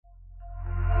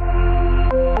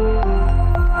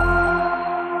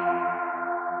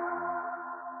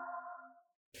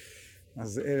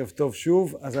אז ערב טוב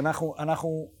שוב. אז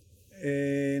אנחנו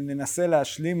ננסה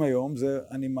להשלים היום,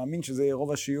 אני מאמין שזה יהיה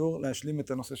רוב השיעור, להשלים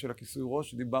את הנושא של הכיסוי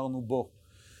ראש, שדיברנו בו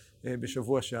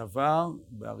בשבוע שעבר,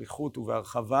 באריכות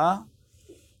ובהרחבה.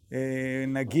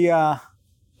 נגיע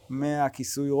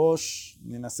מהכיסוי ראש,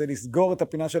 ננסה לסגור את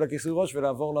הפינה של הכיסוי ראש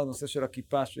ולעבור לנושא של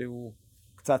הכיפה שהוא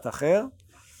קצת אחר.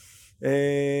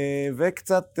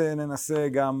 וקצת ננסה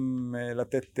גם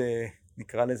לתת,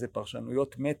 נקרא לזה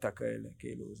פרשנויות מטה כאלה,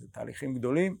 כאילו זה תהליכים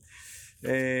גדולים.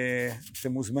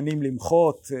 אתם מוזמנים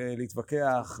למחות,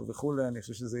 להתווכח וכו'. אני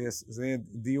חושב שזה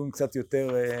דיון קצת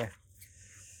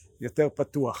יותר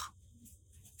פתוח.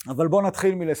 אבל בואו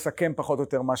נתחיל מלסכם פחות או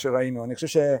יותר מה שראינו. אני חושב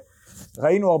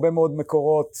שראינו הרבה מאוד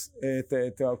מקורות,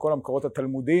 את כל המקורות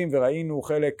התלמודיים, וראינו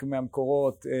חלק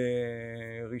מהמקורות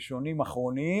ראשונים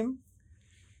אחרונים.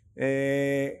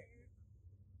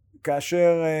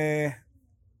 כאשר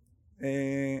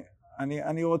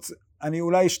אני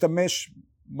אולי אשתמש,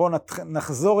 בואו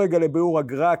נחזור רגע לביאור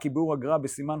הגר"א, כי ביאור הגר"א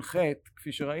בסימן ח',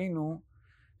 כפי שראינו,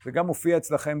 וגם מופיע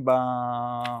אצלכם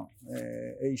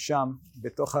אי שם,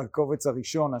 בתוך הקובץ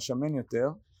הראשון, השמן יותר,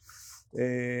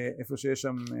 איפה שיש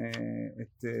שם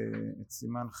את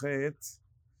סימן ח',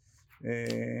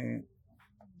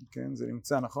 כן, זה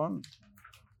נמצא, נכון?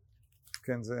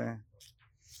 כן, זה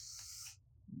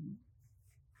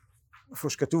איפה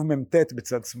שכתוב ממתת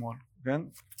בצד שמאל, כן?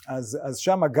 אז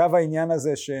שם אגב העניין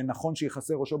הזה שנכון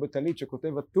שיחסר ראשו בטלית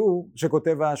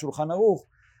שכותב השולחן ערוך,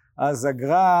 אז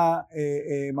הגר"א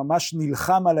ממש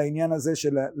נלחם על העניין הזה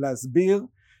של להסביר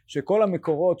שכל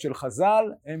המקורות של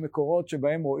חז"ל הם מקורות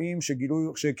שבהם רואים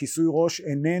שכיסוי ראש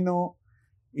איננו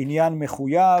עניין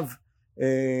מחויב.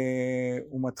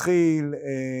 הוא מתחיל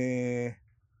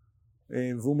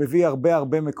והוא מביא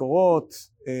הרבה מקורות,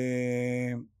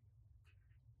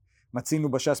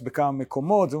 מצינו בש"ס בכמה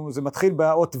מקומות, זה מתחיל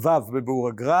באות ו' בביאור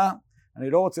הגר"א. אני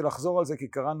לא רוצה לחזור על זה כי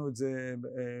קראנו את זה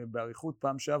באריכות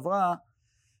פעם שעברה,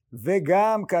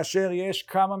 וגם כאשר יש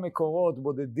כמה מקורות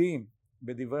בודדים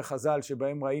בדברי חז"ל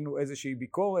שבהם ראינו איזושהי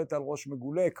ביקורת על ראש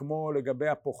מגולה, כמו לגבי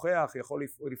הפוחח יכול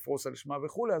לפרוס על שמה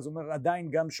וכו', אז הוא אומר עדיין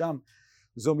גם שם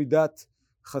זו מידת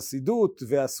חסידות,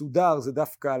 והסודר זה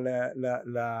דווקא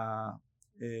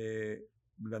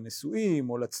לנשואים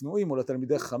או לצנועים או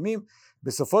לתלמידי חכמים.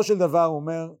 בסופו של דבר הוא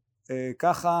אומר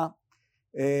ככה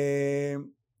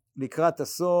לקראת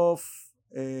הסוף,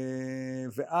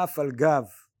 ואף על גב,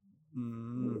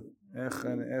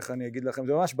 איך אני אגיד לכם,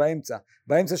 זה ממש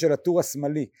באמצע של הטור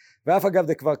השמאלי, ואף אגב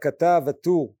זה כבר כתב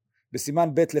הטור בסימן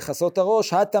ב' לכסות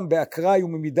הראש, התם באקראי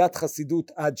וממידת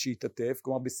חסידות עד שיתעטף,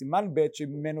 כלומר בסימן ב'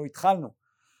 שממנו התחלנו,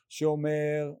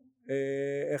 שאומר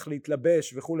איך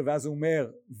להתלבש וכו', ואז הוא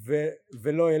אומר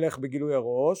ולא ילך בגילוי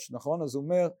הראש, נכון? אז הוא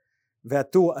אומר,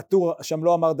 והטור שם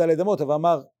לא אמר ד' אמות, אבל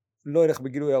אמר לא ילך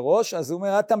בגילוי הראש, אז הוא אומר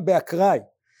התם באקראי,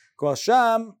 כלומר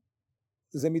שם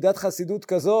זה מידת חסידות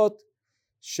כזאת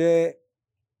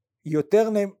שיותר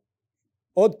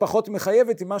עוד פחות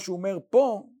מחייבת עם מה שהוא אומר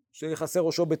פה, שיחסר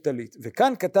ראשו בטלית.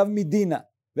 וכאן כתב מדינה,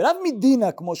 ולאו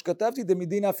מדינה כמו שכתבתי, זה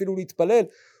מדינה אפילו להתפלל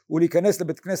ולהיכנס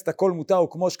לבית כנסת הכל מותר, או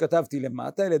כמו שכתבתי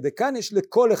למטה, אלא דכאן יש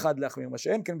לכל אחד להחמיר, מה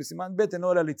שאין כן בסימן ב'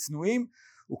 אינו אלא לצנועים,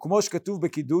 וכמו שכתוב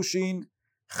בקידושין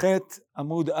ח'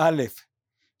 עמוד א',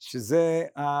 שזה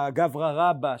הגברא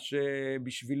רבא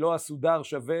שבשבילו הסודר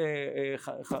שווה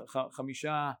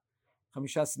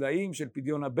 5 סלעים של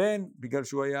פדיון הבן, בגלל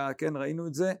שהוא היה, כן, ראינו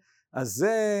את זה, אז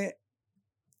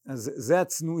זה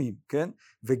הצנועים, כן?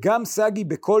 וגם סגי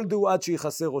בכל דהו עד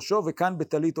שיחסר ראשו, וכאן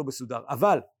בטלית או בסודר.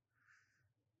 אבל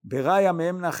בראיה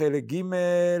מאמנה חלק ג'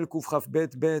 קכ"ב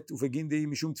ובגין דהי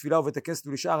משום תפילה ובית הכנסת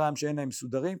ולשאר העם שאין להם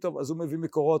מסודרים. טוב, אז הוא מביא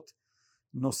מקורות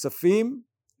נוספים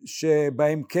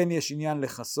שבהם כן יש עניין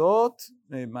לחסות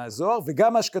מהזוהר,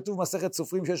 וגם מה שכתוב מסכת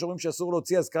סופרים שיש אומרים שאסור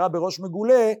להוציא אזכרה בראש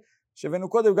מגולה, שהבאנו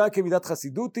קודם גם כמידת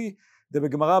חסידותי,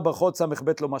 בגמרא ברכות סמך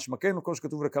ב' לא משמעכן, כמו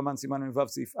שכתוב לקמן סימן מ"ו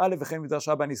סעיף א', וכן מדרש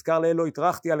רבא נזכר לאל לא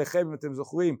הטרחתי עליכם, אם אתם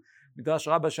זוכרים, מדרש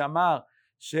רבא שאמר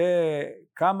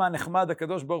שכמה נחמד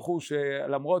הקדוש ברוך הוא,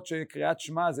 שלמרות שקריאת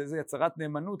שמע זה איזה יצרת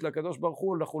נאמנות לקדוש ברוך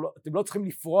הוא, אתם לא צריכים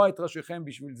לפרוע את ראשיכם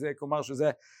בשביל זה, כלומר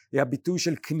שזה הביטוי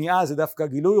של כניעה, זה דווקא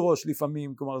גילוי ראש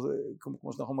לפעמים, כלומר זה,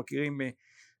 כמו שאנחנו מכירים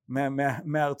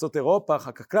מארצות אירופה,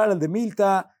 ככלל על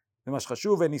דמילתא, ומה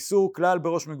שחשוב, אין איסור כלל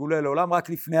בראש מגולה לעולם רק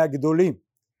לפני הגדולים,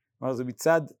 כלומר זה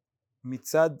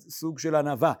מצד סוג של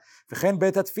ענווה, וכן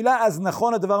בעת התפילה אז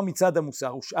נכון הדבר מצד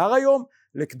המוסר, ושאר היום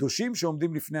לקדושים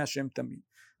שעומדים לפני השם תמיד.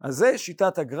 אז זה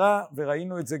שיטת הגר"א,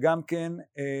 וראינו את זה גם כן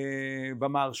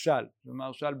במהרש"ל.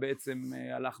 במהרש"ל בעצם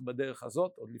הלך בדרך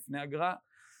הזאת עוד לפני הגר"א,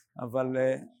 אבל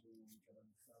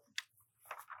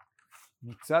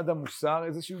מצד המוסר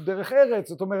איזושהי דרך ארץ,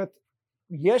 זאת אומרת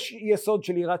יש יסוד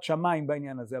של יראת שמיים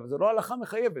בעניין הזה, אבל זה לא הלכה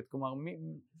מחייבת, כלומר,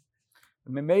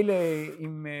 ממילא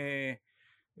אם,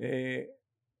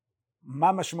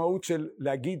 מה משמעות של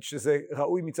להגיד שזה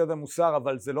ראוי מצד המוסר,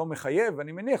 אבל זה לא מחייב,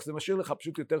 אני מניח, זה משאיר לך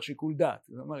פשוט יותר שיקול דעת.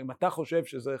 זאת אומרת, אם אתה חושב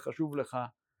שזה חשוב לך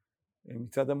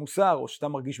מצד המוסר, או שאתה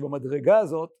מרגיש במדרגה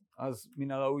הזאת, אז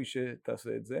מן הראוי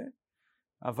שתעשה את זה.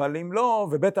 אבל אם לא,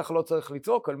 ובטח לא צריך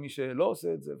לצעוק על מי שלא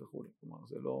עושה את זה וכו'. כלומר,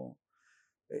 זה לא...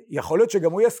 יכול להיות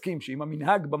שגם הוא יסכים שאם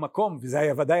המנהג במקום, וזה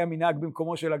היה ודאי המנהג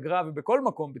במקומו של הגר"א ובכל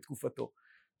מקום בתקופתו,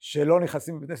 שלא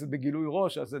נכנסים בבית כנסת בגילוי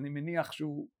ראש, אז אני מניח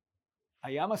שהוא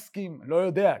היה מסכים, לא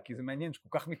יודע, כי זה מעניין שכל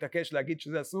כך מתעקש להגיד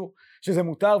שזה אסור, שזה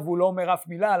מותר, והוא לא אומר אף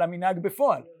מילה על המנהג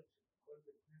בפועל.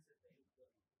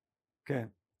 כן.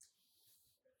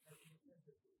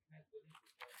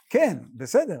 כן,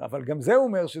 בסדר, אבל גם זה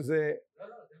אומר שזה...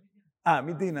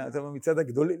 מדינה, זה מצד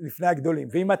הגדולים, לפני הגדולים,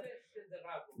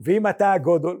 ואם אתה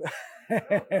הגודל,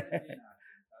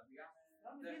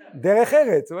 דרך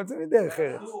ארץ, זאת אומרת זה מדרך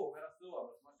ארץ.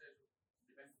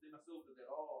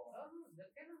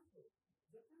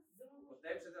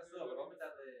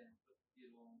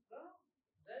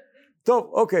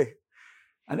 טוב, אוקיי.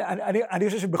 אני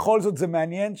חושב שבכל זאת זה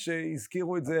מעניין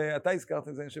שהזכירו את זה, אתה הזכרת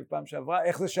את זה של פעם שעברה,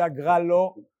 איך זה שהגר"א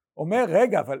לא אומר,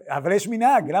 רגע, אבל יש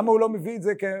מנהג, למה הוא לא מביא את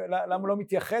זה, למה הוא לא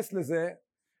מתייחס לזה,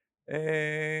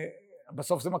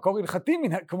 בסוף זה מקור הלכתי,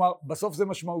 כלומר, בסוף זה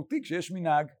משמעותי, כשיש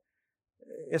מנהג,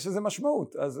 יש לזה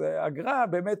משמעות, אז הגר"א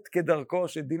באמת כדרכו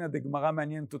שדינא דגמרא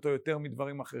מעניינת אותו יותר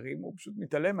מדברים אחרים, הוא פשוט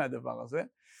מתעלם מהדבר הזה,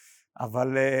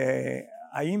 אבל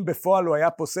האם בפועל הוא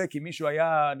היה פוסק, אם מישהו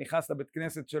היה נכנס לבית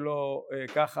כנסת שלו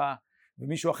ככה,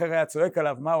 ומישהו אחר היה צועק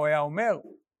עליו, מה הוא היה אומר?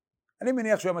 אני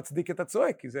מניח שהוא היה מצדיק את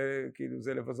הצועק, כי זה כאילו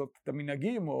זה לבזות את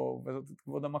המנהגים, או לבזות את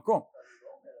כבוד המקום.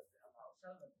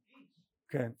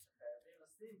 כן.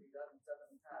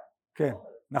 כן.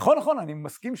 נכון, אני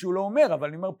מסכים שהוא לא אומר, אבל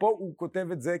אני אומר פה הוא כותב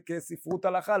את זה כספרות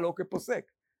הלכה, לא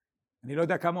כפוסק. אני לא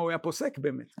יודע כמה הוא היה פוסק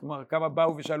באמת, כלומר כמה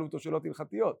באו ושאלו אותו שאלות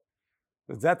הלכתיות.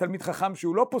 זה התלמיד חכם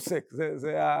שהוא לא פוסק,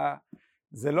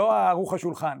 זה לא ערוך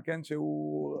השולחן, כן,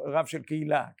 שהוא רב של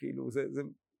קהילה, כאילו,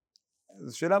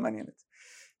 זו שאלה מעניינת.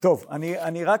 טוב,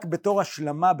 אני רק בתור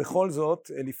השלמה בכל זאת,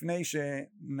 לפני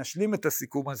שנשלים את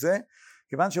הסיכום הזה,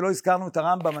 כיוון שלא הזכרנו את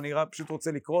הרמב"ם, אני פשוט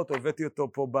רוצה לקרוא אותו, הבאתי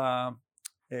אותו פה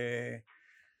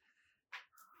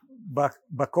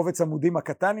בקובץ עמודים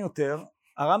הקטן יותר.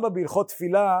 הרמב"ם בהלכות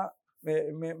תפילה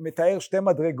מתאר שתי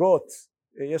מדרגות,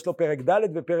 יש לו פרק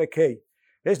ד' ופרק ה'.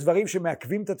 יש דברים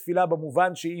שמעכבים את התפילה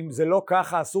במובן שאם זה לא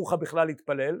ככה אסור לך בכלל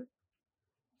להתפלל,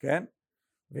 כן?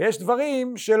 ויש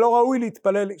דברים שלא ראוי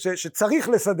להתפלל, שצריך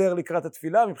לסדר לקראת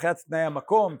התפילה מבחינת תנאי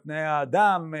המקום, תנאי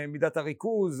האדם, מידת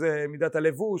הריכוז, מידת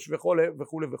הלבוש וכו'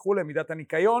 וכו' וכו', מידת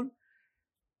הניקיון.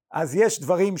 אז יש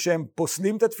דברים שהם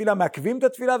פוסלים את התפילה, מעכבים את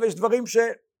התפילה, ויש דברים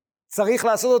שצריך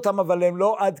לעשות אותם, אבל הם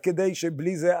לא עד כדי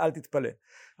שבלי זה אל תתפלל.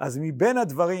 אז מבין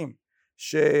הדברים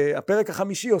שהפרק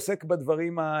החמישי עוסק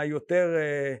בדברים היותר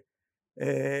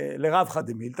לרב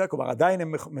דמילתא, כלומר עדיין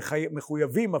הם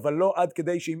מחויבים, אבל לא עד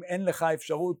כדי שאם אין לך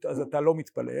אפשרות אז אתה לא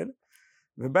מתפלל,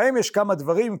 ובהם יש כמה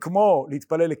דברים כמו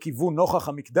להתפלל לכיוון נוכח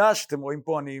המקדש, אתם רואים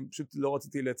פה, אני פשוט לא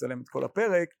רציתי לצלם את כל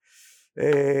הפרק,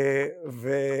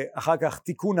 ואחר כך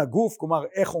תיקון הגוף, כלומר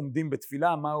איך עומדים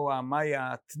בתפילה, מהי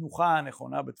התנוחה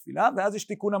הנכונה בתפילה, ואז יש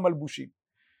תיקון המלבושים.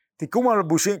 תיקון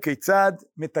המלבושים כיצד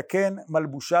מתקן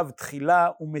מלבושיו תחילה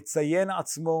ומציין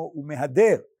עצמו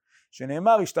ומהדר,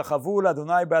 שנאמר השתחוו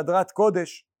לאדוני בהדרת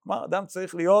קודש, כלומר אדם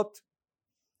צריך להיות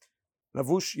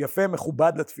לבוש יפה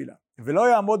מכובד לתפילה, ולא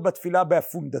יעמוד בתפילה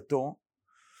באפונדתו,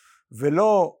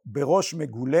 ולא בראש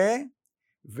מגולה,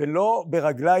 ולא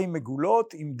ברגליים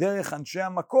מגולות, עם דרך אנשי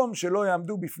המקום שלא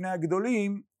יעמדו בפני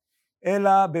הגדולים,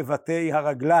 אלא בבתי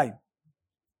הרגליים.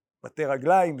 בתי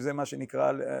רגליים זה מה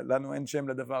שנקרא, לנו אין שם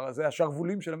לדבר הזה,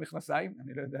 השרוולים של המכנסיים,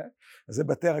 אני לא יודע, אז זה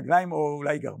בתי רגליים או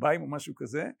אולי גרביים או משהו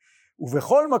כזה,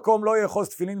 ובכל מקום לא יאחוז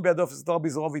תפילין בידו וסתר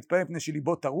בזרועו ויתפלל מפני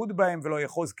שליבו טרוד בהם, ולא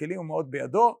יאחוז כלים ומעות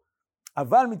בידו,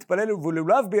 אבל מתפלל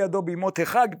ולולב בידו בימות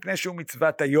החג פני שהוא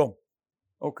מצוות היום.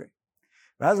 אוקיי.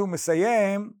 ואז הוא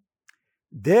מסיים,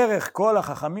 דרך כל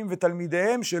החכמים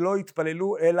ותלמידיהם שלא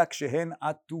יתפללו אלא כשהן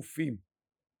עטופים.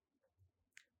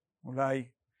 אולי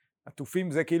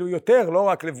עטופים זה כאילו יותר, לא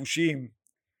רק לבושים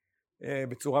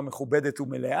בצורה מכובדת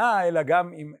ומלאה, אלא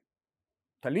גם עם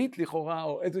טלית לכאורה,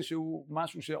 או איזשהו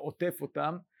משהו שעוטף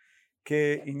אותם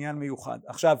כעניין מיוחד.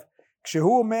 עכשיו,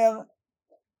 כשהוא אומר,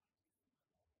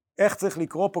 איך צריך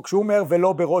לקרוא פה, כשהוא אומר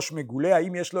ולא בראש מגולה,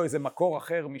 האם יש לו איזה מקור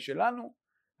אחר משלנו?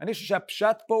 אני חושב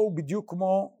שהפשט פה הוא בדיוק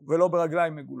כמו ולא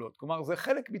ברגליים מגולות. כלומר, זה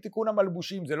חלק מתיקון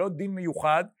המלבושים, זה לא דין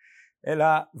מיוחד, אלא,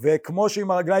 וכמו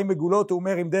שעם הרגליים מגולות הוא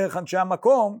אומר עם דרך אנשי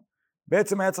המקום,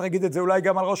 בעצם היה צריך להגיד את זה אולי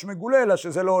גם על ראש מגולה, אלא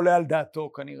שזה לא עולה על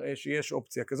דעתו, כנראה שיש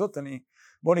אופציה כזאת.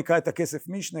 בואו נקרא את הכסף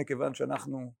משנה, כיוון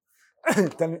שאנחנו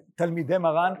תלמידי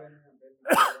מרן.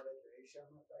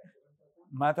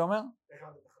 מה אתה אומר?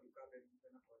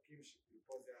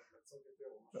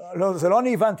 לא, זה לא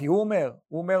אני הבנתי, הוא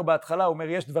אומר בהתחלה, הוא אומר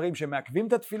יש דברים שמעכבים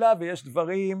את התפילה, ויש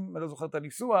דברים, אני לא זוכר את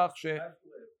הניסוח,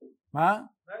 מה?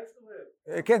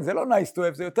 כן, זה לא nice to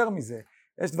have, זה יותר מזה.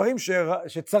 יש דברים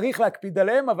שצריך להקפיד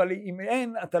עליהם, אבל אם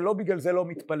אין, אתה לא בגלל זה לא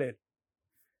מתפלל.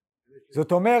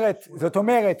 זאת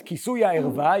אומרת, כיסוי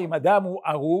הערווה, אם אדם הוא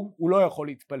ערום, הוא לא יכול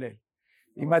להתפלל.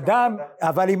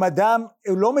 אבל אם אדם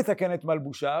הוא לא מתקן את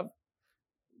מלבושיו,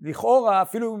 לכאורה,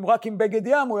 אפילו אם רק עם בגד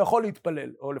ים, הוא יכול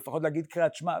להתפלל, או לפחות להגיד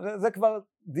קריאת שמע, זה כבר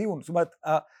דיון, זאת אומרת,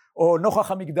 או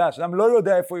נוכח המקדש, אדם לא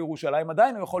יודע איפה ירושלים,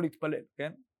 עדיין הוא יכול להתפלל,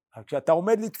 כן? כשאתה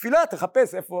עומד לתפילה,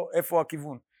 תחפש איפה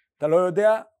הכיוון. אתה לא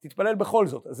יודע, תתפלל בכל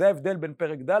זאת. אז זה ההבדל בין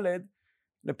פרק ד'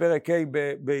 לפרק ה'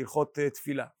 בהלכות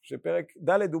תפילה. שפרק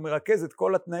ד' הוא מרכז את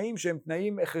כל התנאים שהם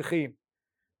תנאים הכרחיים.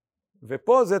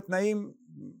 ופה זה תנאים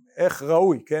איך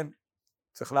ראוי, כן?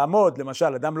 צריך לעמוד,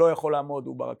 למשל, אדם לא יכול לעמוד,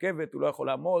 הוא ברכבת, הוא לא יכול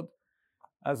לעמוד,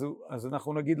 אז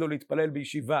אנחנו נגיד לו להתפלל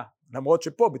בישיבה. למרות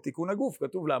שפה, בתיקון הגוף,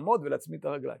 כתוב לעמוד ולהצמיד את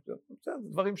הרגליים. זה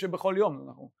דברים שבכל יום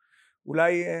אנחנו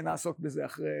אולי נעסוק בזה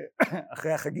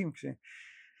אחרי החגים,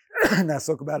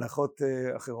 כשנעסוק בהלכות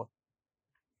אחרות.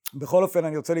 בכל אופן,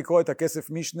 אני רוצה לקרוא את הכסף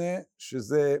משנה,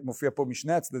 שזה מופיע פה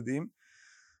משני הצדדים.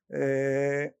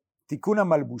 תיקון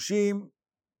המלבושים,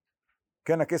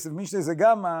 כן, הכסף משנה זה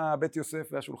גם בית יוסף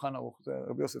והשולחן ערוך, זה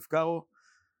רבי יוסף קארו,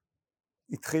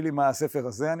 התחיל עם הספר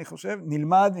הזה אני חושב,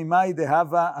 נלמד ממאי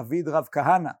דהבה אביד רב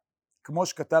כהנא, כמו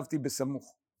שכתבתי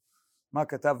בסמוך. מה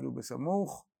כתבנו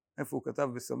בסמוך? איפה הוא כתב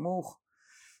בסמוך?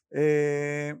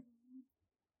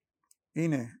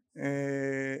 הנה,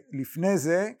 לפני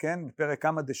זה, כן, בפרק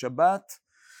כמה דשבת,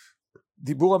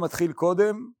 דיבור המתחיל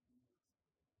קודם,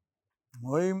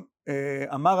 רואים,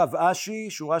 אמר רב אשי,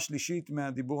 שורה שלישית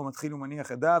מהדיבור המתחיל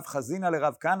ומניח ידיו, חזינה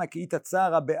לרב כהנא כי איתה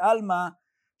צערה בעלמא,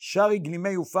 שרי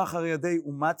גלימי ופחר ידי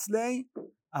ומצלי,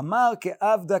 אמר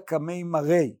כעבדה כמי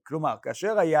מרי. כלומר,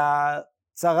 כאשר היה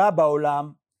צרה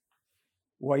בעולם,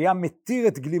 הוא היה מתיר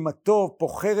את גלימתו,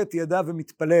 פוחר את ידיו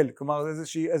ומתפלל. כלומר,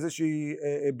 איזושהי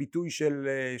ביטוי של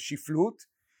שפלות,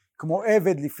 כמו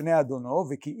עבד לפני אדונו,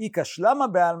 וכי איקה שלמה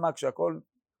בעלמא, כשהכל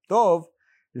טוב,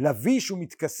 לביש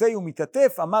ומתכסה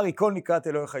ומתעטף, אמר יקול נקראת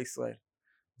אלוהיך ישראל.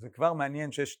 זה כבר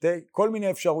מעניין שיש כל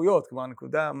מיני אפשרויות, כלומר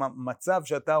נקודה, מצב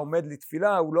שאתה עומד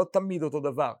לתפילה הוא לא תמיד אותו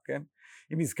דבר, כן?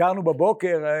 אם הזכרנו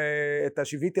בבוקר את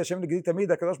השיביתי השם נגדי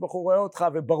תמיד, הקדוש ברוך הוא רואה אותך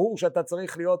וברור שאתה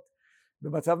צריך להיות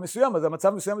במצב מסוים, אז המצב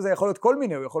מסוים הזה יכול להיות כל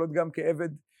מיני, הוא יכול להיות גם כעבד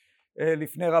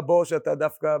לפני רבו שאתה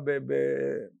דווקא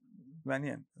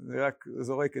מעניין, זה רק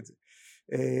זורק את זה.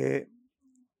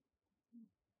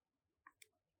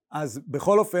 אז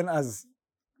בכל אופן,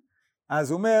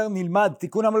 אז הוא אומר, נלמד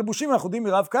תיקון המלבושים, אנחנו יודעים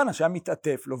מרב כהנא שהיה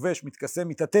מתעטף, לובש, מתכסה,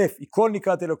 מתעטף, יקול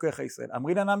נקראת אלוקיך ישראל.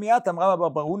 אמרינא נמי את, אמרה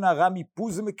ברברונא רמי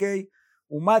פוזמקי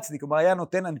ומצלי, כלומר היה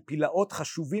נותן הנפילאות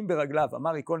חשובים ברגליו,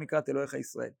 אמר יקול נקראת אלוהיך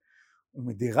ישראל.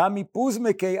 ומדירמי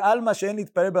פוזמקי עלמא שאין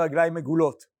להתפלל ברגליים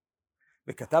מגולות.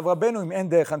 וכתב רבנו אם אין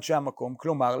דרך אנשי המקום,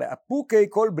 כלומר לאפוקי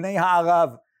כל בני הערב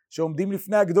שעומדים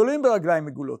לפני הגדולים ברגליים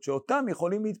מגולות, שאותם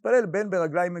יכולים להתפלל בין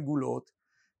ברגליים מגולות,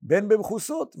 בין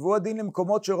במחוסות, והוא הדין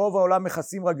למקומות שרוב העולם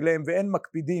מכסים רגליהם ואין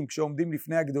מקפידים כשעומדים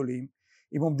לפני הגדולים,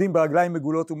 אם עומדים ברגליים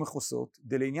מגולות ומחוסות,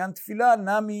 דלעניין תפילה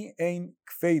נמי אין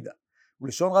כפדה.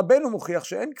 ולשון רבנו מוכיח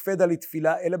שאין כפדה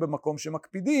לתפילה אלא במקום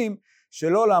שמקפידים,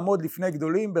 שלא לעמוד לפני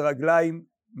גדולים ברגליים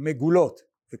מגולות.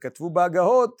 וכתבו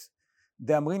בהגהות,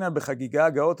 דאמרינן בחגיגה,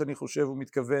 הגהות אני חושב הוא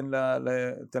מתכוון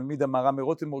לתלמיד המהר"ם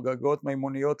מרוטנבורג, הגהות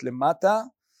מימוניות למטה,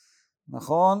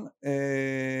 נכון?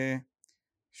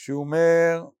 שהוא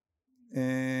אומר,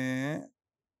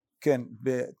 כן,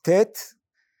 בט'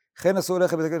 כן אסור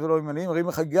ללכת בית הכנסת ולא ימניים, רים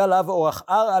החגיגה לאו אורח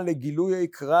ערעה לגילוי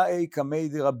קראי כמי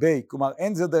דרבי, כלומר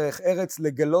אין זה דרך ארץ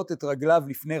לגלות את רגליו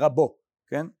לפני רבו,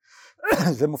 כן?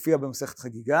 זה מופיע במסכת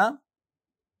חגיגה,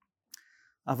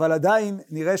 אבל עדיין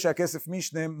נראה שהכסף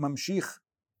משנה ממשיך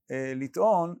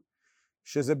לטעון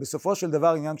שזה בסופו של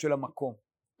דבר עניין של המקום.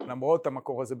 למרות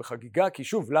המקור הזה בחגיגה, כי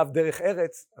שוב, לאו דרך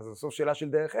ארץ, אז זו סוף שאלה של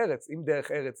דרך ארץ, אם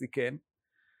דרך ארץ היא כן,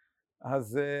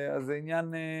 אז זה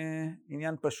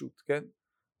עניין פשוט, כן?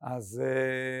 אז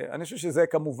אני חושב שזה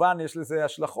כמובן, יש לזה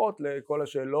השלכות לכל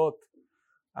השאלות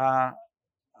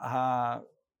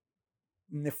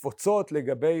הנפוצות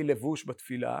לגבי לבוש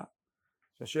בתפילה,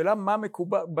 השאלה מה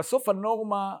מקובל, בסוף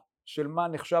הנורמה של מה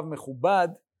נחשב מכובד,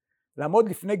 לעמוד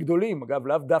לפני גדולים, אגב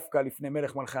לאו דווקא לפני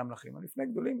מלך מלכי המלכים, אבל לפני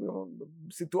גדולים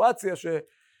בסיטואציה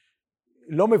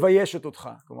שלא מביישת אותך,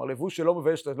 כלומר לבוש שלא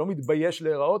מביישת, לא מתבייש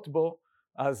להיראות בו,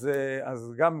 אז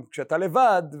גם כשאתה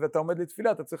לבד ואתה עומד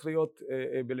לתפילה, אתה צריך להיות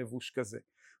בלבוש כזה.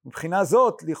 מבחינה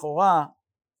זאת, לכאורה,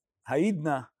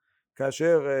 העידנה,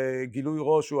 כאשר גילוי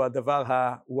ראש הוא הדבר,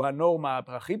 הוא הנורמה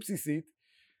הכי בסיסית,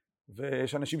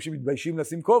 ויש אנשים שמתביישים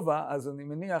לשים כובע, אז אני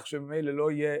מניח שממילא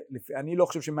לא יהיה, אני לא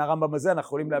חושב שמהרמב"ם הזה אנחנו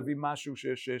יכולים להביא משהו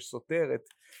שסותר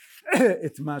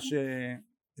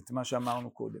את מה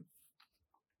שאמרנו קודם.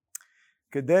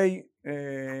 כדי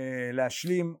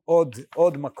להשלים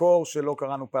עוד מקור שלא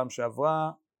קראנו פעם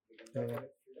שעברה.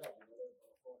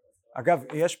 אגב,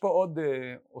 יש פה עוד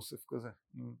אוסף כזה.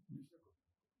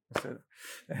 בסדר.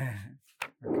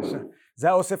 בבקשה. זה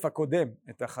האוסף הקודם.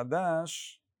 את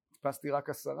החדש, הדפסתי רק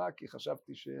 10 כי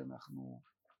חשבתי שאנחנו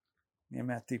נהיה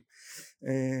מעטים.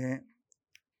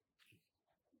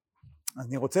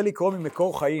 אני רוצה לקרוא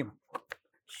ממקור חיים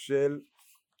של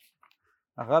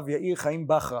הרב יאיר חיים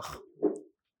בחרך.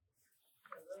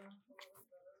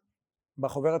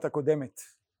 בחוברת הקודמת,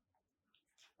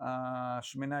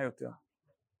 השמנה יותר,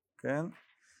 כן?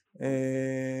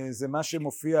 זה מה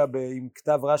שמופיע עם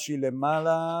כתב רש"י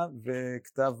למעלה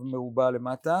וכתב מרובע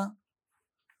למטה.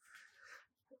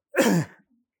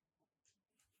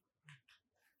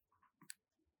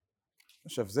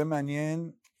 עכשיו זה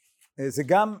מעניין,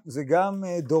 זה גם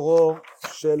דורו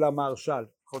של המהרש"ל,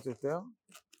 פחות או יותר.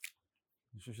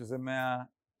 אני חושב שזה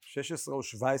 116 או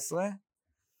 17,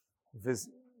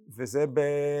 וזה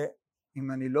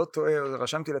אם אני לא טועה,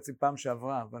 רשמתי לעצמי פעם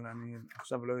שעברה, אבל אני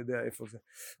עכשיו לא יודע איפה זה,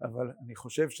 אבל אני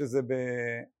חושב שזה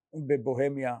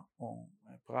בבוהמיה או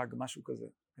פראג, משהו כזה.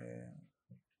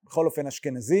 בכל אופן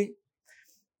אשכנזי,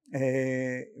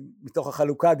 מתוך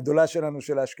החלוקה הגדולה שלנו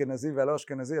של האשכנזי והלא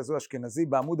אשכנזי, אז הוא אשכנזי.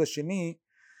 בעמוד השני,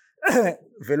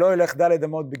 ולא ילך ד'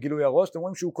 אמות בגילוי הראש, אתם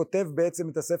רואים שהוא כותב בעצם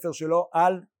את הספר שלו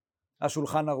על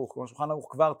השולחן ערוך. השולחן ערוך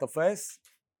כבר תופס,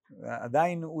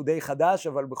 עדיין הוא די חדש,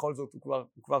 אבל בכל זאת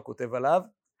הוא כבר כותב עליו.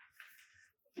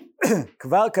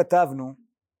 כבר כתבנו,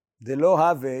 דלא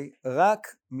הווי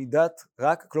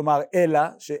רק, כלומר אלא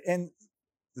שאין,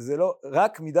 זה לא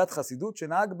רק מידת חסידות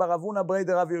שנהג בה רב הונא ברי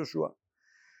דרב יהושע.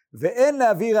 ואין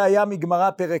להביא ראיה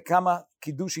מגמרא פרק כמה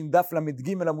קידוש עם דף למד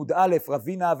ג' עמוד א',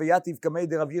 רבינה ויתיב קמי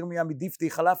דרב ירמיה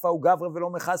מדיפתי חלפה הוא גברא ולא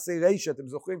מכסי רישא. אתם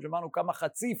זוכרים שאמרנו כמה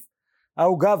חציף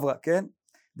הוא גברא, כן?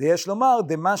 יש לומר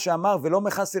דמה שאמר ולא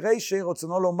מכסי רישא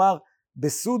רצונו לומר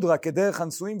בסודרה כדרך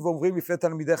הנשואים ואומרים לפני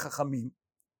תלמידי חכמים.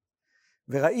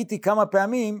 וראיתי כמה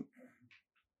פעמים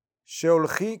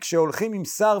כשהולכים עם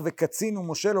שר וקצין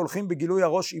ומושל הולכים בגילוי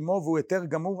הראש עמו והוא יותר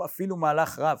גמור אפילו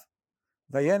מהלך רב.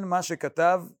 ויין מה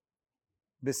שכתב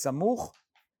בסמוך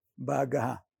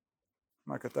בהגהה.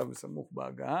 מה כתב בסמוך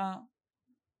בהגהה?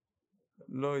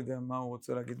 לא יודע מה הוא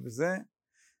רוצה להגיד בזה.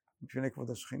 מפני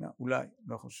כבוד השכינה, אולי,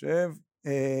 לא חושב.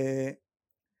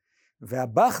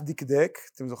 והבח דקדק,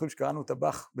 אתם זוכרים שקראנו את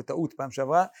הבח בטעות פעם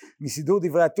שעברה, מסידור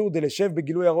דברי הטור דלשב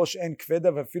בגילוי הראש אין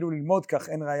כבדה ואפילו ללמוד כך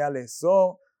אין ראיה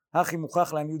לאסור. הכי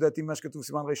מוכח לעניות דעתי מה שכתוב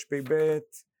סימן רפ"ב.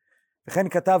 וכן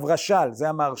כתב רש"ל, זה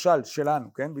המהרש"ל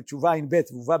שלנו, כן? בתשובה ע"ב,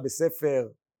 והובא בספר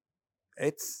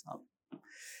עץ.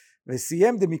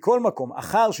 וסיים מכל מקום,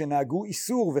 אחר שנהגו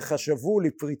איסור וחשבו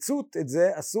לפריצות את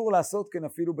זה, אסור לעשות כן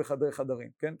אפילו בחדרי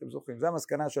חדרים, כן? אתם זוכרים, זה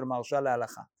המסקנה של המהרש"ל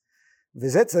להלכה.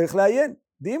 וזה צריך לעיין.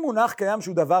 דאם מונח קיים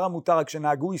שהוא דבר המותר רק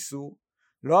שנהגו איסור,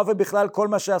 לא הווה בכלל כל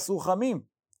מה שאסור חכמים.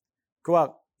 כלומר,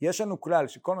 יש לנו כלל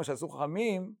שכל מה שאסור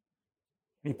חכמים,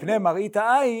 מפני מראית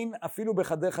העין, אפילו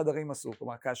בחדרי חדרים אסור.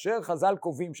 כלומר, כאשר חז"ל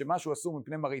קובעים שמשהו אסור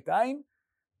מפני מראית העין,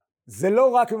 זה לא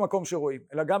רק במקום שרואים,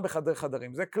 אלא גם בחדרי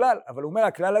חדרים. זה כלל, אבל הוא אומר,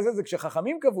 הכלל הזה זה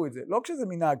כשחכמים קבעו את זה, לא כשזה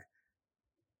מנהג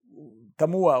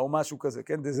תמוה או משהו כזה,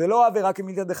 כן? זה לא עבירה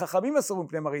כמילתא דחכמים אסור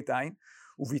מפני מראית עין,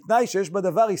 ובתנאי שיש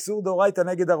בדבר איסור דאורייתא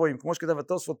נגד הרואים, כמו שכתב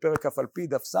התוספות פרק כ"פ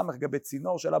דף ס' גבי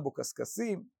צינור שעלה בו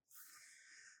קשקשים,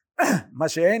 מה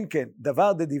שאין כן,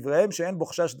 דבר דדבריהם שאין בו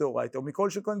חשש דאורייתא, ומכל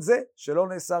שכן זה שלא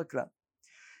נאסר כלל.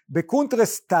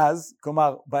 בקונטרס תז,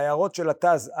 כלומר בהערות של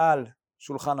התז על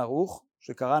שולחן ערוך,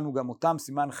 שקראנו גם אותם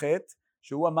סימן ח',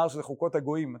 שהוא אמר שזה חוקות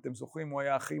הגויים, אתם זוכרים, הוא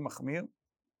היה הכי מחמיר,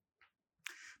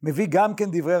 מביא גם כן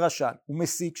דברי רש"ל, הוא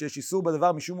מסיק שיש איסור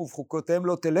בדבר משום ובחוקותיהם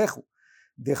לא תלכו,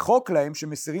 דחוק להם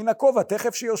שמסירין הכובע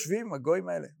תכף שיושבים, הגויים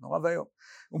האלה, נורא והיום.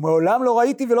 ומעולם לא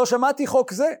ראיתי ולא שמעתי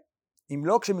חוק זה, אם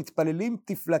לא כשמתפללים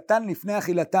תפלתן לפני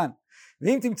אכילתן.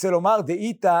 ואם תמצא לומר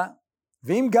דאיתא,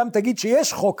 ואם גם תגיד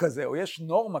שיש חוק כזה, או יש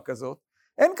נורמה כזאת,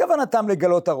 אין כוונתם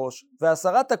לגלות הראש,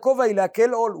 והסרת הכובע היא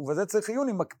להקל עול, ובזה צריך עיון,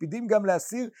 אם מקפידים גם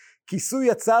להסיר כיסוי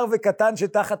יצר וקטן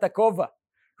שתחת הכובע.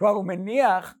 כלומר, הוא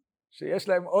מניח שיש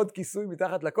להם עוד כיסוי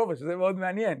מתחת לכובע, שזה מאוד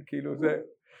מעניין, כאילו זה...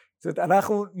 זאת אומרת,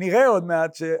 אנחנו נראה עוד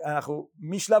מעט שאנחנו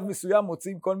משלב מסוים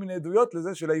מוצאים כל מיני עדויות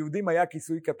לזה שליהודים היה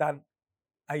כיסוי קטן,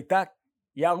 הייתה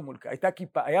ירמולקה, הייתה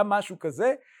כיפה, היה משהו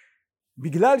כזה,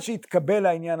 בגלל שהתקבל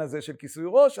העניין הזה של כיסוי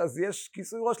ראש, אז יש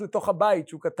כיסוי ראש לתוך הבית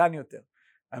שהוא קטן יותר.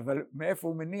 אבל מאיפה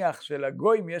הוא מניח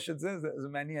שלגויים יש את זה, זה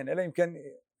מעניין. אלא אם כן,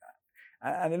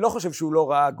 אני לא חושב שהוא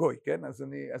לא ראה גוי, כן?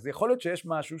 אז יכול להיות שיש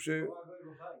משהו ש...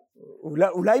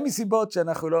 אולי מסיבות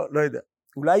שאנחנו לא יודע.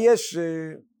 אולי יש,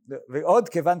 ועוד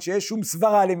כיוון שיש שום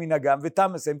סברה למנהגם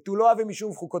ותמסם, תולוה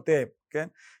ומשוב חוקותיהם, כן?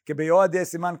 כביועד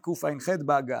סימן קע"ח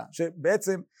בהגעה,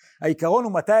 שבעצם העיקרון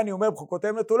הוא מתי אני אומר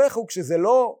בחוקותיהם לתולכו, כשזה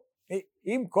לא,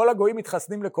 אם כל הגויים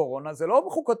מתחסנים לקורונה, זה לא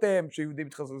בחוקותיהם שיהודים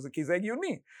מתחסנו, כי זה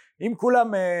הגיוני. אם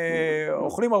כולם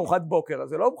אוכלים ארוחת בוקר, אז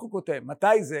זה לא בחוקותיהם.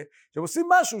 מתי זה? שהם עושים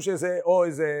משהו שזה או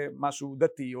איזה משהו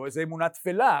דתי, או איזה אמונה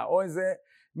תפלה, או איזה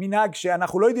מנהג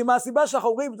שאנחנו לא יודעים מה הסיבה שאנחנו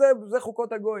אומרים, זה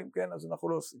חוקות הגויים, כן? אז אנחנו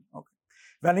לא עושים. אוקיי.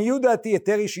 ועניות דעתי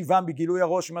יותר ישיבם בגילוי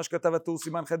הראש ממה שכתב הטור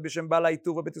סימן ח' בשם בעל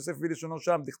העיטור ובית יוסף ולשונו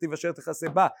שם דכתיב אשר תכסה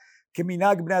בה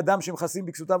כמנהג בני אדם שמכסים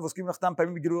בכסותם ועוסקים מלאכתם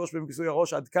פעמים בגילוי ראש ובכיסוי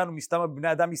הראש עד כאן ומסתמה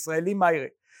בבני אדם ישראלים מהירה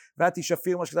ואתי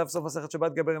שפיר מה שכתב בסוף מסכת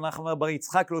שבת גבר נחמן בר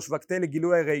יצחק לא שווקתי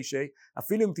לגילוי הרישי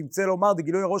אפילו אם תמצא לומר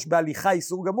דגילוי הראש בהליכה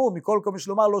איסור גמור מכל כל יש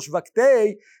לומר לא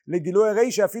שווקתי לגילוי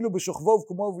הרישי אפילו בשוכבו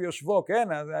וכמו ויושבו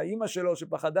כן אז האמא שלו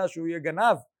שפחדה שהוא יהיה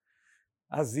גנב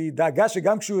אז היא דאגה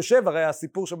שגם כשהוא יושב, הרי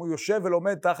הסיפור שם הוא יושב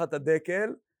ולומד תחת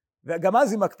הדקל, וגם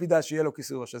אז היא מקפידה שיהיה לו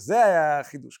כיסוי ראש. אז זה היה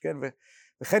החידוש, כן?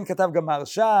 וכן כתב גם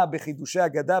מהרש"א בחידושי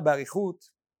אגדה באריכות.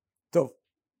 טוב,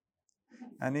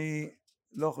 אני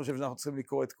לא חושב שאנחנו צריכים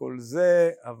לקרוא את כל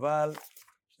זה, אבל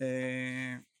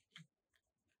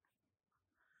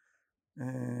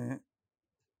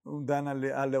הוא דן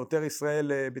על עותר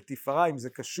ישראל בתפארה, אם זה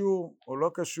קשור או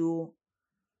לא קשור.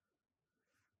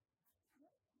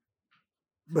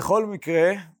 בכל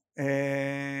מקרה,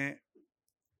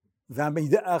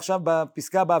 עכשיו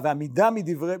בפסקה הבאה, והמידה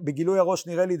בגילוי הראש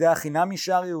נראה לי דעה חינמי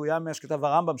שרי, הוא היה מה שכתב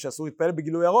הרמב"ם שאסור להתפעל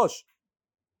בגילוי הראש.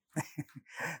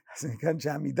 אז מכאן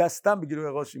שהעמידה סתם בגילוי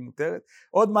הראש היא מותרת.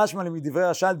 עוד משמע מדברי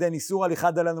רש"ל דין איסור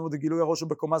הליכה דל עמוד בגילוי הראש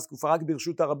ובקומה זקופה רק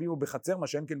ברשות הרבים ובחצר, מה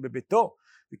שאין כן בביתו,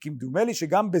 וכמדומה לי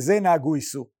שגם בזה נהגו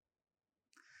איסור.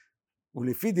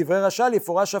 ולפי דברי רש"ל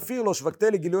יפורש אפיר לא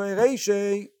שווקתי לגילוי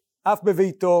רישי אף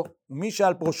בביתו, ומי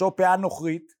שעל פרושו פאה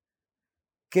נוכרית,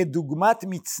 כדוגמת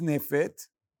מצנפת,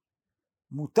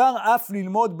 מותר אף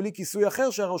ללמוד בלי כיסוי אחר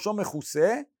שהראשו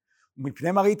מכוסה,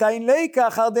 ומפני מראית עין ליקה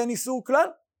אחר דין איסור כלל.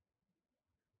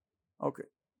 אוקיי,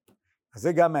 אז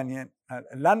זה גם מעניין.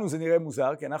 לנו זה נראה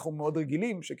מוזר, כי אנחנו מאוד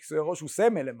רגילים שכיסוי הראש הוא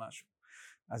סמל למשהו.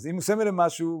 אז אם הוא סמל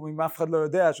למשהו, אם אף אחד לא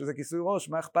יודע שזה כיסוי ראש,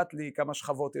 מה אכפת לי כמה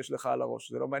שכבות יש לך על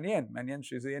הראש? זה לא מעניין, מעניין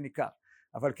שזה יהיה ניכר.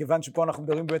 אבל כיוון שפה אנחנו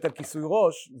מדברים באמת על כיסוי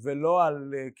ראש ולא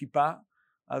על כיפה,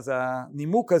 אז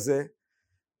הנימוק הזה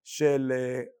של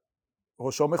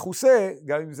ראשו מכוסה,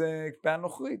 גם אם זה פאה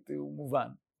נוכרית, הוא מובן.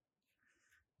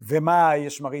 ומה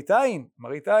יש מראית עין?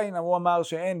 מראית עין, הוא אמר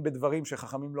שאין בדברים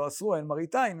שחכמים לא אסרו, אין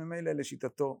מראית עין, ממילא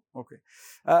לשיטתו. אוקיי.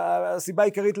 הסיבה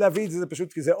העיקרית להביא את זה, זה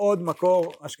פשוט כי זה עוד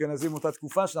מקור אשכנזי מאותה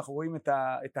תקופה, שאנחנו רואים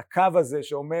את הקו הזה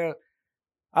שאומר,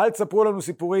 אל תספרו לנו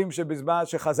סיפורים שבזמן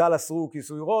שחז"ל אסרו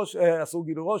כיסוי ראש, אסרו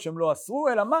גילוי ראש, הם לא אסרו,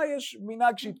 אלא מה יש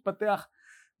מנהג שהתפתח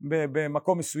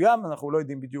במקום מסוים, אנחנו לא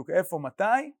יודעים בדיוק איפה,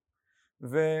 מתי,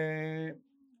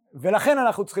 ולכן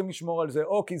אנחנו צריכים לשמור על זה,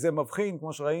 או כי זה מבחין,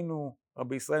 כמו שראינו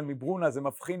רבי ישראל מברונה, זה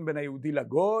מבחין בין היהודי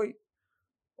לגוי,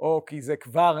 או כי זה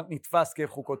כבר נתפס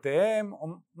כחוקותיהם, או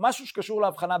משהו שקשור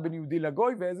להבחנה בין יהודי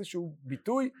לגוי, ואיזשהו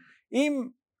ביטוי,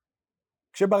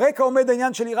 כשברקע עומד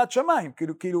העניין של יראת שמיים,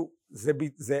 כאילו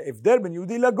זה הבדל בין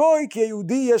יהודי לגוי, כי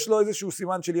היהודי יש לו איזשהו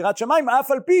סימן של יראת שמיים,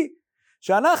 אף על פי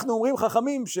שאנחנו אומרים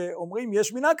חכמים שאומרים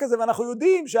יש מנהג כזה, ואנחנו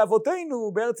יודעים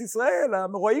שאבותינו בארץ ישראל,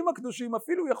 המוראים הקדושים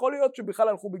אפילו יכול להיות שבכלל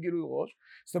הלכו בגילוי ראש,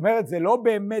 זאת אומרת זה לא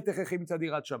באמת הכרחי מצד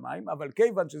יראת שמיים, אבל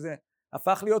כיוון שזה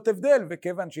הפך להיות הבדל,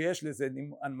 וכיוון שיש לזה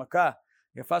הנמקה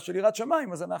יפה של יראת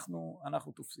שמיים, אז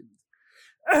אנחנו תופסים את זה.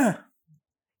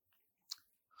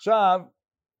 עכשיו,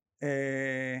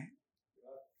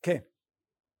 כן,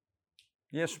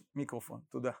 יש מיקרופון,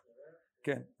 תודה.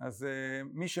 כן, אז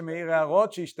מי שמעיר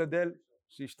הערות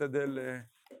שישתדל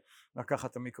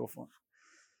לקחת את המיקרופון.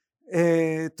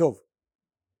 טוב,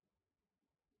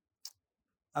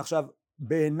 עכשיו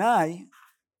בעיניי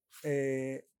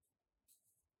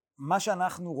מה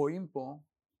שאנחנו רואים פה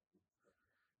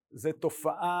זה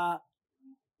תופעה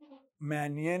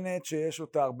מעניינת שיש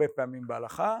אותה הרבה פעמים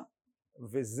בהלכה,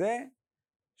 וזה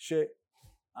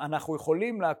שאנחנו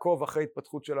יכולים לעקוב אחרי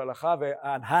התפתחות של הלכה,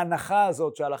 וההנחה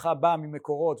הזאת שההלכה באה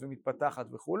ממקורות ומתפתחת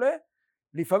וכו',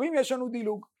 לפעמים יש לנו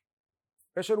דילוג,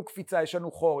 יש לנו קפיצה, יש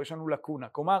לנו חור, יש לנו לקונה,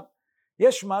 כלומר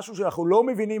יש משהו שאנחנו לא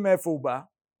מבינים מאיפה הוא בא,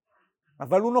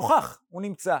 אבל הוא נוכח, הוא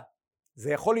נמצא.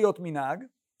 זה יכול להיות מנהג,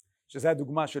 שזה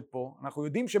הדוגמה של פה, אנחנו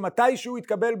יודעים שמתישהו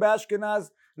יתקבל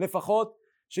באשכנז לפחות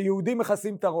שיהודים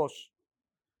מכסים את הראש.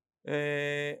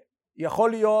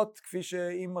 יכול להיות, כפי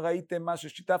שאם ראיתם מה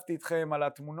ששיתפתי איתכם על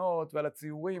התמונות ועל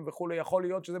הציורים וכולי, יכול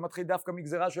להיות שזה מתחיל דווקא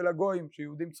מגזרה של הגויים,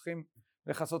 שיהודים צריכים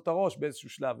לחסות את הראש באיזשהו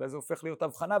שלב, וזה הופך להיות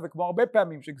הבחנה, וכמו הרבה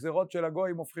פעמים שגזרות של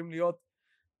הגויים הופכים להיות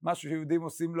משהו שיהודים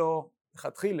עושים לו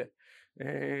לכתחילה,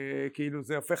 כאילו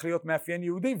זה הופך להיות מאפיין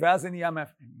יהודי, ואז זה נהיה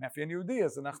מאפיין יהודי,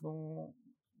 אז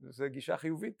זה גישה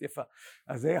חיובית יפה.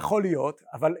 אז זה יכול להיות,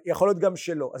 אבל יכול להיות גם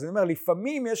שלא. אז אני אומר,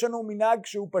 לפעמים יש לנו מנהג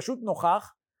שהוא פשוט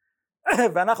נוכח,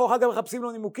 ואנחנו אחר כך מחפשים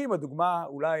לו נימוקים. הדוגמה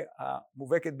אולי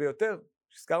המובהקת ביותר,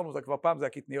 שהזכרנו אותה כבר פעם, זה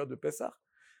הקטניות בפסח,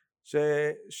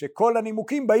 שכל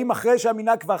הנימוקים באים אחרי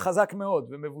שהמנהג כבר חזק מאוד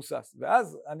ומבוסס,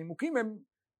 ואז הנימוקים הם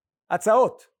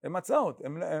הצעות,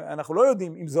 אנחנו לא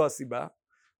יודעים אם זו הסיבה,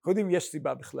 אנחנו יודעים אם יש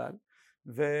סיבה בכלל,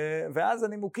 ואז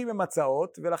הנימוקים הם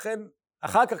הצעות, ולכן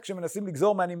אחר כך כשמנסים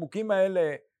לגזור מהנימוקים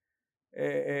האלה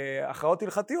הכרעות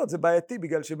הלכתיות, זה בעייתי,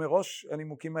 בגלל שמראש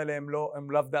הנימוקים האלה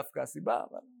הם לאו דווקא הסיבה.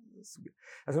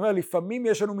 אז אני אומר, לפעמים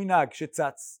יש לנו מנהג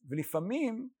שצץ,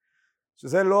 ולפעמים,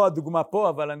 שזה לא הדוגמה פה,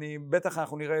 אבל בטח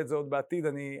אנחנו נראה את זה עוד בעתיד,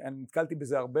 אני נתקלתי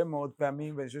בזה הרבה מאוד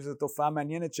פעמים, ואני חושב שזו תופעה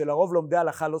מעניינת שלרוב לומדי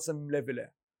הלכה לא שמים לב אליה.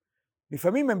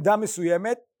 לפעמים עמדה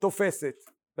מסוימת תופסת,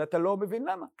 ואתה לא מבין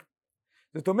למה.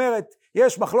 זאת אומרת,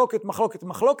 יש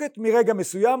מחלוקת, מרגע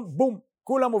מסוים, בום,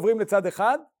 כולם עוברים לצד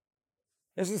אחד,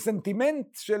 יש איזה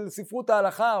סנטימנט של ספרות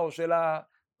ההלכה, או של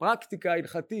הפרקטיקה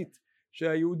ההלכתית,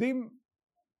 שהיהודים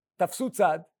תפסו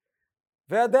צד,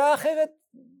 והדעה האחרת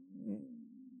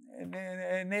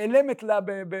נעלמת לה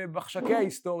במחשקי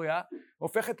ההיסטוריה,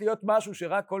 הופכת להיות משהו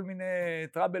שרק כל מיני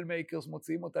טראבל מייקרס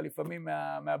מוציאים אותה לפעמים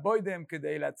מהבוידם,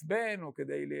 כדי לעצבן,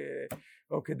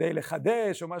 או כדי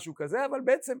לחדש, או משהו כזה, אבל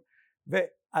בעצם,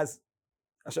 ואז,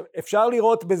 עכשיו, אפשר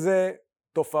לראות בזה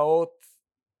תופעות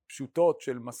פשוטות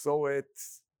של מסורת.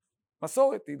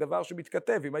 מסורת היא דבר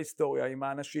שמתכתב עם ההיסטוריה, עם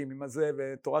האנשים, עם הזה,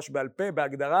 ותורה שבעל פה,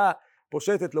 בהגדרה,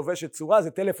 פושטת, לובשת צורה,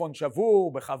 זה טלפון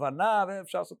שבור, בכוונה,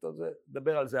 ואפשר לעשות את זה,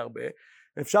 לדבר על זה הרבה.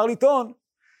 אפשר לטעון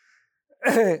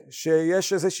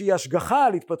שיש איזושהי השגחה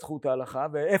על התפתחות ההלכה,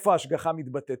 ואיפה ההשגחה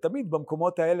מתבטאת? תמיד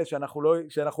במקומות האלה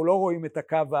שאנחנו לא רואים את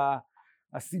הקו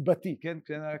הסיבתי, כן?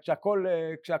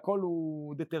 כשהכל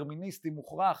הוא דטרמיניסטי,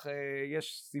 מוכרח,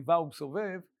 יש סיבה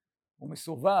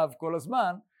ומסובב כל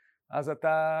הזמן, אז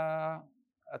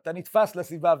אתה נתפס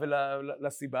לסיבה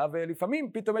ולסיבה,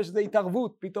 ולפעמים פתאום יש איזו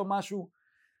התערבות, פתאום משהו,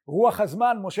 רוח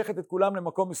הזמן מושכת את כולם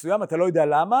למקום מסוים, אתה לא יודע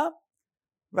למה,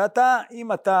 ואתה,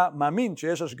 אם אתה מאמין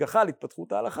שיש השגחה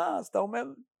להתפתחות ההלכה, אז אתה אומר,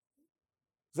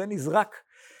 זה נזרק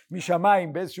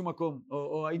משמיים באיזשהו מקום,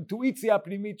 או האינטואיציה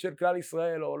הפנימית של כלל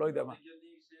ישראל, או לא יודע מה.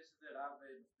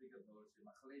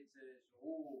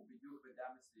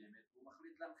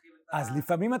 אז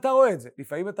לפעמים אתה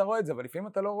רואה את זה, אבל לפעמים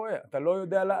אתה לא רואה, אתה לא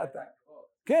יודע,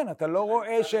 כן, אתה לא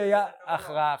רואה שהיה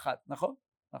הכרעה אחת, נכון?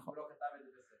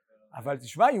 אבל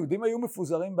תשמע, יהודים היו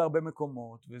מפוזרים בהרבה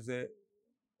מקומות, וזה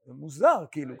מוזר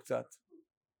כאילו קצת,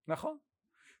 נכון?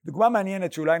 דוגמה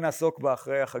מעניינת שאולי נעסוק בה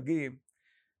אחרי החגים,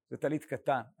 זה טלית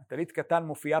קטן. הטלית קטן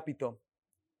מופיעה פתאום,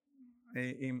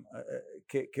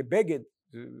 כבגד,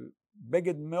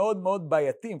 בגד מאוד מאוד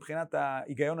בעייתי מבחינת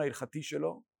ההיגיון ההלכתי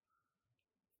שלו,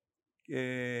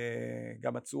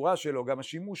 גם הצורה שלו, גם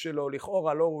השימוש שלו,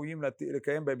 לכאורה לא ראויים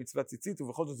לקיים בהם מצוות ציצית,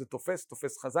 ובכל זאת זה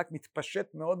תופס חזק,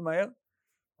 מתפשט מאוד מהר,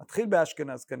 מתחיל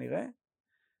באשכנז כנראה,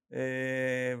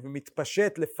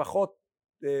 ומתפשט לפחות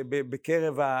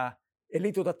בקרב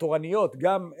האליטות התורניות,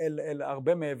 גם אל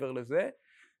הרבה מעבר לזה,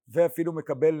 ואפילו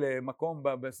מקבל מקום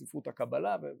בספרות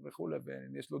הקבלה וכו',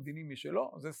 ויש לו דינים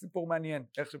משלו. זה סיפור מעניין,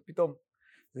 איך שפתאום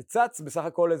זה צץ בסך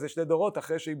הכל איזה 2 דורות,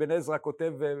 אחרי שאבן עזרא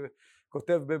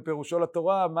כותב בפירושו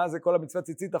לתורה, מה זה כל המצוות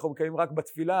ציצית, אנחנו מקיימים רק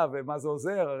בתפילה, ומה זה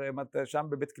עוזר, הרי שם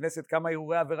בבית כנסת כמה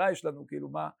הרהורי עבירה יש לנו, כאילו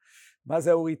מה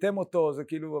זה הוריתם אותו, זה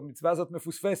כאילו המצווה הזאת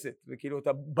מפוספסת, וכאילו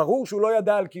ברור שהוא לא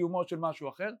ידע על קיומו של משהו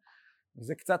אחר,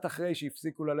 וזה קצת אחרי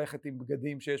שהפסיקו ללכת עם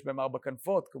בגדים שיש בהם 4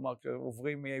 כנפות, כלומר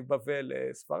כשעוברים מבבל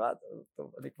לספרד.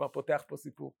 טוב, אני כבר פותח פה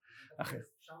סיפור אחר.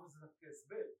 שם זה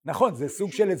הסבר. נכון, זה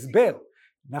סוג של הסבר.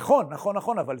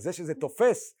 נכון, אבל זה שזה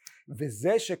תופס,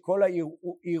 וזה שכל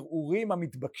הערעורים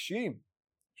המתבקשים,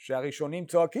 שהראשונים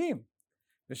צועקים,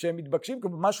 ושהם מתבקשים,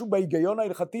 כמו משהו בהיגיון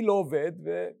ההלכתי לא עובד,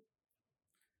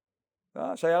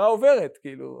 שהשיירה עוברת,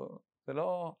 כאילו, זה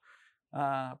לא,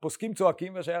 הפוסקים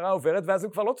צועקים והשיירה עוברת, ואז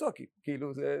הם כבר לא צועקים,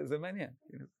 כאילו, זה מעניין.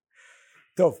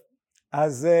 טוב,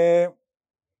 אז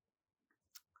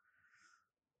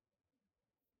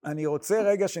אני רוצה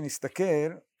רגע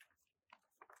שנסתכל,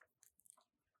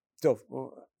 טוב,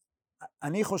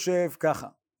 אני חושב ככה,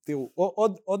 תראו,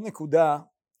 עוד נקודה,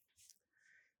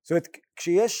 זאת אומרת,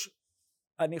 כשיש,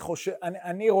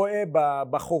 אני רואה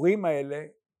בחורים האלה,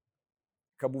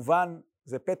 כמובן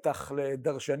זה פתח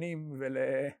לדרשנים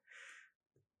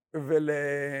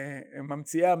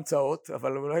ולממציאי המצאות,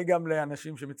 אבל אולי גם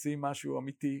לאנשים שמציעים משהו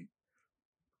אמיתי.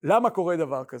 למה קורה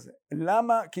דבר כזה?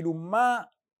 למה, כאילו,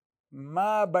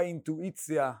 מה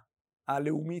באינטואיציה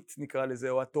הלאומית נקרא לזה,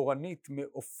 או התורנית,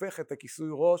 הופך את הכיסוי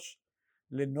ראש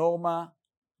לנורמה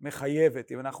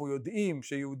מחייבת? אם אנחנו יודעים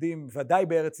שיהודים, ודאי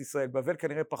בארץ ישראל, בבל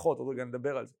כנראה פחות, עוד רגע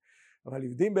נדבר על זה, אבל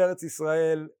יהודים בארץ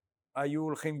ישראל היו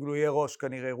הולכים גלויי ראש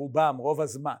כנראה, רובם, רוב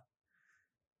הזמן.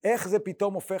 איך זה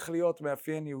פתאום הופך להיות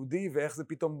מאפיין יהודי, ואיך זה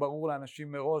פתאום ברור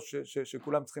לאנשים מראש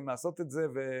שכולם צריכים לעשות את זה,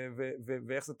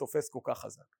 ואיך זה תופס כל כך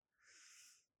חזק.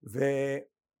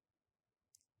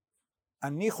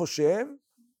 ואני חושב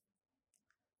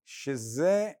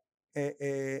שזה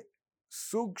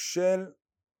סוג של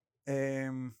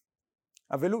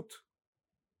אבלות,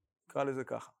 נקרא לזה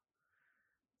ככה.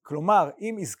 כלומר,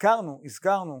 אם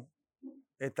הזכרנו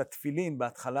את התפילין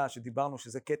בהתחלה, שדיברנו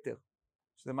שזה כתר,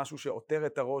 שזה משהו שעותר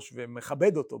את הראש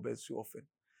ומכבד אותו באיזשהו אופן,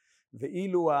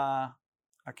 ואילו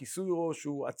הכיסוי ראש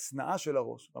הוא הצנעה של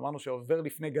הראש, אמרנו שעובר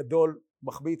לפני גדול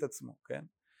מחביא את עצמו, כן?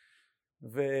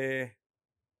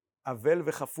 אבל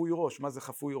וחפוי ראש, מה זה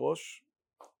חפוי ראש?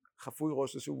 חפוי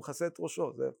ראש זה שהוא מכסה את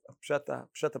ראשו, זה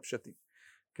פשט הפשטים,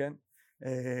 כן?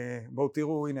 בואו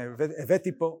תראו, הנה,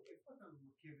 הבאתי פה.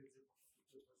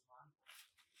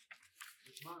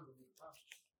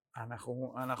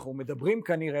 אנחנו מדברים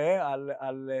כנראה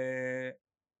על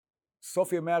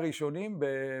סוף ימי הראשונים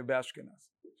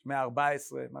באשכנז, מאה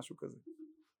ה-14, משהו כזה.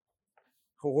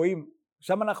 אנחנו רואים,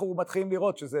 שם אנחנו מתחילים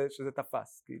לראות שזה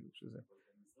תפס, כאילו, שזה.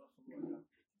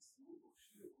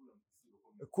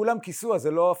 כולם כיסו, אז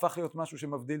זה לא הפך להיות משהו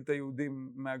שמבדיל את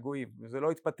היהודים מהגויים, וזה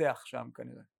לא התפתח שם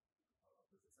כנראה.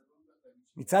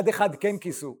 מצד אחד כן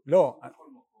כיסו, לא.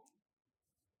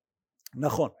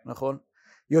 נכון.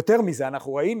 יותר מזה,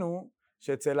 אנחנו ראינו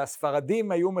שאצל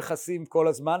הספרדים היו מכסים כל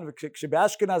הזמן,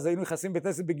 וכשבאשכנז היינו מכסים בית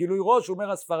כנסת בגילוי ראש, הוא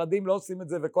אומר הספרדים לא עושים את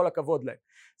זה וכל הכבוד להם.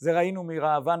 זה ראינו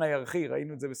מרעבן הירחי,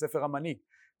 ראינו את זה בספר המנהיג.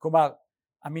 כלומר,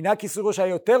 המנהג כיסוי ראש היה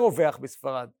יותר רווח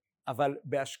בספרד, אבל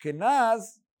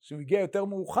באשכנז, שהוא הגיע יותר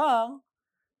מאוחר,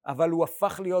 אבל הוא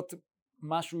הפך להיות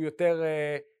משהו יותר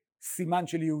סימן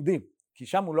של יהודים. כי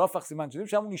שם הוא לא הפך סימן של יהודים,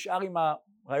 שם הוא נשאר עם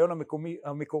הרעיון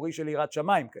המקורי של יראת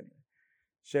שמיים כנראה.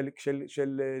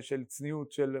 של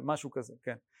צניעות, של משהו כזה,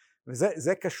 כן.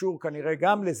 וזה קשור כנראה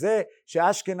גם לזה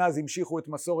שאשכנז המשיכו את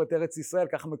מסורת ארץ ישראל,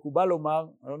 ככה מקובל לומר,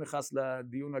 אני לא נכנס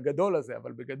לדיון הגדול הזה,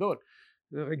 אבל בגדול,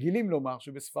 רגילים לומר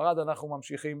שבספרד אנחנו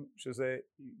ממשיכים שזה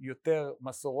יותר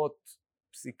מסורות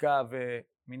פסיקה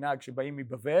ומנהג שבאים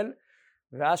מבבל,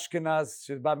 ואשכנז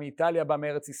שבא מאיטליה בא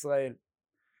מארץ ישראל.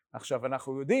 עכשיו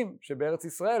אנחנו יודעים שבארץ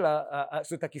ישראל,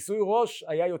 שאת הכיסוי ראש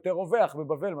היה יותר רווח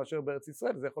בבבל מאשר בארץ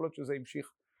ישראל, זה יכול להיות שזה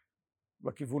המשיך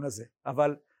בכיוון הזה.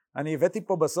 אבל אני הבאתי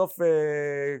פה בסוף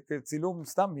צילום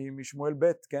סתם משמואל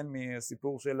ב', כן,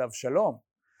 מהסיפור של אבשלום.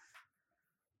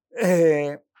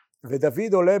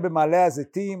 ודוד עולה במעלה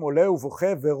הזיתים, עולה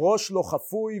ובוכה, וראש לו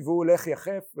חפוי והוא הולך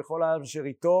יחף, וכל העם אשר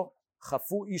איתו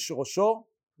חפו איש ראשו,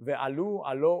 ועלו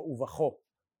עלו ובכו.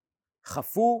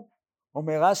 חפו,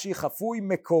 אומר רש"י, חפוי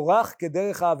מקורח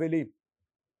כדרך האבלים.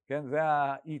 כן, זה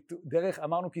דרך,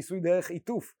 אמרנו כיסוי דרך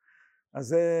עיטוף.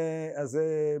 אז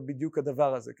זה בדיוק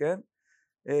הדבר הזה, כן?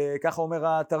 ככה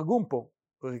אומר התרגום פה,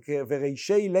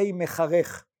 ורישי לי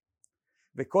מחרך,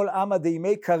 וכל עמא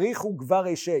דימי כריחו כבר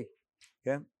רישי,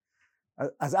 כן?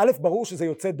 אז א', ברור שזה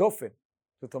יוצא דופן,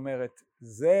 זאת אומרת,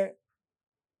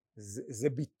 זה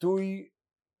ביטוי,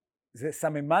 זה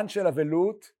סממן של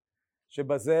אבלות,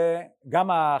 שבזה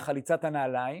גם החליצת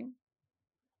הנעליים,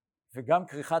 וגם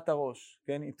כריכת הראש,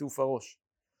 כן, עיטוף הראש.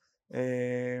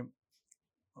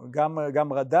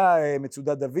 גם רדה,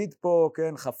 מצודת דוד פה,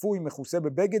 כן, חפוי, מכוסה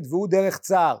בבגד, והוא דרך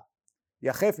צער,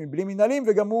 יחף מבלי מנהלים,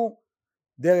 וגם הוא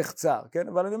דרך צער, כן,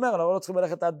 אבל אני אומר, אנחנו לא צריכים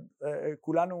ללכת עד,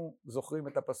 כולנו זוכרים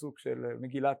את הפסוק של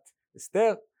מגילת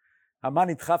אסתר, המן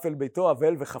נדחף אל ביתו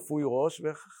אבל וחפוי ראש,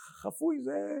 וחפוי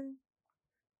זה,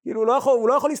 כאילו הוא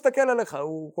לא יכול להסתכל עליך,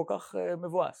 הוא כל כך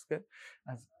מבואס, כן,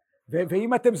 אז,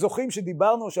 ואם אתם זוכרים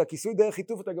שדיברנו שהכיסוי דרך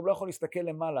עיטוף אתה גם לא יכול להסתכל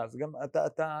למעלה, אז גם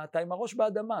אתה עם הראש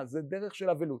באדמה, זה דרך של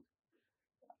אבלות.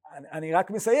 אני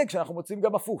רק מסייג שאנחנו מוצאים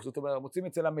גם הפוך, זאת אומרת מוצאים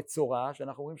אצל המצורע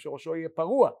שאנחנו רואים שראשו יהיה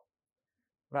פרוע,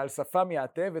 ועל שפם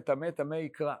יעטה וטמא טמא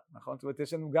יקרא, נכון? זאת אומרת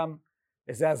יש לנו גם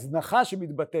איזו הזנחה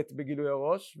שמתבטאת בגילוי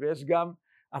הראש, ויש גם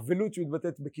אבלות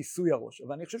שמתבטאת בכיסוי הראש,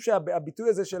 אבל אני חושב שהביטוי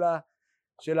הזה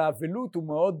של האבלות הוא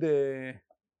מאוד,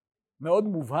 מאוד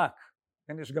מובהק.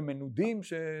 יש גם מנודים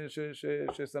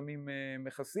ששמים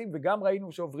מכסים, וגם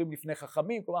ראינו שעוברים לפני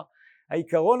חכמים, כלומר,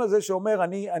 העיקרון הזה שאומר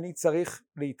אני צריך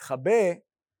להתחבא,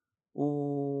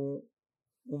 הוא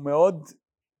מאוד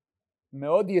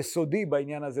מאוד יסודי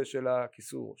בעניין הזה של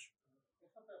הכיסוי ראש.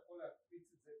 איך אתה יכול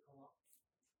להקפיץ את זה, כלומר,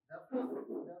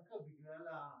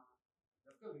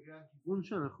 דווקא בגלל הכיוון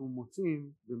שאנחנו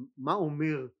מוצאים,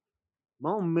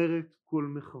 מה אומרת כל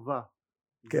מחווה?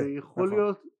 כן, זה יכול נכון.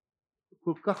 להיות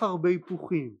כל כך הרבה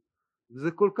היפוכים,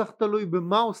 וזה כל כך תלוי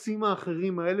במה עושים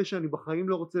האחרים האלה שאני בחיים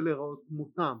לא רוצה להיראות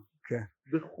כמותם. כן.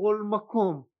 בכל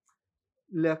מקום.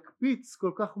 להקפיץ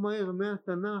כל כך מהר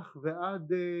מהתנ"ך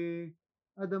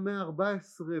ועד המאה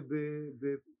ה-14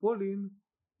 בפולין,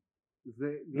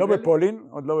 לא בפולין,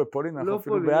 עוד לא בפולין, אנחנו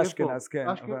אפילו באשכנז, כן.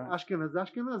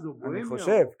 אשכנז או בוהמיה. אני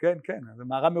חושב, כן, כן. אז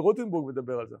מהר"ם מרוטנבורג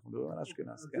מדבר על זה, אנחנו מדברים על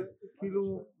אשכנז, כן.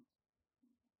 כאילו,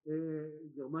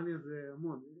 גרמניה זה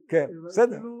המון. כן,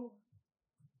 בסדר.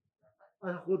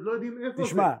 אנחנו עוד לא יודעים איפה זה.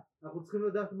 תשמע. אנחנו צריכים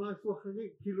לדעת מה עשו אחרים.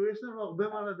 כאילו, יש לנו הרבה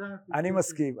מה לדעת.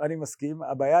 אני מסכים.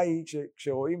 הבעיה היא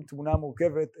שכשרואים תמונה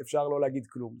מורכבת, אפשר לא להגיד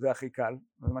כלום. זה הכי קל.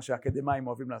 זה מה שהאקדמיים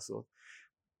אוהבים לעשות.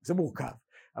 זה מורכב.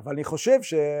 אבל אני חושב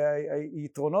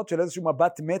שהיתרונות של איזשהו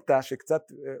מבט מטה שקצת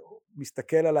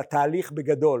מסתכל על התהליך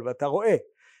בגדול, ואתה רואה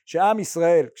שעם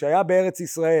ישראל, כשהיה בארץ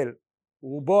ישראל,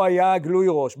 רובו היה גילוי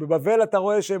ראש, בבבל אתה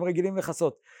רואה שהם רגילים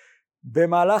לחסות,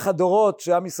 במהלך הדורות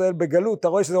שעם ישראל בגלות, אתה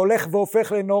רואה שזה הולך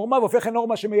והופך לנורמה, והופך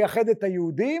לנורמה שמייחד את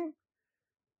היהודים,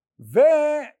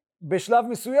 ובשלב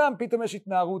מסוים פתאום יש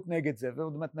התנערות נגד זה,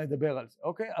 ועוד מעט נדבר על זה,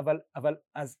 אוקיי? אבל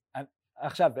אז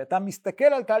עכשיו, אתה מסתכל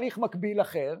על תהליך מקביל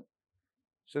אחר,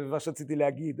 שזה מה שרציתי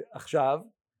להגיד עכשיו,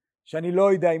 שאני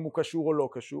לא יודע אם הוא קשור או לא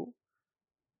קשור,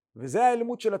 וזה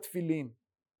האלמות של התפילין,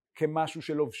 כמשהו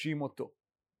שלובשים אותו,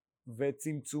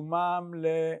 וצמצומם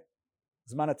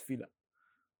לזמן התפילה.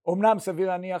 אמנם סביר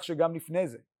להניח שגם לפני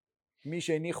זה, מי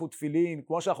שהניחו תפילין,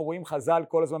 כמו שאנחנו רואים חז"ל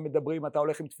כל הזמן מדברים, אתה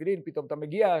הולך עם תפילין, פתאום אתה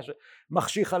מגיע,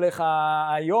 מחשיך עליך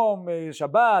היום,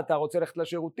 שבת, אתה רוצה ללכת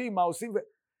לשירותים, מה עושים?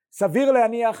 סביר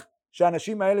להניח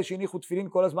שהאנשים האלה שהניחו תפילין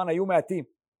כל הזמן היו מעטים.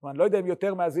 אני לא יודע אם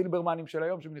יותר מהזילברמנים של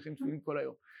היום שמניחים תפילין כל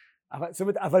היום.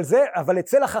 אבל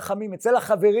אצל החכמים, אצל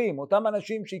החברים, אותם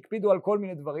אנשים שהקפידו על כל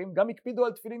מיני דברים, גם הקפידו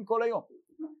על תפילין כל היום.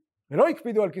 ולא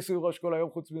הקפידו על כיסוי ראש כל היום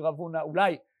חוץ מרב הונא,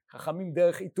 אולי חכמים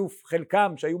דרך עיטוף,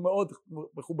 חלקם שהיו מאוד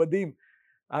מכובדים,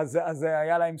 אז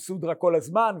היה להם סודרה כל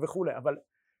הזמן וכו'. אבל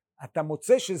אתה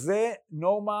מוצא שזה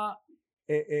נורמה,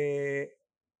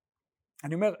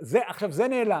 אני אומר, עכשיו זה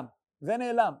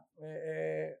נעלם.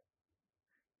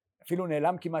 אפילו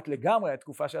נעלם כמעט לגמרי,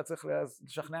 התקופה שהיה צריך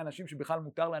לשכנע אנשים שבכלל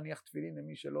מותר להניח תפילין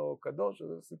למי שלא קדוש,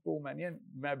 זה סיפור מעניין,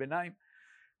 מהביניים,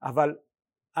 אבל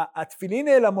התפילין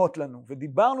נעלמות לנו,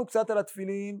 ודיברנו קצת על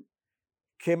התפילין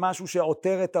כמשהו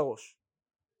שעותר את הראש.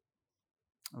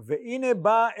 והנה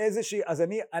בא איזושהי, אז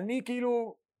אני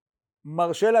כאילו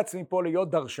מרשה לעצמי פה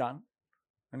להיות דרשן,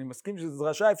 אני מסכים שזו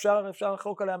דרשה אפשר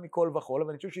לחלוק עליה מכל וכל, אבל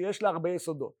אני חושב שיש לה הרבה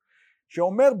יסודות.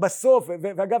 שאומר בסוף,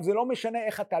 ואגב זה לא משנה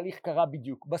איך התהליך קרה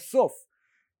בדיוק, בסוף,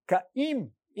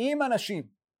 אם אנשים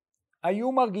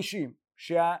היו מרגישים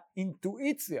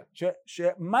שהאינטואיציה,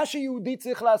 שמה שיהודי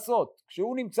צריך לעשות,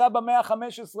 כשהוא נמצא במאה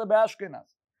ה-15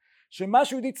 באשכנז, שמה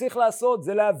שיהודי צריך לעשות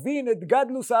זה להבין את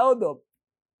גדלוס האודום,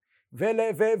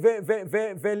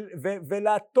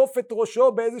 ולעטוף את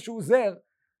ראשו באיזשהו זר,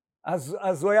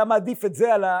 אז הוא היה מעדיף את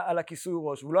זה על הכיסוי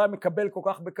ראש, והוא לא היה מקבל כל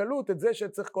כך בקלות את זה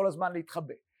שצריך כל הזמן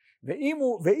להתחבא.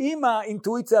 ואם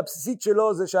האינטואיציה הבסיסית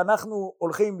שלו זה שאנחנו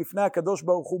הולכים לפני הקדוש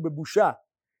ברוך הוא בבושה,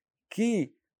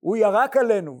 כי הוא ירק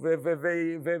עלינו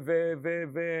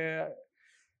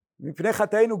ומפני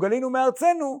חטאינו גלינו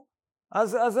מארצנו,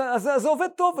 אז זה עובד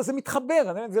טוב, אז זה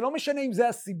מתחבר. זה לא משנה אם זה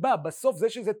הסיבה, בסוף זה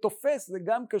שזה תופס זה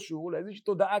גם קשור לאיזושהי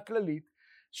תודעה כללית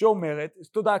שאומרת,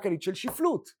 תודעה כללית של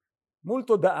שפלות מול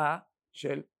תודעה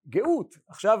של גאות.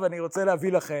 עכשיו אני רוצה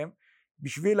להביא לכם,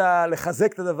 בשביל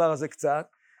לחזק את הדבר הזה קצת,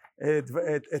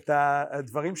 את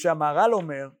הדברים שהמהר"ל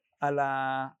אומר על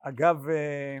אגב,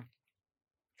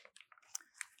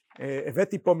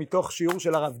 הבאתי פה מתוך שיעור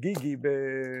של הרב גיגי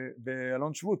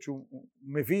באלון שבות, שהוא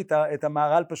מביא את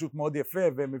המהר"ל פשוט מאוד יפה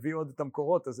ומביא עוד את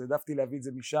המקורות, אז העדפתי להביא את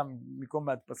זה משם מקום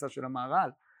מהדפסה של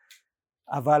המהר"ל.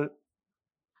 אבל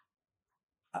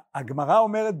הגמרא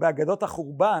אומרת באגדות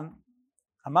החורבן,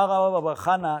 אמר הרב בר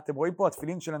חנא, אתם רואים פה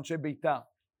התפילין של אנשי ביתר,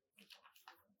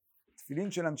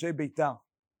 תפילין של אנשי ביתר,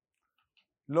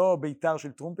 לא ביתר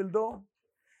של טרומפלדור,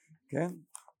 כן?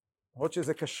 למרות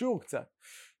שזה קשור קצת.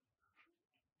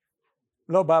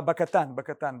 לא,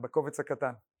 בקטן, בקובץ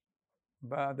הקטן,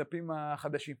 בדפים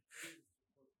החדשים.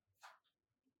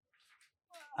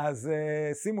 אז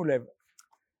שימו לב,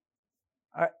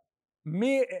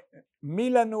 מי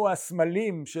לנו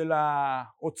הסמלים של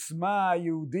העוצמה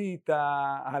היהודית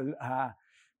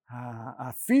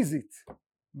הפיזית,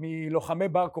 מלוחמי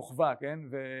בר כוכבא, כן?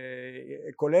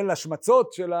 וכולל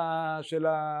השמצות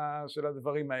של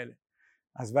הדברים האלה.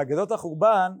 אז בהגדות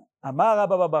החורבן, אמר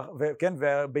רבא וכן,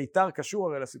 וביתר קשור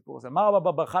הרי לסיפור הזה, אמר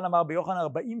רבא ברחן אמר ביוחנן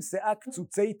 40 שאה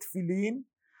קצוצי תפילין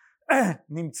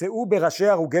נמצאו בראשי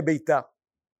הרוגי ביתר.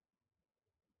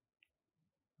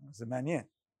 זה מעניין,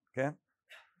 כן?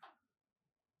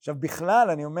 עכשיו בכלל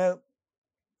אני אומר,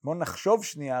 בוא נחשוב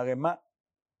שנייה,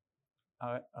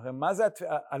 הרי מה זה,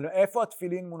 איפה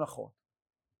התפילין מונחות?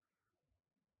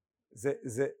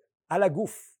 זה על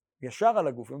הגוף, ישר על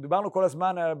הגוף. אם דיברנו כל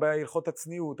הזמן בהלכות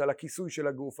הצניעות, על הכיסוי של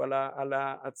הגוף, על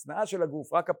ההצנעה של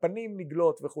הגוף, רק הפנים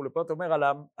נגלות וכו'. פה אתה אומר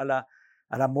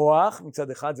על המוח,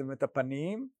 מצד אחד זה באמת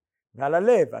הפנים, ועל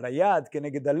הלב, על היד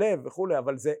כנגד הלב וכו',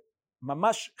 אבל זה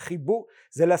ממש חיבור,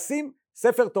 זה לשים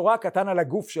ספר תורה קטן על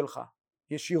הגוף שלך,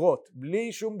 ישירות,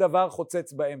 בלי שום דבר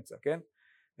חוצץ באמצע, כן?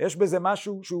 יש בזה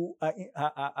משהו שהוא,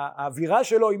 האווירה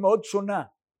שלו היא מאוד שונה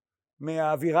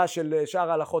מהאווירה של שאר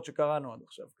ההלכות שקראנו עד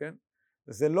עכשיו, כן?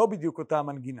 זה לא בדיוק אותה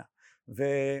המנגינה.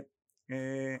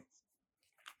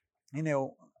 הנה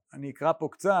אני אקרא פה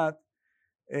קצת,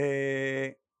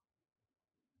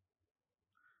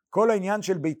 כל העניין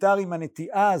של ביתר עם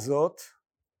הנטיעה הזאת,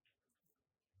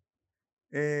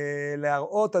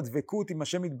 להראות הדבקות עם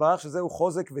השם יתברך, שזהו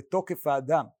חוזק ותוקף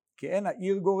האדם, כי אין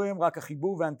העיר גורם, רק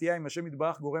החיבור והנטיעה עם השם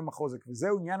יתברך גורם החוזק,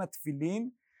 וזהו עניין התפילין,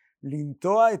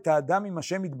 לנטוע את האדם עם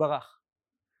השם יתברך.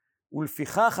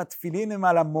 ולפיכך התפילין הם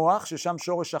על המוח, ששם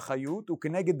שורש החיות,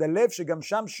 וכנגד הלב, שגם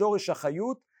שם שורש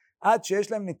החיות, עד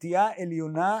שיש להם נטייה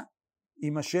עליונה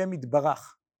עם השם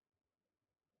יתברך.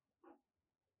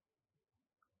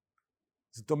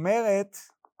 זאת אומרת,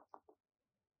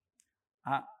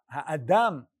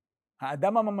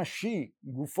 האדם הממשי,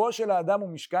 גופו של האדם הוא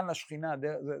משכן לשכינה,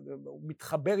 הוא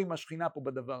מתחבר עם השכינה פה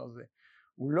בדבר הזה.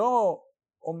 הוא לא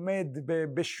עומד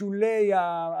בשולי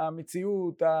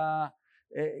המציאות,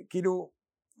 כאילו,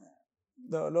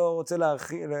 לא רוצה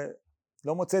להרחיב,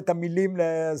 לא מוצא את המילים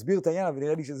להסביר את העניין, אבל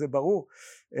נראה לי שזה ברור.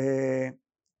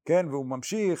 כן, והוא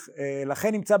ממשיך,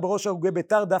 לכן נמצא בראש הרוגי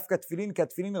ביתר דווקא תפילין, כי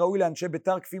התפילין ראוי לאנשי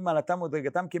ביתר כפי מעלתם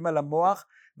ודרגתם כמעל המוח,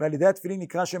 ועל ידי התפילין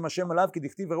נקרא שם השם עליו, כי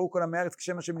דכתיב וראו כל עמי הארץ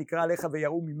כשם השם נקרא עליך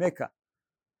ויראו ממך.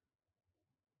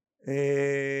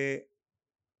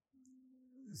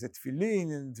 זה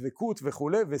תפילין, דבקות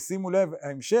וכו', ושימו לב,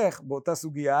 ההמשך באותה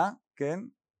סוגיה, כן?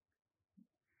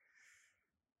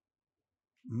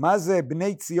 מה זה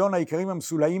בני ציון העיקרים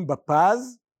המסולאים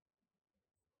בפז?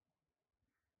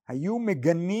 היו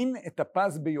מגנין את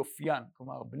הפז ביופיין.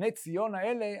 כלומר, בני ציון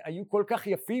האלה היו כל כך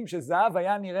יפים שזהב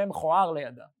היה נראה מכוער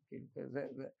לידם.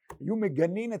 היו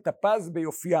מגנין את הפז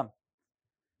ביופיים.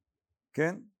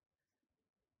 כן?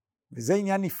 וזה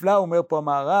עניין נפלא, אומר פה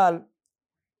המהר"ל,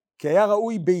 כי היה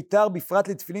ראוי ביתר בפרט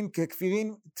לתפילין,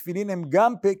 ככפירין תפילין הם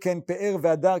גם כן פאר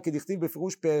והדר, כדכתיב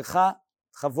בפירוש פארך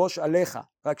חבוש עליך,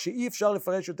 רק שאי אפשר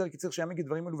לפרש יותר כי צריך שיעמיק את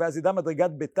דברים אלו, ואז ידע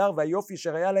מדרגת ביתר והיופי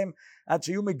שהיה להם עד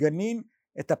שיהיו מגנין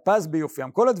את הפז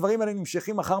ביופיים. כל הדברים האלה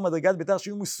נמשכים אחר מדרגת ביתר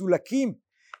שיהיו מסולקים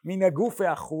מן הגוף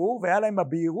האחור, והיה להם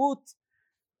הבהירות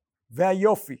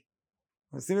והיופי.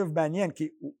 נשים לב מעניין, כי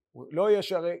הוא לא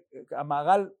יש הרי,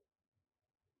 המהר"ל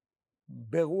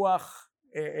ברוח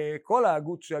כל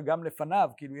ההגות שגם לפניו,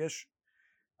 כאילו יש,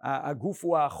 הגוף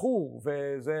הוא האחור,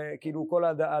 וזה כאילו כל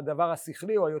הדבר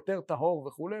השכלי הוא היותר טהור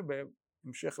וכו',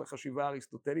 בהמשך לחשיבה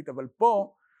אריסטוטלית, אבל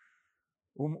פה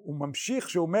הוא ממשיך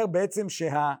שאומר בעצם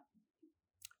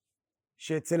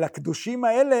שאצל הקדושים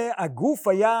האלה הגוף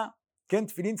היה, כן,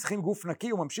 תפילין צריכים גוף נקי,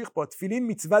 הוא ממשיך פה, התפילין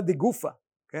מצווה דגופה,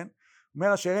 כן? הוא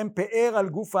אומר אשר הם פאר על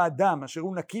גוף האדם, אשר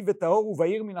הוא נקי וטהור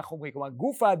ובהיר מן החומרי, כלומר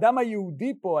גוף האדם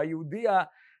היהודי פה, היהודי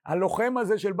הלוחם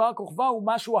הזה של בר כוכבא הוא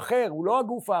משהו אחר, הוא לא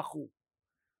הגוף האחור,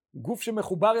 גוף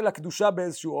שמחובר אל הקדושה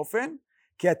באיזשהו אופן,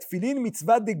 כי התפילין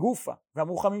מצווה דגופה,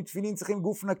 ואמרו חכמים תפילין צריכים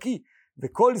גוף נקי,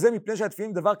 וכל זה מפני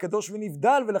שהתפילין דבר קדוש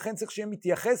ונבדל, ולכן צריך שיהיה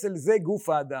מתייחס אל זה גוף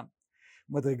האדם.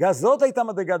 מדרגה זאת הייתה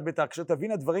מדרגת ביתר,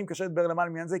 כשתבין הדברים קשה לדבר למעלה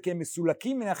מעניין זה, כי הם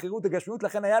מסולקים מן החירות הגשמיות,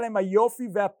 לכן היה להם היופי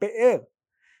והפאר.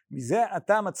 מזה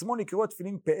הטעם עצמו נקראו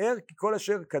התפילין פאר, כי כל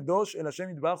אשר קדוש אל השם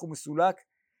יתברך הוא מסולק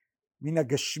מן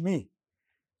הגשמי.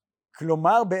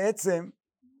 כלומר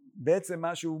בעצם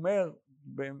מה שהוא אומר,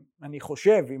 אני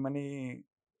חושב, אם אני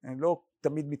לא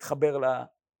תמיד מתחבר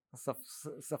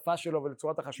לשפה שלו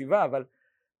ולצורת החשיבה, אבל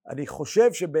אני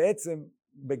חושב שבעצם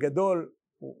בגדול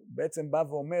הוא בעצם בא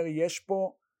ואומר, יש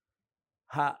פה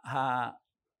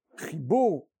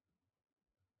החיבור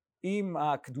עם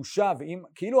הקדושה ועם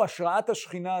כאילו השראת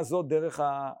השכינה הזאת דרך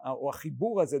או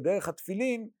החיבור הזה דרך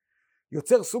התפילין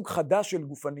יוצר סוג חדש של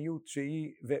גופניות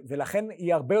שהיא, ולכן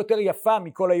היא הרבה יותר יפה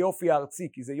מכל היופי הארצי,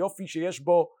 כי זה יופי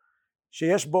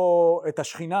שיש בו את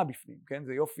השכינה בפנים, כן?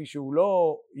 זה יופי שהוא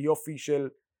לא יופי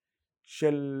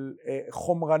של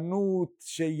חומרנות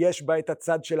שיש בה את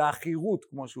הצד של האחירות,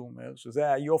 כמו שהוא אומר,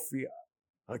 שזה היופי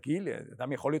רגיל,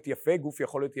 אדם יכול להיות יפה, גוף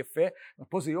יכול להיות יפה,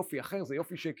 ופה זה יופי אחר, זה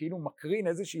יופי שכאילו מקרין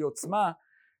איזושהי עוצמה,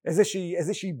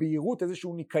 איזושהי בהירות,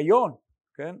 איזשהו ניקיון,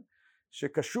 כן?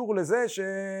 שקשור לזה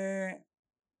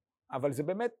אבל זה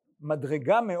באמת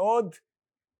מדרגה מאוד,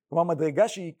 כלומר מדרגה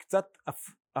שהיא קצת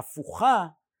הפוכה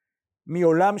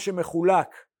מעולם שמחולק,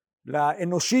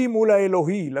 לאנושי מול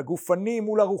האלוהי, לגופני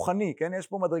מול הרוחני, כן? יש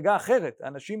פה מדרגה אחרת,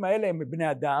 האנשים האלה הם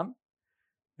בני אדם,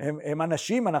 הם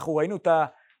אנשים, אנחנו ראינו את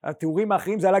התיאורים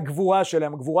האחרים, זה על הגבורה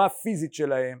שלהם, הגבורה הפיזית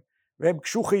שלהם, והם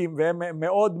קשוחים, והם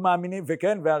מאוד מאמינים,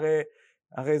 וכן,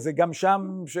 והרי זה גם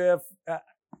שם,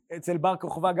 אצל בר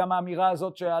כוכבא גם האמירה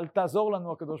הזאת, שאל תעזור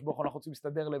לנו הקדוש ברוך הוא, אנחנו רוצים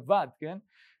להסתדר לבד, כן?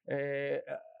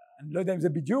 אני לא יודע אם זה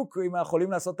בדיוק, אם אנחנו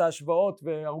יכולים לעשות את ההשוואות,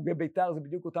 והרוגי בית"ר זה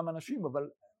בדיוק אותם אנשים, אבל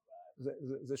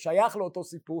זה שייך לאותו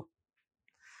סיפור.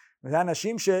 וזה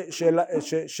אנשים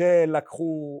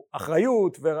שלקחו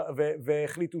אחריות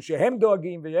והחליטו שהם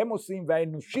דואגים והם עושים,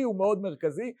 והאנושי הוא מאוד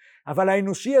מרכזי, אבל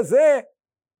האנושי הזה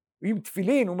עם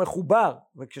תפילין הוא מחובר,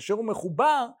 וכשאשר הוא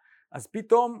מחובר אז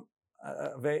פתאום,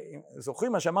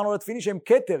 וזוכרים מה שאמרנו לתפילין שהם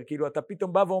כתר, כאילו אתה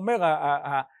פתאום בא ואומר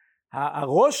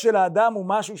הראש של האדם הוא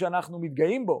משהו שאנחנו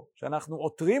מתגאים בו, שאנחנו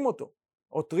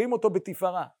עותרים אותו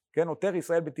בתפארה, כן? עותר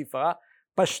ישראל בתפארה,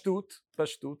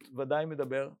 פשטות ודאי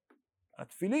מדבר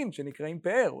התפילין שנקראים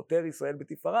פאר, עותר ישראל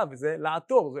בתפארה, וזה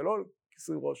לעתור, זה לא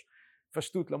כיסוי ראש,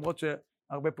 פשטות, למרות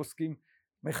שהרבה פוסקים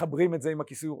מחברים את זה עם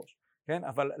הכיסוי ראש, כן?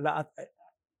 אבל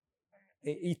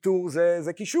עיטור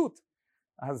זה קישוט,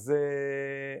 אז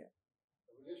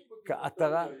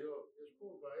כעתרה. יש פה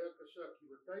בעיה קשה, כי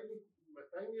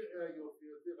מתי נראה היופי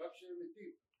הזה? רק כשהם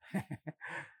מתים.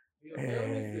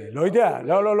 לא יודע,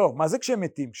 לא, מה זה כשהם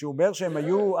מתים? כשהוא אומר שהם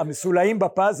היו המסולאים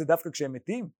בפז, זה דווקא כשהם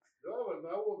מתים? לא, אבל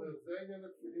מה הוא אומר? זה העניין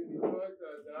התפילין, לקרוא את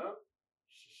האדם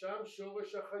ששם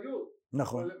שורש החיות.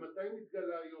 נכון. אבל מתי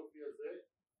מתגלה היופי הזה?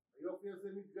 היופי הזה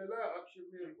מתגלה רק כשהם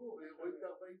נהרגו ורואים את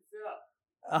 40 שיער.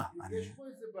 יש פה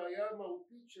איזו בעיה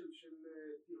מהותית של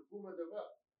תרגום הדבר,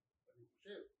 אני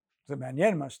חושב. זה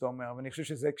מעניין מה שאתה אומר, אבל אני חושב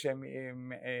שזה כשהם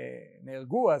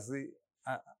נהרגו,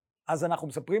 אז אנחנו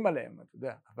מספרים עליהם, אתה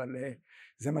יודע, אבל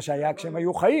זה מה שהיה כשהם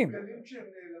היו חיים. מתגלים כשהם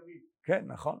נעלמים. כן,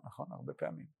 נכון, הרבה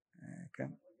פעמים, כן.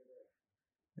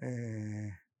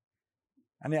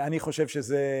 אני חושב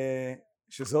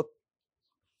שזאת,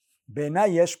 בעיניי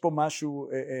יש פה משהו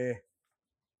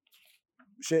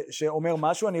שאומר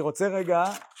משהו. אני רוצה רגע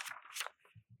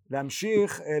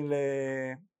להמשיך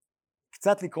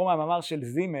קצת לקרוא מהמאמר של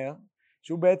זימר,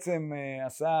 שהוא בעצם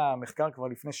עשה מחקר כבר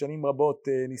לפני שנים רבות,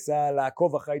 ניסה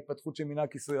לעקוב אחרי ההתפתחות של מנהג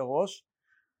כיסוי הראש,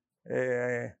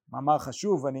 מאמר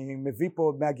חשוב. אני מביא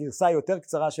פה מהגרסה יותר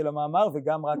קצרה של המאמר,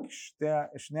 וגם רק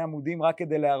שני עמודים רק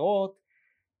כדי להראות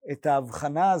את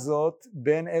ההבחנה הזאת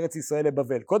בין ארץ ישראל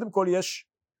לבבל. קודם כל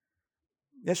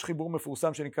יש חיבור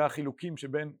מפורסם שנקרא חילוקים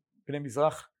שבין בני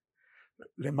מזרח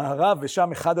למערב,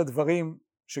 ושם אחד הדברים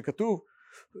שכתוב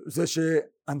זה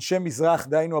שאנשי מזרח,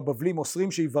 דהיינו הבבלים,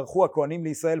 אוסרים שיברכו הכהנים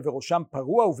לישראל וראשם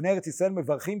פרוע, ובני ארץ ישראל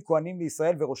מברכים כהנים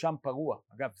לישראל וראשם פרוע.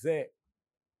 אגב, זה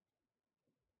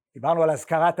דיברנו על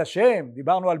הזכרת השם,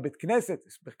 דיברנו על בית כנסת,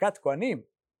 ברכת כהנים.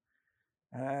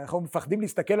 אנחנו מפחדים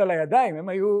להסתכל על הידיים, הם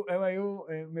היו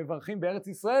מברכים בארץ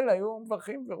ישראל, היו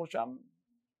מברכים וראשם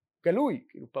גלוי,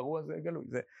 כאילו פרוע זה גלוי,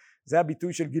 זה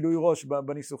הביטוי של גילוי ראש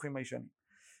בניסוחים הישנים.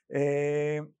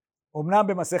 אמנם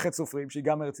במסכת סופרים, שהיא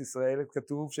גם ארץ ישראל,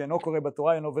 כתוב שאינו קורא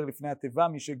בתורה, אינו עובר לפני התיבה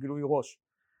מי שגילוי ראש.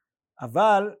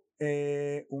 אבל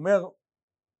הוא אומר,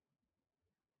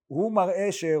 הוא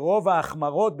מראה שרוב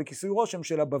ההחמרות בכיסוי ראש הם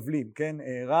של הבבלים, כן?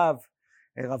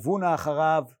 רב הונא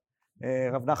אחריו,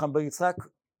 רב נחמן בר יצחק,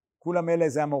 כולם אלה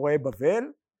זה המוראי בבל.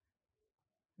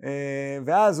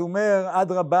 ואז הוא אומר,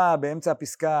 אדרבה, באמצע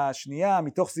הפסקה השנייה,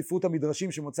 מתוך ספרות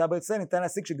המדרשים שמוצאה בארץ ישראל, ניתן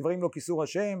להסיק שגברים לא כיסור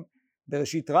השם,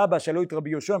 בראשית רבה, שאלו את רבי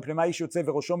יהושע, מפני מה איש יוצא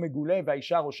וראשו מגולה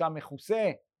והאישה ראשה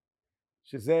מכוסה,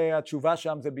 שזה התשובה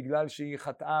שם, זה בגלל שהיא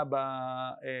חטאה,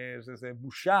 זה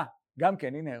בושה, גם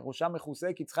כן, הנה, ראשה מכוסה,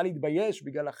 כי צריכה להתבייש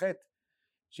בגלל החטא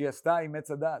שהיא עשתה עם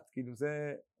עץ הדעת, כאילו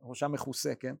זה ראשה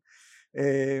מכוסה, כן?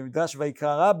 מדרש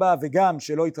ויקרא רבה, וגם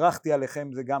שלא התרחתי עליכם,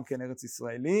 זה גם כן ארץ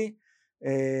ישראלי.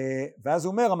 ואז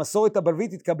הוא אומר, המסורת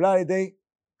הבבלית התקבלה על ידי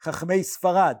חכמי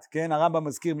ספרד, כן? הרמב"ם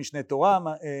מזכיר משנה תורה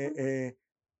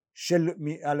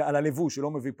על הלבוש,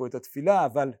 שלא מביא פה את התפילה,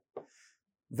 אבל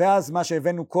ואז מה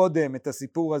שהבאנו קודם, את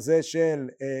הסיפור הזה של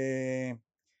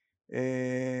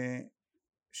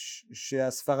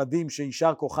שהספרדים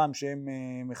שישר כוחם שהם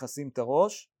מכסים את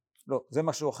הראש, לא, זה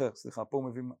משהו אחר, סליחה, פה הוא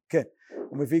מביא, כן,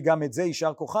 הוא מביא גם את זה,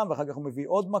 ישר כוחם, ואחר כך הוא מביא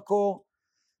עוד מקור.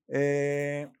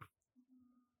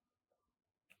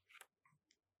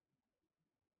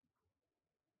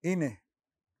 הנה,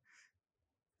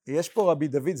 יש פה רבי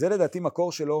דוד, זה לדעתי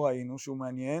מקור שלא ראינו, שהוא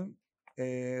מעניין,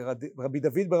 רבי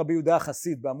דוד ברבי יהודה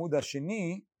החסיד, בעמוד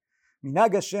השני,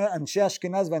 מנהג אנשי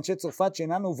אשכנז ואנשי צרפת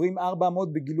שאינם עוברים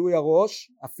 400 בגילוי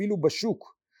הראש, אפילו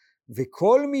בשוק,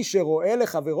 וכל מי שרואה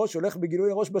לחברו שהולך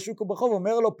בגילוי הראש בשוק וברחוב,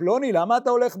 אומר לו, פלוני, למה אתה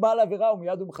הולך בעל עבירה?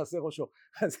 ומיד הוא מכסה ראשו.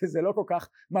 אז זה לא כל כך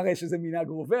מראה שזה מנהג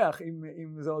רווח,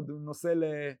 אם זה עוד נושא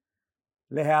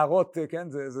להערות, כן,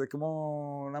 זה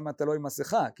כמו, למה אתה לא עם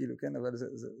מסכה, כאילו, כן, אבל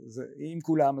זה עם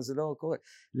כולם, אז זה לא קורה.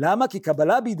 למה? כי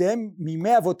קבלה בידיהם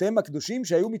מימי אבותיהם הקדושים,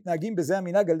 שהיו מתנהגים בזה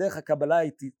המנהג על דרך הקבלה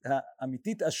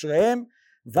האמיתית, אשריהם,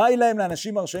 ואי להם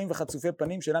לאנשים הרשעים וחצופי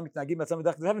פנים, שאינם מתנהגים בעצמם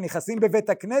בדרך כלל, ונכנסים בבית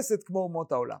הכנסת כמו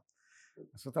אומות העולם.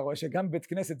 אז אתה רואה שגם בבית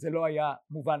כנסת זה לא היה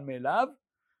מובן מאליו,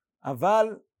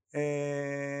 אבל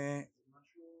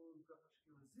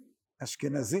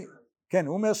אשכנזי. כן,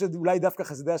 הוא אומר שאולי דווקא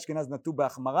חסידי אשכנז נטו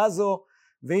בהחמרה זו,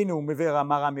 והנה הוא מביא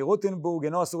אמר רמי רוטנבורג,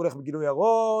 אינו אסור לך בגילוי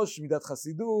הראש, מידת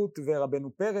חסידות,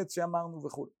 ורבנו פרץ שאמרנו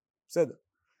וכו'. בסדר.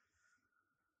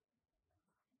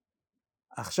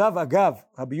 עכשיו אגב,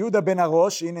 רבי יהודה בן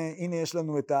הראש, הנה יש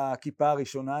לנו את הכיפה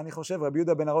הראשונה, אני חושב, רבי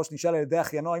יהודה בן הראש נשאל על ידי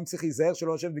אחיינו, האם צריך להיזהר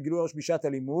שלא יושב בגילוי הראש בשעת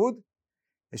הלימוד?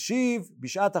 השיב,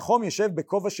 בשעת החום יושב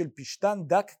בכובע של פשטן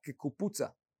דק כקופוצה.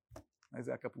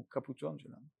 זה הקפוצ'ון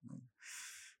שלנו.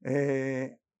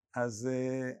 אז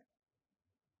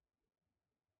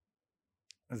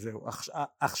זהו,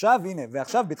 עכשיו הנה,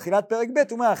 ועכשיו בתחילת פרק ב' הוא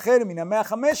אומר, החל מן המאה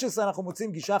ה-15 אנחנו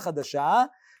מוצאים גישה חדשה,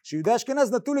 שיהודי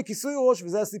אשכנז נטו לכיסוי ראש,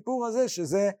 וזה הסיפור הזה,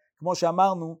 שזה, כמו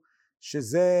שאמרנו,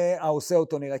 שזה העושה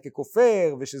אותו נראה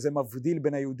ככופר, ושזה מבדיל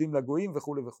בין היהודים לגויים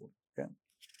וכו' וכו', כן?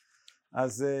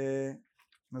 אז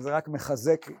זה רק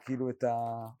מחזק כאילו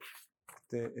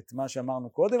את מה שאמרנו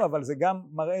קודם, אבל זה גם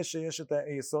מראה שיש את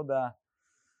היסוד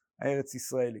הארץ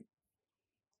ישראלי.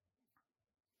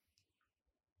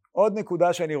 עוד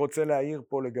נקודה שאני רוצה להעיר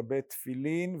פה לגבי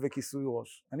תפילין וכיסוי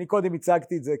ראש. אני קודם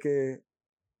הצגתי את זה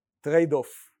כטרייד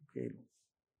אוף, כאילו,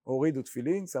 הורידו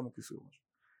תפילין, שמו כיסוי ראש.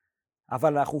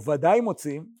 אבל אנחנו ודאי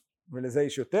מוצאים, ולזה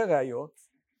יש יותר ראיות,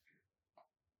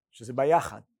 שזה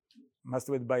ביחד. מה זאת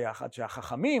אומרת ביחד?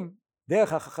 שהחכמים,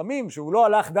 דרך החכמים, שהוא לא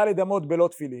הלך דלת אמות בלא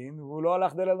תפילין, והוא לא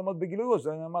הלך דלת אמות בגילוי ראש, זה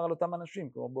אמר על אותם אנשים,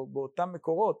 כמו באותם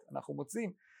מקורות אנחנו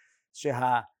מוצאים,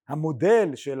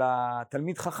 שהמודל של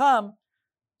התלמיד חכם,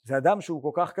 זה אדם שהוא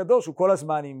כל כך קדוש, הוא כל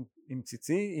הזמן עם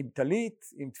ציצי, עם טלית,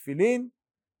 עם תפילין,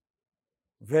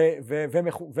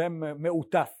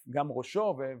 ומעוטף, גם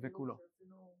ראשו וכולו.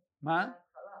 מה?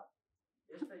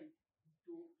 יש את העיטוף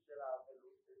של האבלות,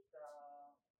 יש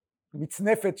את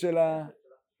מצנפת של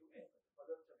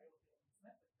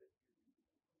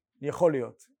יכול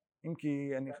להיות. אם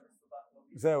כי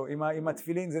זהו, עם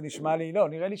התפילין זה נשמע לי, לא,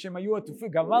 נראה לי שהם היו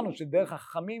עטופים, גם אמרנו שדרך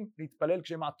החכמים להתפלל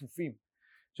כשהם עטופים.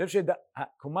 אני חושב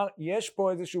כלומר, יש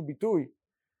פה איזשהו ביטוי,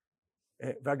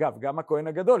 ואגב, גם הכהן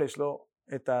הגדול יש לו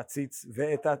את הציץ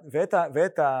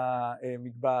ואת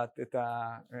המגבעת, את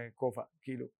הכובע,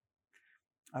 כאילו.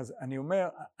 אז אני אומר,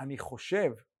 אני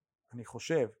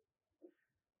חושב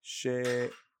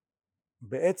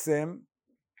שבעצם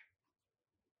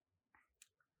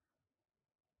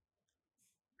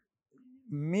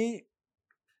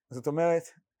זאת אומרת,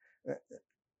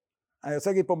 אני רוצה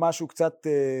להגיד פה משהו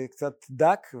קצת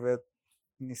דק,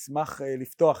 ונשמח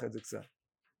לפתוח את זה קצת.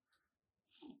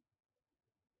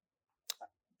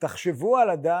 תחשבו על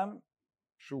אדם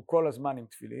שהוא כל הזמן עם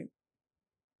תפילין,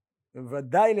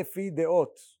 ודאי לפי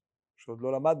דעות, שעוד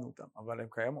לא למדנו אותם, אבל הן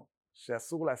קיימות,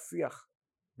 שאסור להסיח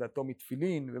דעתו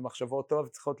מתפילין, ומחשבותיו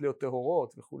צריכות להיות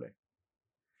טהורות וכו'.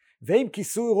 ואם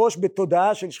כיסוי ראש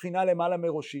בתודעה של שכינה למעלה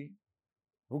מראשי,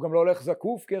 והוא גם לא הולך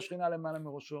זקוף כי השכינה למעלה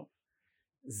מראשו,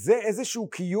 זה איזשהו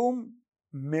קיום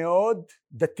מאוד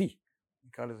דתי,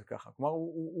 נקרא לזה ככה. כלומר,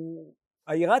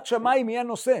 היראת שמיים היא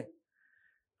הנושא.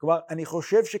 כלומר, אני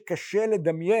חושב שקשה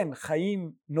לדמיין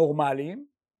חיים נורמליים,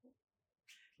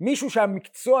 מישהו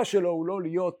שהמקצוע שלו הוא לא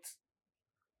להיות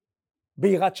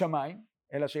ביראת שמיים,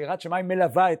 אלא שיראת שמיים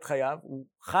מלווה את חייו, הוא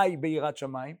חי ביראת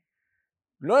שמיים,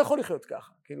 לא יכול לחיות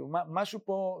ככה. כאילו, משהו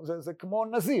פה, זה כמו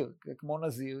נזיר,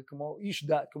 כמו איש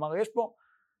דת, כלומר, יש פה,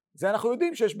 זה אנחנו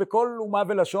יודעים שיש בכל אומה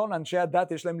ולשון, אנשי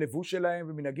הדת יש להם לבוש שלהם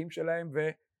ומנהגים שלהם,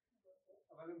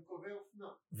 אבל הם קובעי אופנה.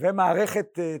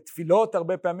 ומערכת תפילות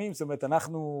הרבה פעמים, זאת אומרת,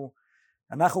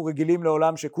 אנחנו רגילים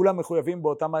לעולם שכולם מחויבים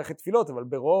באותה מערכת תפילות, אבל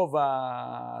ברוב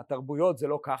התרבויות זה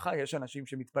לא ככה, יש אנשים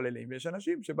שמתפללים, ויש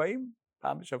אנשים שבאים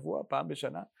פעם בשבוע, פעם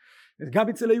בשנה, גם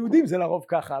אצל היהודים זה לרוב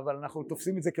ככה, אבל אנחנו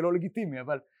תופסים את זה כלא לגיטימי,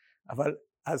 אבל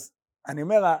אז אני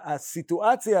אומר,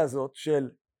 הסיטואציה הזאת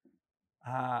של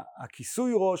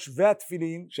הכיסוי ראש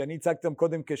והתפילין, שאני הצגתם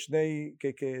קודם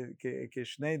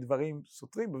כשני דברים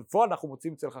סותרים, בפועל אנחנו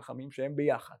מוצאים אצל חכמים שהם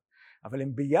ביחד. אבל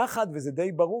הם ביחד, וזה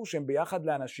די ברור שהם ביחד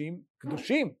לאנשים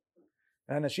קדושים,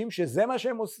 לאנשים שזה מה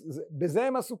שהם עושים, בזה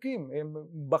הם עסוקים, הם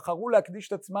בחרו להקדיש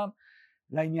את עצמם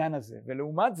לעניין הזה.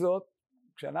 ולעומת זאת,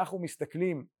 כשאנחנו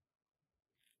מסתכלים,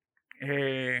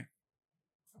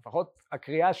 לפחות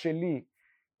הקריאה שלי,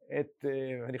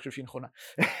 אני חושב שהיא נכונה,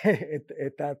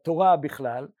 את התורה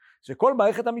בכלל, שכל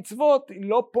מערכת המצוות היא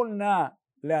לא פונה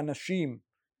לאנשים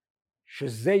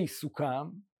שזה עיסוקם,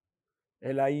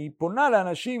 אלא היא פונה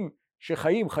לאנשים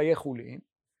שחיים חיי חולין,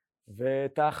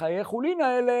 ואת החיי חולין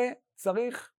האלה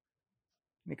צריך,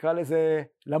 נקרא לזה,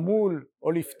 למול,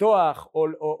 או לפתוח,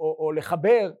 או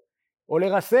לחבר, או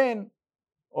לרסן,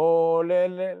 או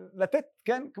לתת,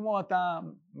 כן, כמו אתה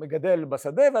מגדל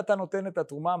בשדה, ואתה נותן את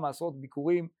התרומה מעשרות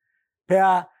ביקורים,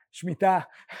 פאה, שמיטה,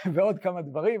 ועוד כמה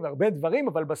דברים, הרבה דברים,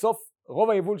 אבל בסוף רוב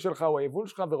היבול שלך הוא היבול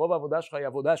שלך, ורוב העבודה שלך היא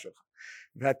העבודה שלך.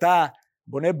 ואתה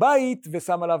בונה בית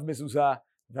ושם עליו מזוזה,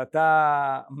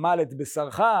 ואתה מל את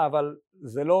בשרך, אבל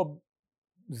זה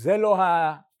לא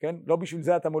כן? לא בשביל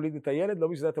זה אתה מוליד את הילד, לא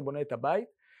בשביל זה אתה בונה את הבית,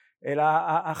 אלא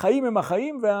החיים הם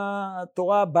החיים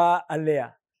והתורה באה עליה.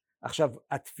 עכשיו,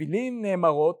 התפילין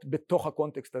נאמרות בתוך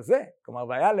הקונטקסט הזה, כלומר,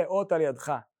 והיה לאות על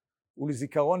ידך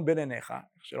ולזיכרון בין עיניך,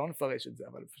 שלא נפרש את זה,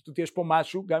 אבל פשוט יש פה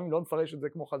משהו, גם אם לא נפרש את זה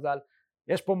כמו חז"ל,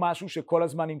 יש פה משהו שכל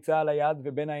הזמן נמצא על היד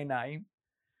ובין העיניים,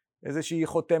 איזושהי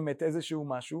חותמת, איזשהו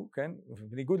משהו, כן?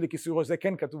 בניגוד לכיסוי ראש, זה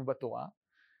כן כתוב בתורה,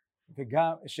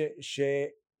 וגם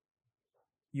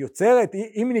יוצרת,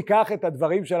 אם ניקח את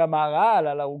הדברים של המהר"ל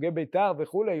על הרוגי בית"ר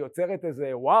וכולי, יוצרת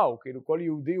איזה וואו, כאילו כל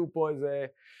יהודי הוא פה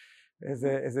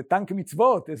איזה טנק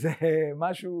מצוות, איזה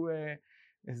משהו,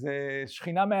 איזה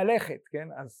שכינה מהלכת, כן?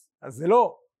 אז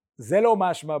זה לא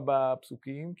משמע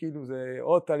בפסוקים, כאילו זה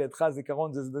אות על ידך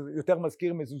זיכרון, זה יותר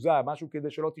מזכיר מזוזה, משהו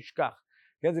כדי שלא תשכח,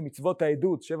 כן? זה מצוות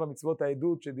העדות, 7 מצוות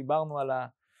העדות שדיברנו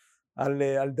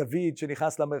על דוד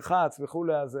שנכנס למרחץ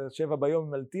וכולי, אז 7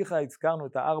 ביום מלתיך, הזכרנו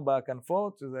את 4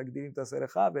 הכנפות, שזה הגדילים תעשה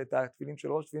לך, ואת התפילין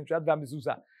של ראש, תפילין של יד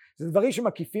והמזוזה. זה דברים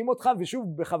שמקיפים אותך,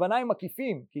 ושוב, בכוונה הם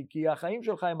מקיפים, כי החיים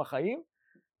שלך הם החיים,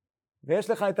 ויש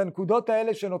לך את הנקודות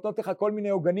האלה שנותנות לך כל מיני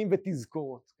עוגנים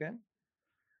ותזכורות, כן?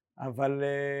 אבל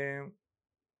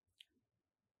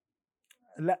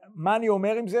מה אני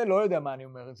אומר עם זה? לא יודע מה אני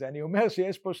אומר עם זה. אני אומר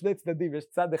שיש פה שני צדדים, יש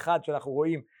צד אחד שאנחנו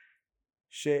רואים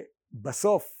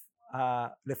שבסוף,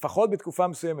 לפחות בתקופה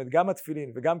מסוימת, גם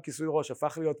התפילין וגם כיסוי ראש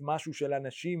הפך להיות משהו של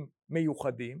אנשים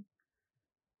מיוחדים,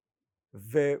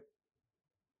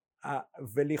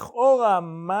 ולכאורה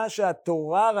מה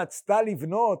שהתורה רצתה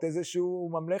לבנות, איזשהו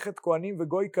ממלכת כהנים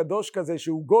וגוי קדוש כזה,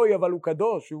 שהוא גוי אבל הוא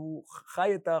קדוש, שהוא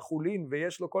חי את החולין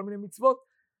ויש לו כל מיני מצוות,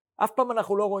 אף פעם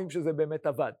אנחנו לא רואים שזה באמת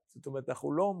עבד. זאת אומרת,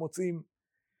 אנחנו לא מוצאים,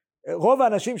 רוב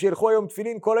האנשים שילכו היום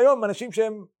תפילין כל היום, אנשים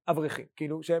שהם אברכים,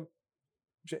 כאילו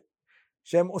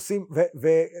שהם עושים,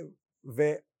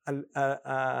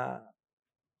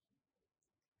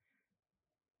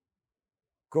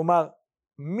 כלומר,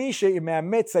 מי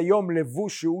שמאמץ היום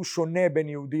לבוש שהוא שונה בין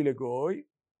יהודי לגוי,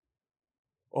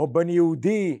 או בין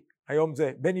יהודי, היום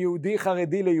זה, בין יהודי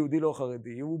חרדי ליהודי לא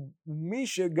חרדי, הוא מי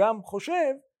שגם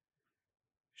חושב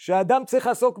שהאדם צריך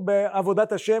לעסוק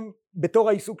בעבודת השם בתור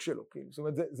העיסוק שלו, זאת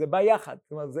אומרת, זה בא יחד,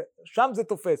 זאת אומרת, שם זה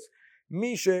תופס.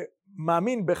 מי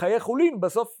שמאמין בחיי חולין,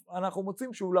 בסוף אנחנו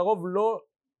מוצאים שהוא לרוב לא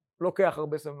לוקח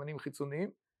הרבה סממנים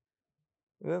חיצוניים,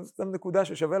 וזו נקודה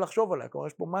ששווה לחשוב עליה, כלומר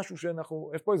יש פה משהו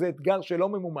יש פה איזה אתגר שלא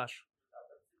ממומש.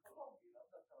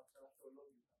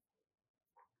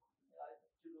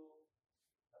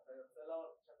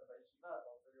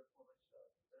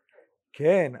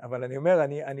 כן, אבל אני אומר,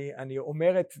 אני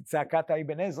אומר את צעקת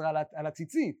האבן עזרא על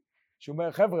הציצית,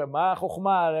 שאומר, חבר'ה, מה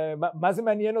החוכמה, מה זה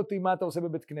מעניין אותי מה אתה עושה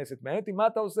בבית כנסת? מעניין אותי מה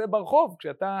אתה עושה ברחוב,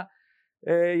 כשאתה,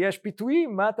 יש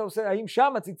פיתויים, מה אתה עושה, האם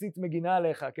שם הציצית מגינה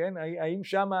עליך, כן? האם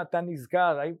שם אתה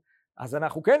נזכר, אז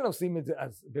אנחנו כן עושים את זה,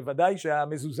 אז בוודאי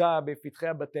שהמזוזה בפתחי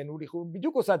הבתנו,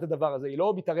 בדיוק עושה את הדבר הזה, היא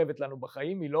לא מתערבת לנו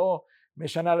בחיים, היא לא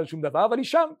משנה לנו שום דבר, אבל היא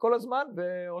שם כל הזמן,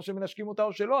 או שמנשקים אותה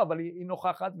או שלא, אבל היא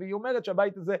נוכחת, והיא אומרת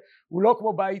שהבית הזה הוא לא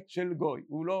כמו בית של גוי,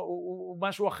 הוא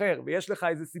משהו אחר, ויש לך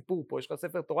איזה סיפור פה, יש לך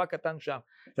ספר תורה קטן שם,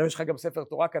 עכשיו יש לך גם ספר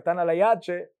תורה קטן על היד,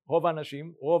 שרוב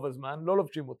האנשים, רוב הזמן, לא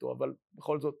לובשים אותו, אבל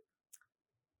בכל זאת,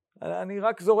 אני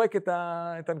רק זורק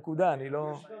את הנקודה, אני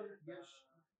לא...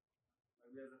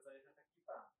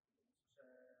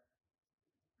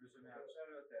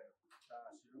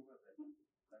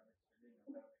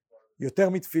 יותר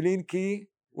מתפילין כי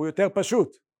הוא יותר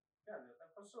פשוט. כן, זה יותר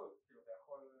פשוט, כאילו אתה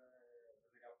יכול,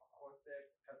 זה גם פחות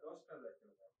קדוש כזה,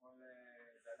 כאילו אתה יכול,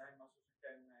 זה עדיין משהו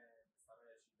שכן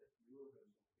מסמל שיטתיות,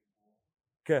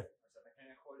 כן. אז אתה כן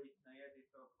יכול להתנייד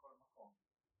איתו בכל מקום.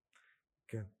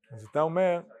 כן, אז אתה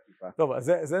אומר... כיפה. טוב,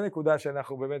 אז זה נקודה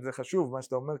שאנחנו באמת, זה חשוב מה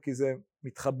שאתה אומר, כי זה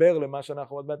מתחבר למה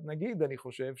שאנחנו עוד מעט נגיד. אני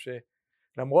חושב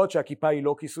שלמרות שהכיפה היא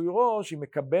לא כיסוי ראש, היא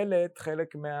מקבלת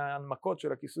חלק מההנמקות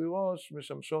של הכיסוי ראש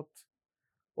משמשות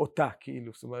אותה,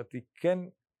 כאילו, זאת אומרת, היא כן,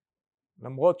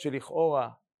 למרות שלכאורה,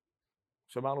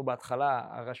 שאמרנו בהתחלה,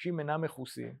 הראשים אינם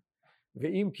מכוסים,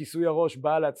 ואם כיסוי הראש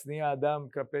בא להצניע האדם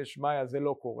כלפי שמיא, זה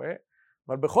לא קורה,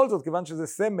 אבל בכל זאת, כיוון שזה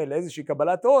סמל לאיזושהי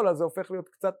קבלת עול, אז זה הופך להיות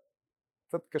קצת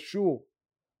קשור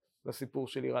לסיפור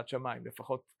של יראת שמיים,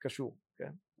 לפחות קשור,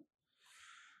 כן?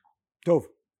 טוב,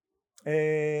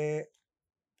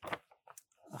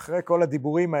 אחרי כל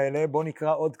הדיבורים האלה, בואו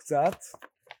נקרא עוד קצת.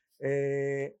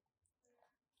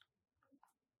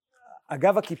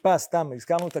 אגב הכיפה, סתם,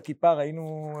 הזכרנו את הכיפה,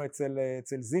 ראינו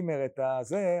אצל זימר את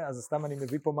הזה, אז סתם אני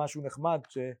מביא פה משהו נחמד,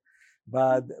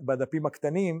 שבדפים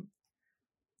הקטנים,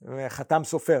 חתם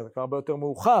סופר, כבר הרבה יותר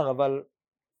מאוחר, אבל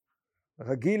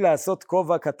רגיל לעשות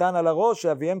כובע קטן על הראש,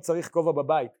 שאביהם צריך כובע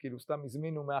בבית, כאילו סתם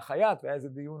הזמינו מהחייט, והיה איזה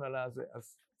דיון על זה, אז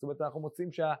זאת אומרת אנחנו מוצאים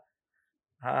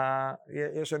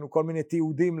יש לנו כל מיני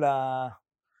תיעודים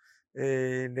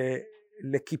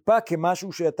לכיפה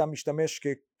כמשהו שאתה משתמש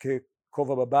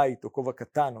ככובע בבית, או כובע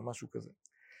קטן, או משהו כזה.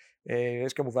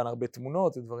 יש כמובן הרבה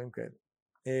תמונות ודברים כאלה.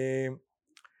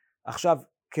 עכשיו,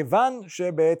 כיוון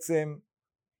שבעצם,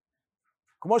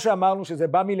 כמו שאמרנו שזה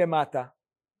בא מלמטה,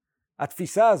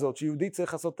 התפיסה הזאת שיהודי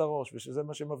צריך לעשות את הראש, ושזה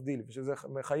מה שמבדיל, ושזה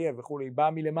מחייב וכולי, היא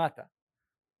באה מלמטה.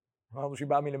 אמרנו שהיא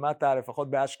באה מלמטה, לפחות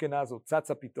באשכנז, או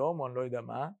צצה פתאום, או אני לא יודע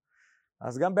מה.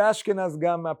 אז גם באשכנז,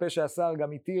 גם מהפה שאסר,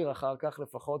 גם התיר אחר כך,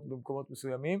 לפחות במקומות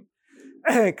מסוימים,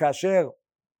 כאשר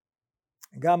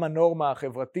גם הנורמה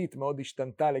החברתית מאוד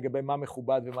השתנתה לגבי מה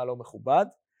מכובד ומה לא מכובד.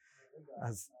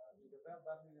 אז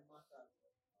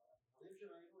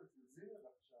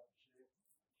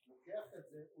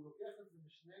הוא לוקח את זה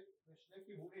בשני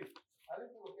כיוונים. א'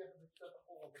 הוא לוקח את זה קצת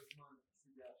אחורה בזמן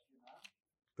בסידי השכינה.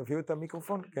 תביאו את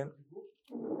המיקרופון, כן.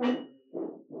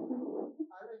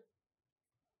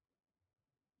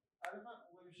 א'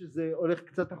 אנחנו רואים שזה הולך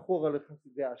קצת אחורה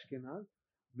לחסידי האשכנז,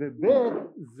 וב'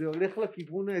 זה הולך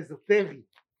לכיוון האזוטרי.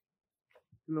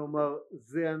 כלומר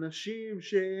זה אנשים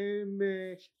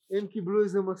שהם קיבלו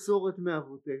איזה מסורת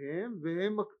מאבותיהם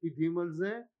והם מקפידים על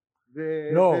זה.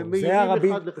 לא,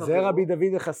 זה רבי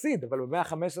דוד החסיד, אבל במאה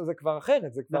ה-15 זה כבר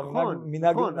אחרת, זה כבר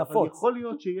מנהג נפוץ. אבל יכול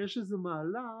להיות שיש איזה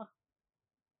מהלך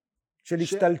של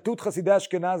השתלטות חסידי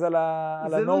אשכנז על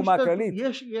הנורמה הכללית.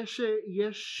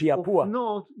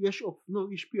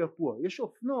 יש פיאפוע, יש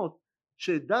אופנות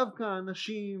שדווקא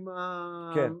האנשים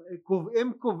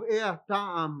הם קובעי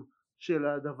הטעם של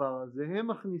הדבר הזה, הם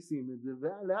מכניסים את זה,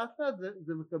 ולאט לאט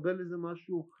זה מקבל איזה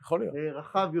משהו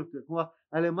רחב יותר. כלומר,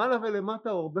 הלמעלה ולמטה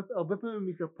הרבה פעמים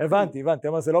מתהפכים. הבנתי,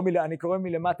 אני קורא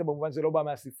מלמטה במובן זה לא בא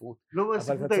מהספרות. לא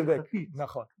מהספרות ההלכתית.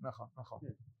 נכון.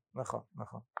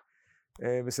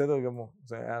 בסדר גמור,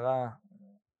 זו הערה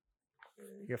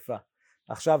יפה.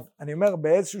 עכשיו, אני אומר,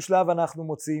 באיזשהו שלב אנחנו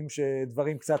מוצאים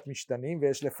שדברים קצת משתנים,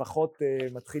 ויש לפחות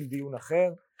מתחיל דיון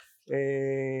אחר.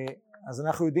 אז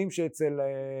אנחנו יודעים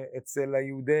שאצל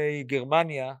היהודי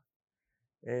גרמניה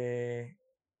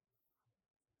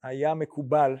היה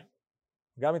מקובל,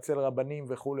 גם אצל רבנים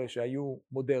וכולי שהיו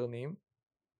מודרניים,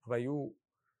 והיו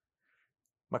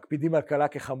מקפידים על קלה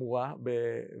כחמורה,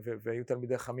 והיו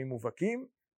תלמידי חכמים מובהקים,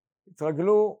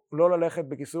 התרגלו לא ללכת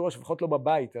בכיסוי ראש, לפחות לא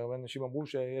בבית. אנשים אמרו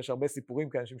שיש הרבה סיפורים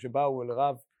כאלה, אנשים שבאו אל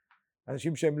רב,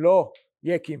 אנשים שהם לא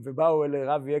יקים, ובאו אל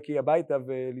רב יקי הביתה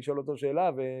ולשאול אותו שאלה,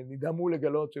 ונדהמו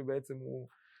לגלות שבעצם הוא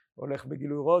הולך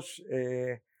בגילוי ראש.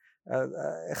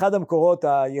 אחד המקורות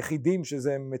היחידים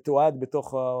שזה מתועד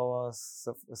בתוך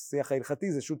השיח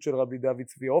ההלכתי, זה שו"ת של רבי דוד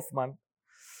צבי הופמן,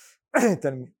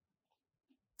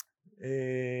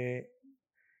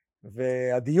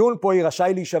 והדיון פה היא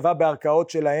רשאי להישבע בערכאות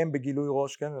שלהם בגילוי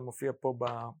ראש, כן? זה מופיע פה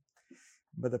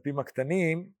בדפים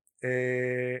הקטנים,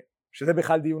 שזה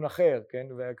בכלל דיון אחר, כן?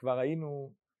 וכבר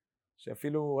ראינו,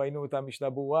 שאפילו ראינו את המשנה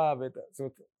ברורה, זאת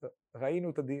אומרת, ראינו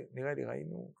את הדיון, נראה לי,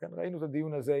 ראינו את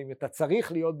הדיון הזה, אם אתה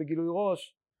צריך להיות בגילוי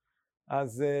ראש,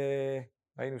 אז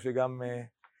ראינו שגם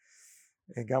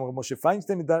רב משה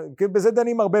פיינשטיין, בזה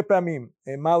דנים הרבה פעמים,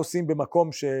 מה עושים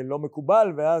במקום שלא מקובל,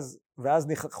 ואז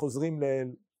חוזרים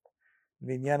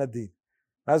לעניין הדין.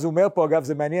 ואז הוא אומר פה, אגב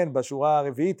זה מעניין, בשורה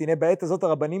הרביעית, הנה בעת הזאת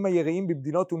הרבנים היראים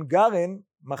במדינות הונגרן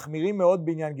מחמירים מאוד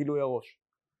בעניין גילוי הראש.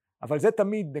 אבל זה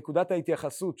תמיד נקודת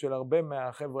ההתייחסות של הרבה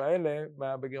מהחבר'ה האלה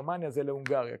בגרמניה זה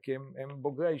להונגריה, כי הם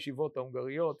בוגרי הישיבות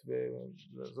ההונגריות,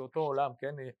 וזה אותו עולם,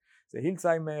 כן? זה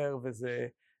הילצהיימר, וזה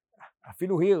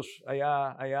אפילו הירש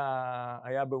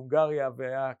היה בהונגריה,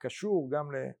 והיה קשור גם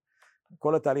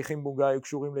לכל התהליכים בהונגריה, היו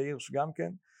קשורים להירש גם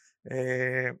כן,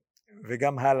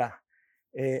 וגם הלאה.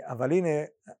 אבל הנה,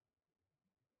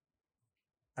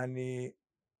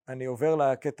 אני עובר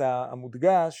לקטע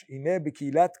המודגש, הנה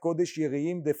בקהילת קודש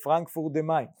יריים דה פרנקפורט דה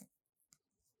מיין.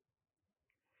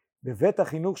 בבית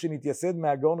החינוך שנתייסד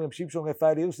מהגאון רב שמשון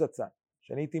רפאל הירש זצ"ל,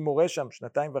 שאני הייתי מורה שם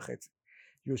 2.5,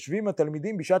 יושבים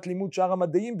התלמידים בשעת לימוד שאר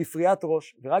המדעים בפריעת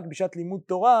ראש, ורק בשעת לימוד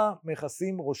תורה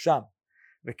מכסים ראשם.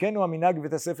 וכן הוא המנהג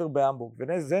בבית הספר בהמבורג,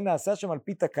 וזה נעשה שם על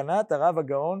פי תקנת הרב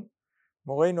הגאון,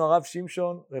 מורנו הרב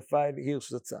שמשון רפאל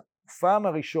הירש זצ"ל. פעם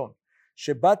הראשון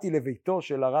שבאתי לביתו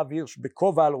של הרב הירש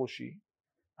בכובע על ראשי,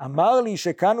 אמר לי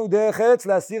שכאן הוא דרך ארץ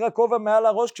להסיר הכובע מעל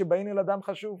הראש כשבאים אל אדם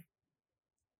חשוב.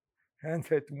 כן,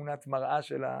 זה תמונת מראה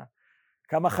של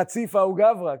כמה חציפה הוא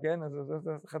גברא, כן,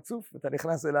 זה חצוף, אתה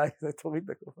נכנס אליי, זה תוריד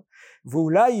את הכובע.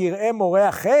 ואולי יראה מורה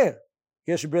אחר,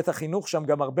 יש בבית החינוך שם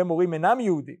גם הרבה מורים אינם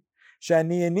יהודים,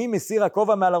 שאני איני מסיר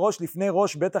הכובע מעל הראש לפני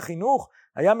ראש בית החינוך,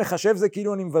 היה מחשב זה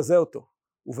כאילו אני מבזה אותו.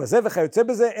 ובזה וכיוצא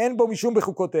בזה אין בו משום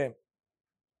בחוקותיהם.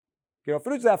 כי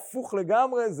אפילו שזה הפוך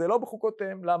לגמרי, זה לא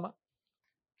בחוקותיהם, למה?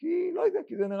 כי לא יודע,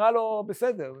 כי זה נראה לו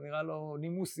בסדר, זה נראה לו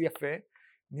נימוס יפה,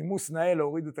 נימוס נאה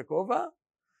להוריד את הכובע,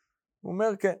 הוא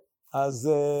אומר כן, אז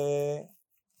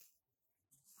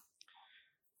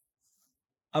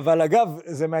אבל אגב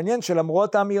זה מעניין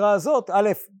שלמרות האמירה הזאת, א',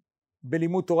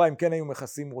 בלימוד תורה אם כן היו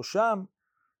מכסים ראשם,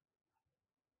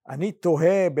 אני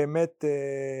תוהה באמת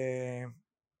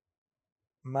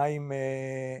מה אם,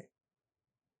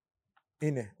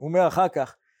 הנה, הוא אומר אחר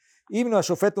כך, אם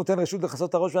השופט נותן רשות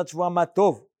לכסות הראש ועד שבועה מה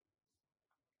טוב,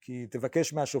 כי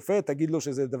תבקש מהשופט, תגיד לו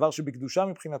שזה דבר שבקדושה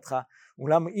מבחינתך,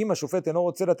 אולם אם השופט אינו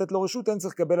רוצה לתת לו רשות, אין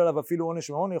צריך לקבל עליו אפילו עונש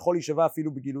מעון, יכול להישבע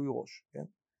אפילו בגילוי ראש, כן?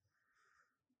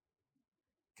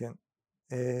 כן.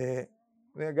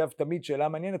 ואגב, תמיד שאלה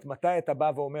מעניינת, מתי אתה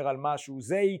בא ואומר על משהו,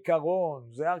 זה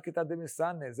עיקרון, זה ארקתא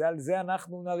דמסנא, זה על זה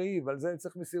אנחנו נריב, על זה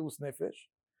צריך מסירוס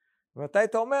נפש, ומתי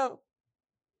אתה אומר,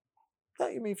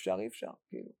 אם אי אפשר, אי אפשר,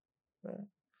 כאילו.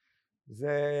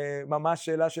 זה ממש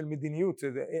שאלה של מדיניות,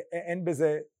 אין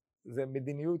בזה, זה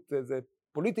מדיניות, זה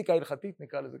פוליטיקה הלכתית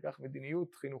נקרא לזה כך,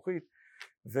 מדיניות חינוכית,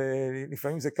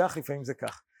 ולפעמים זה כך, לפעמים זה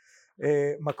כך.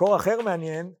 מקור אחר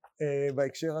מעניין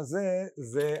בהקשר הזה,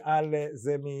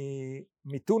 זה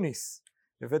מתוניס,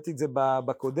 הבאתי את זה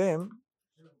בקודם,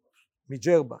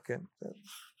 מג'רבה, כן,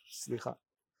 סליחה,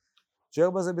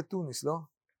 ג'רבה זה בתוניס, לא?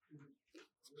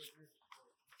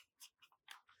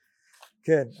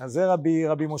 כן, אז זה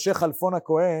רבי משה חלפון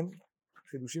הכהן,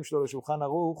 חידושים שלו לשולחן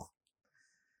ערוך,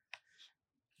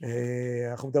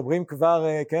 אנחנו מדברים כבר,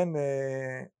 כן,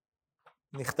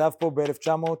 נכתב פה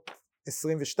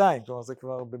ב-1922, כלומר זה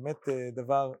כבר באמת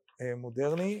דבר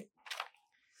מודרני,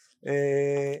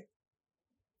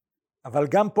 אבל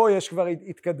גם פה יש כבר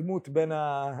התקדמות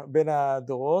בין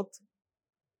הדורות.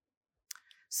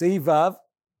 סעיף ו'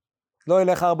 לא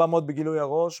ילך 400 בגילוי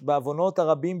הראש, בעוונות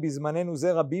הרבים בזמננו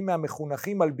זה רבים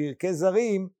מהמחונכים על ברכי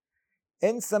זרים,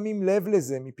 אין שמים לב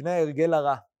לזה מפני ההרגל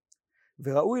הרע.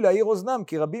 וראוי להעיר אוזנם,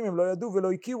 כי רבים הם לא ידעו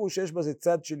ולא הכירו שיש בזה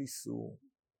צד של איסור.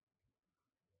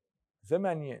 זה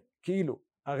מעניין, כאילו,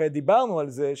 הרי דיברנו על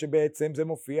זה שבעצם זה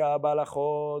מופיע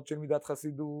בהלכות של מידת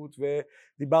חסידות,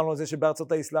 ודיברנו על זה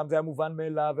שבארצות האסלאם זה היה מובן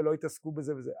מאליו ולא התעסקו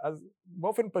בזה וזה, אז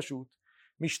באופן פשוט,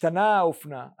 משתנה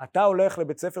האופנה, אתה הולך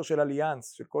לבית ספר של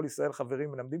אליאנס, של כל ישראל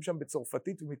חברים, מלמדים שם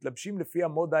בצרפתית ומתלבשים לפי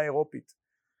המודה האירופית,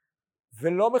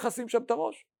 ולא מכסים שם את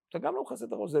הראש, אתה גם לא מכסה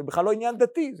את הראש, זה בכלל לא עניין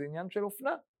דתי, זה עניין של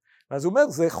אופנה, אז הוא אומר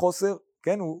זה חוסר,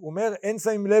 כן, הוא אומר אין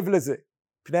שמים לב לזה,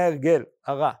 פני ההרגל,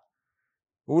 הרע,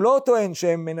 הוא לא טוען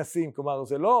שהם מנסים, כלומר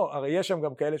זה לא, הרי יש שם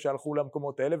גם כאלה שהלכו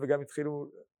למקומות האלה וגם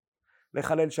התחילו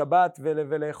לחלל שבת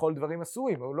ולאכול דברים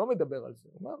אסורים, הוא לא מדבר על זה,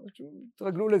 הוא אומר,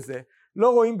 תרגלו לזה, לא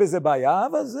רואים בזה בעיה,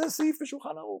 אבל זה סעיף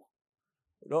בשולחן ערוך.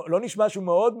 לא נשמע שהוא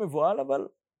מאוד מבועל, אבל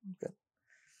כן.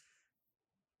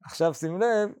 עכשיו שימו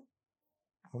לב,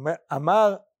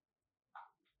 אמר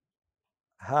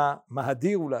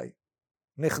המהדיר אולי,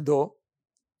 נכדו,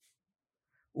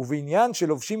 ובעניין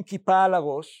שלובשים כיפה על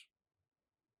הראש,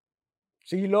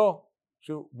 שהיא לא,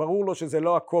 ברור לו שזה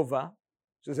לא הכובע,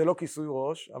 שזה לא כיסוי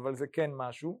ראש, אבל זה כן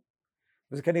משהו,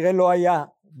 וזה כנראה לא היה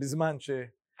בזמן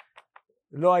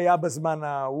לא היה בזמן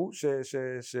ההוא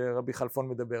שרבי חלפון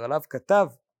מדבר עליו, כתב,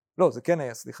 לא זה כן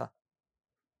היה, סליחה,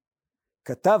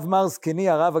 כתב מר זקני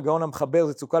הרב הגאון המחבר,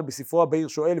 זה צוקל בספרו הבאר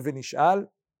שואל ונשאל,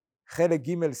 חלק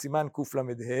ג' סימן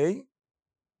קל"ה,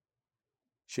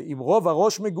 שאם רוב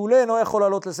הראש מגולה אינו יכול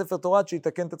לעלות לספר תורה עד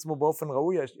שיתקן את עצמו באופן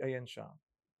ראוי, עיין שם.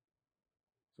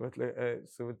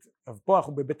 זאת אומרת, פה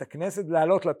אנחנו בבית הכנסת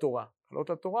לעלות לתורה, לעלות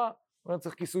לתורה,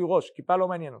 צריך כיסוי ראש, כיפה לא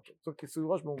מעניין אותו, צריך כיסוי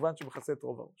ראש במובן שמכסה את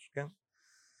רוב הראש, כן?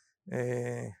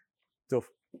 טוב.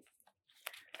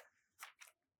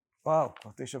 וואו,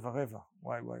 כבר 9:15,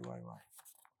 וואי.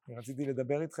 אני רציתי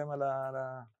לדבר איתכם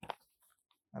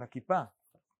על הכיפה.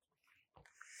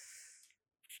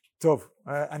 טוב,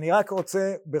 אני רק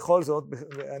רוצה בכל זאת,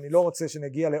 אני לא רוצה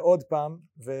שנגיע לעוד פעם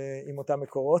ועם אותם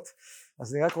מקורות,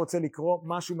 אז אני רק רוצה לקרוא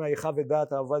משהו מההלכה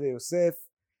ודעת הרב עובדיה יוסף,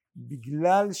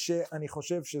 בגלל שאני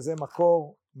חושב שזה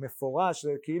מקור מפורש,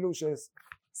 זה כאילו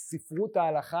שספרות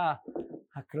ההלכה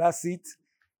הקלאסית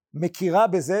מכירה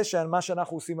בזה שמה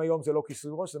שאנחנו עושים היום זה לא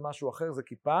כיסוי ראש, זה משהו אחר, זה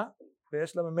כיפה,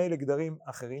 ויש לה ממילא גדרים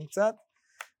אחרים קצת,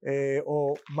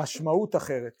 או משמעות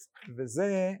אחרת,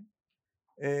 וזה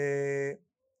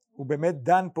הוא באמת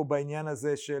דן פה בעניין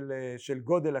הזה של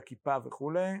גודל הכיפה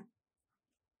וכולי.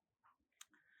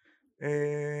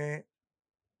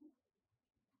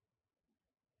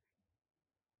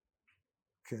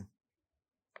 כן.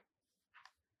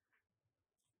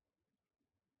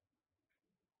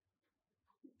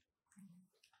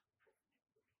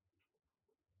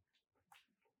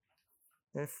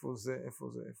 איפה זה?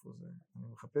 אני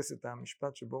מחפש את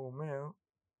המשפט שבו הוא אומר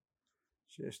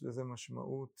שיש לזה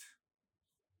משמעות.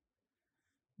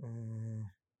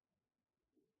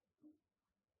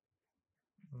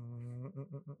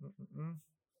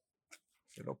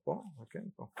 זה לא פה, זה כן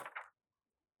פה.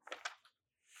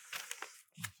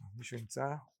 מישהו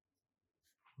ימצא?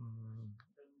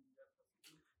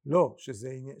 לא,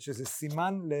 שזה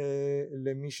סימן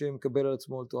למי שמקבל על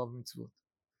עצמו על תורה ומצוות.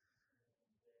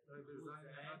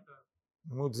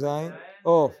 עמוד זין,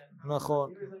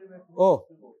 נכון,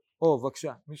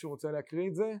 בבקשה, מישהו רוצה להקריא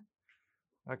את זה?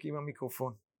 רק עם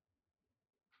המיקרופון.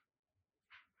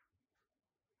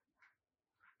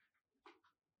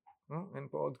 אין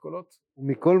פה עוד קולות?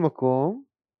 ומכל מקום,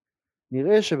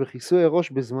 נראה שבכיסוי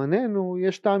הראש בזמננו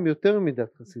יש טעם יותר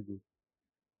מידת חסידות.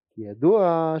 כי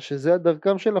ידוע שזה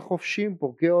הדרכם של החופשים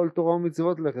פורקי עול תורה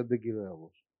ומצוות ללכת בגילוי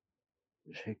הראש.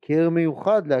 יש הכר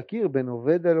מיוחד להכיר בין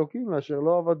עובד אלוקים לאשר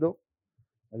לא עבדו.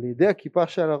 על ידי הכיפה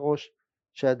שעל הראש,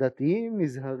 שהדתיים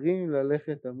נזהרים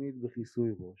ללכת תמיד בכיסוי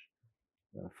ראש.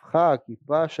 והפכה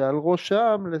הכיפה שעל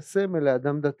ראשם לסמל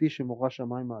לאדם דתי שמורא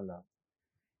שמיים עליו.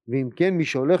 ואם כן מי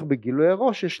שהולך בגילוי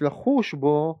הראש יש לחוש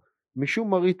בו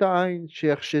משום מראית העין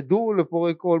שיחשדו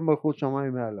לפורק כל מלכות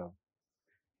שמיים מעליו.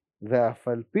 ואף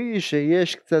על פי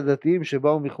שיש קצת דתיים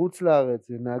שבאו מחוץ לארץ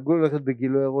ונהגו ללכת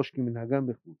בגילוי הראש כמנהגם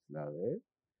בחוץ לארץ,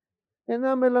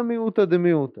 אינם אלא מיעוטא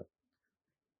דמיעוטא.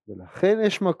 ולכן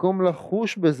יש מקום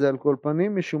לחוש בזה על כל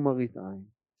פנים משום מראית עין.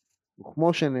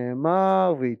 וכמו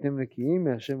שנאמר וייתם נקיים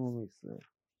מהשם ומישראל.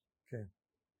 כן.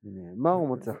 נאמר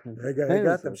ומצא חן.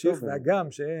 רגע, תמשיך,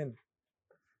 והגם שאין.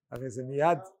 הרי זה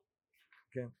מיד.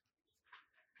 כן.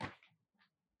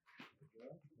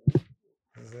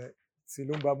 זה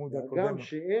צילום בעמוד הקודם. גם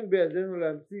שאין בידינו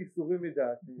להמציא איסורים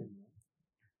מדעתנו.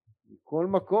 בכל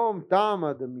מקום טעם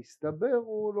המסתבר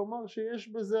הוא לומר שיש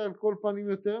בזה על כל פנים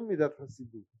יותר מידת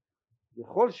חסידות.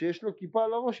 בכל שיש לו כיפה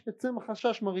על הראש יצא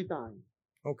מחשש מראית עין.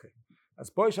 אוקיי. אז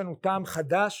פה יש לנו טעם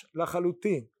חדש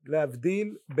לחלוטין,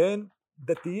 להבדיל בין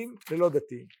דתיים ללא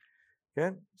דתיים.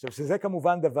 כן? עכשיו שזה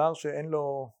כמובן דבר שאין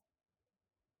לו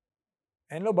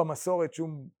במסורת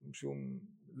שום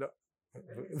לא,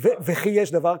 וכי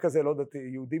יש דבר כזה לא דתי,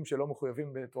 יהודים שלא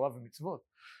מחויבים בתורה ומצוות.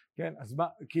 כן? אז מה,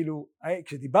 כאילו,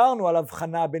 כשדיברנו על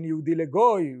הבחנה בין יהודי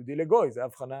לגוי, זה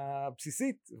הבחנה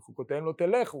בסיסית, חוקותיהם לא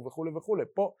תלכו וכולי וכולי.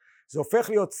 פה זה הופך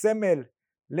להיות סמל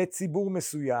לציבור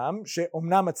מסוים,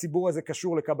 שאומנם הציבור הזה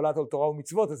קשור לקבלת עול תורה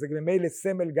ומצוות, אז זה ממילא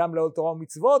סמל גם לעול תורה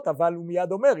ומצוות, אבל הוא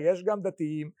מיד אומר, יש גם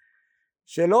דתיים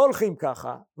שלא הולכים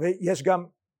ככה, ויש גם,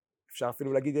 אפשר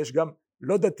אפילו להגיד, יש גם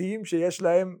לא דתיים שיש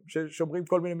להם, ששומרים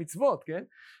כל מיני מצוות, כן?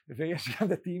 ויש גם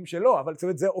דתיים שלא, אבל זאת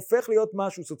אומרת, זה הופך להיות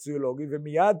משהו סוציולוגי,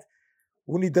 ומיד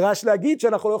הוא נדרש להגיד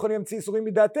שאנחנו לא יכולים להמציא איסורים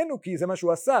מדעתנו, כי זה מה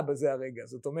שהוא עשה בזה הרגע,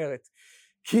 זאת אומרת,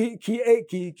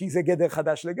 כי זה גדר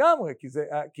חדש לגמרי,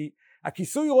 כי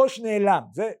הכיסוי ראש נעלם,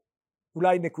 זה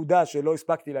אולי נקודה שלא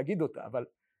הספקתי להגיד אותה, אבל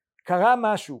קרה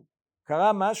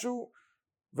משהו,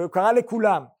 והוא קרה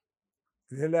לכולם,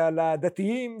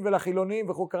 לדתיים ולחילונים,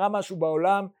 וכו', קרה משהו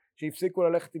בעולם, שהפסיקו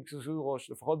ללכת עם כיסוי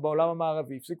ראש, לפחות בעולם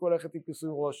המערבי, הפסיקו ללכת עם כיסוי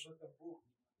ראש.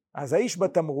 אז האיש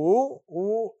בתמרור,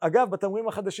 אגב בתמרורים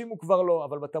החדשים הוא כבר לא,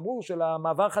 אבל בתמרור של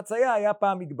המעבר חצייה היה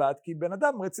פעם מגבעת, כי בן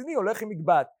אדם רציני הולך עם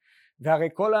מגבעת, והרי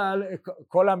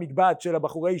כל המגבעת של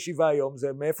הבחורי ישיבה היום,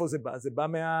 מאיפה זה בא? זה בא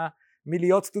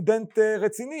מלהיות סטודנט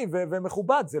רציני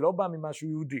ומכובד, זה לא בא ממשהו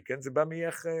יהודי, כן? זה בא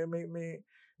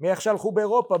מאיך שהלכו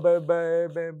באירופה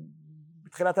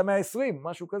בתחילת המאה ה-20,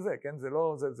 משהו כזה, כן?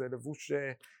 זה לבוש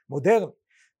מודרני,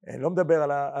 לא מדבר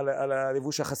על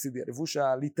הלבוש החסידי, הלבוש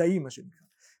הליטאי מה שנקרא.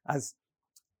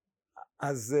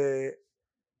 אז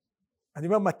אני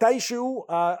אומר, מתישהו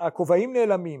הכובעים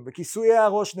נעלמים וכיסויי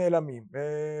הראש נעלמים,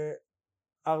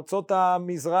 ארצות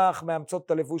המזרח מאמצות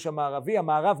את הלבוש המערבי,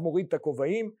 המערב מוריד את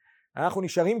הכובעים, אנחנו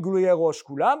נשארים גלויי ראש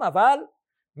כולם, אבל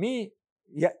מי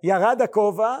ירד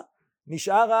הכובע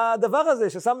נשאר הדבר הזה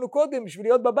ששמנו קודם בשביל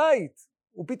להיות בבית.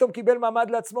 הוא פתאום קיבל מעמד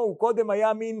לעצמו, הוא קודם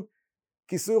היה מין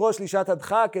כיסוי ראש לשעת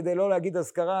הדחה כדי לא להגיד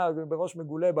אזכרה בראש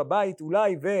מגולה בבית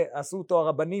אולי, ועשו אותו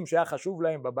הרבנים שהיה חשוב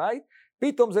להם בבית.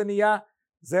 פתאום זה נהיה,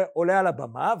 זה עולה על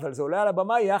הבמה, אבל זה עולה על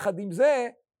הבמה יחד עם זה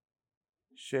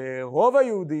שרוב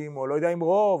היהודים, או לא יודע אם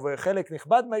רוב, חלק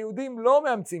נכבד מהיהודים לא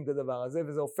מאמצים את הדבר הזה,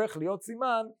 וזה הופך להיות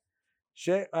סימן,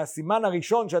 שהסימן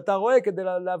הראשון שאתה רואה כדי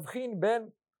להבחין בין,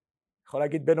 יכול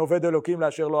להגיד בין עובד אלוקים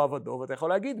לאשר לא עבדו, ואתה יכול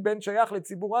להגיד בין שייך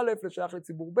לציבור א' לשייך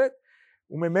לציבור ב',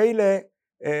 וממילא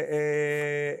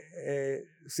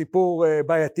סיפור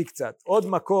בעייתי קצת. עוד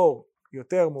מקור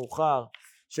יותר מאוחר,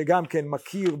 שגם כן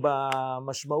מכיר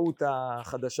במשמעות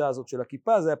החדשה הזאת של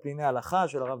הכיפה, זה הפליני הלכה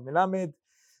של הרב מלמד.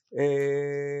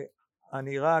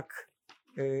 אני רק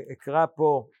אקרא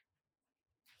פה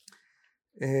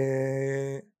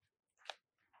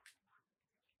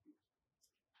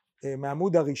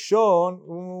מהעמוד הראשון,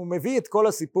 הוא מביא את כל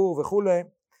הסיפור וכולי,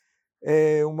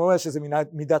 הוא אומר שזה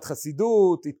מידת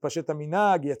חסידות, התפשט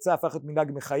המנהג, יצא, הפך את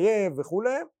מנהג מחייב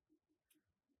וכולי,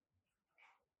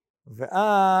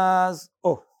 ואז,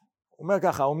 הוא אומר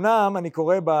ככה, אמנם אני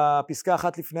קורא בפסקה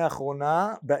אחת לפני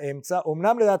האחרונה, באמצע,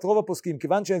 אמנם לדעת רוב הפוסקים,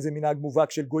 כיוון שאין זה מנהג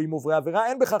מובהק של גויים עוברי עבירה,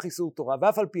 אין בכך איסור תורה,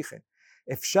 ואף על פי כן,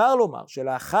 אפשר לומר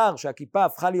שלאחר שהכיפה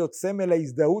הפכה להיות סמל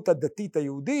להזדהות הדתית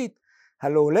היהודית,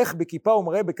 הלא הולך בכיפה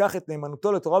ומראה בכך את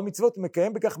נאמנותו לתורה ומצוות,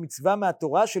 ומקיים בכך מצווה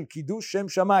מהתורה של קידוש שם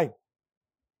שמיים.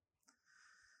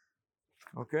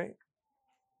 אוקיי?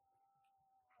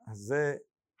 אז זה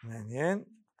מעניין.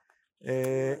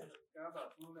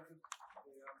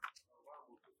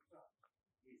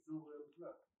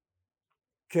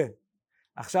 כן.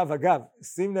 עכשיו אגב,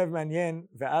 שים לב מעניין,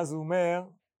 ואז הוא אומר,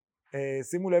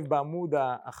 שימו לב בעמוד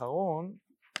האחרון,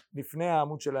 לפני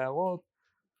העמוד של ההערות,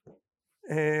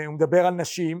 הוא מדבר על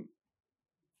נשים.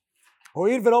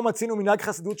 הואיל ולא מצינו מנהג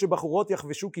חסידות שבחורות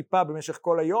יחבשו כיפה במשך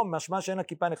כל היום, משמע שאין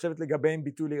הכיפה נחשבת לגביהם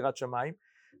ביטוי ליראת שמיים,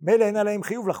 מילא אין עליהם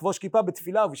חיוב לחבוש כיפה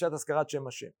בתפילה ובשעת הזכרת שם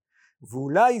השם.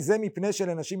 ואולי זה מפני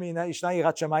שלנשים ישנה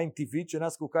יראת שמיים טבעית שאינה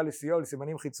זקוקה לסיוע או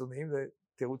לסימנים חיצוניים, זה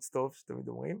תירוץ טוב שתמיד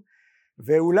אומרים,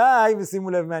 ואולי, ושימו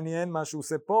לב מעניין מה שהוא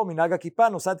עושה פה, מנהג הכיפה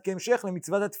נוסד כהמשך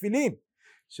למצוות התפילין,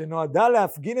 שנועדה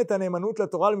להפגין את הנאמנות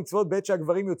לתורה למצוות בעת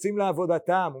שהגברים יוצאים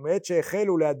לעבודתם, ומעת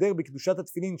שהחלו להיעדר בקדושת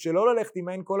התפילין שלא ללכת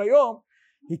עמהן כל היום,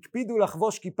 הקפידו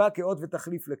לחבוש כיפה כאות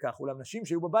ותחליף לכך, אולם נשים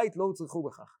שהיו בבית לא הוצרכו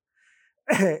בכך.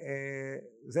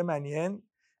 זה מעניין,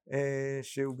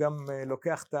 שהוא גם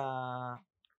לוקח את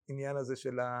העניין הזה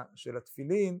של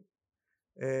התפילין,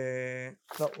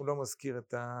 לא, הוא לא מזכיר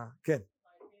את ה... כן.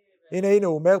 הנה,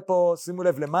 הוא אומר פה, שימו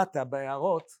לב למטה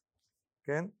בהערות,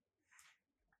 כן?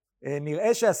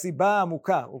 נראה שהסיבה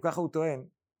העמוקה, או ככה הוא טוען,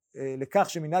 לכך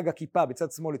שמנהג הכיפה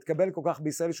בצד שמאל התקבל כל כך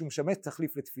בישראל שהוא משמש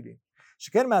תחליף לתפילין.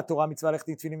 שכן מהתורה מצווה ללכת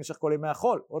לתפילין במשך כל ימי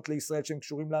החול, אות לישראל שהם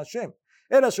קשורים להשם.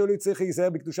 אלא שהוא צריך להיזהר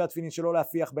בקדושת תפילין שלא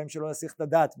להפיח בהם, שלא להסיח את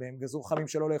הדעת בהם, גזור חמים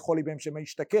שלא לאכול בהם שמא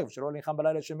ישתכר, ושלא להניחם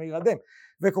בלילה שמא ירדם.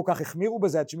 וכל כך החמירו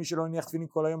בזה עד שמי שלא הניח תפילין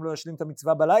כל היום לא ישלים את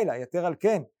המצווה בלילה. יתר על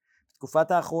כן,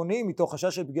 בתקופת האחרונים, מתוך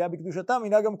חשש של פגיעה בקדושתם,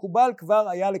 מנהג המקובל כבר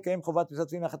היה לקיים חובת מצוות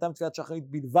תפילין לאחתם תפילת שחרית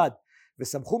בלבד.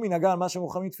 וסמכו מנהגה על מה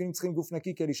שמוכנים תפילין צריכים גוף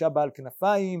נקי כאלישע בעל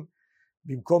כנפיים.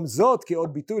 במקום זאת,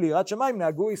 כעוד ביטוי ליראת שמיים,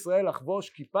 נהגו ישראל לחבוש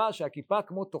כיפה, שהכיפה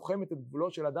כמו תוחמת את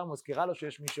גבולו של אדם, מזכירה לו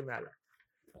שיש מי שמעלה.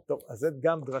 טוב, אז זאת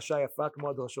גם דרשה יפה כמו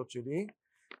הדרשות שלי,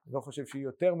 אני לא חושב שהיא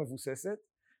יותר מבוססת,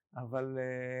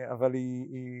 אבל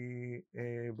היא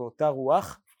באותה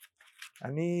רוח.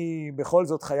 אני בכל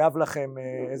זאת חייב לכם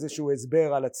איזשהו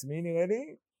הסבר על עצמי נראה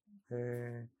לי.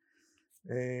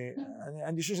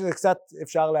 אני חושב שזה קצת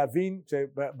אפשר להבין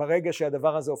שברגע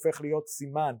שהדבר הזה הופך להיות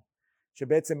סימן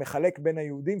שבעצם מחלק בין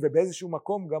היהודים, ובאיזשהו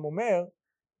מקום גם אומר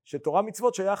שתורה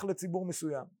מצוות שייך לציבור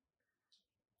מסוים,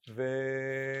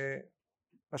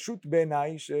 ופשוט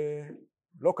בעיניי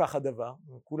שלא כך הדבר,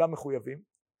 כולם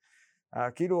מחויבים,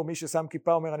 כאילו מי ששם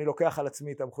כיפה אומר אני לוקח על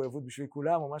עצמי את המחויבות בשביל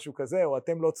כולם או משהו כזה, או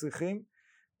אתם לא צריכים,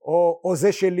 או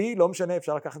זה שלי, לא משנה,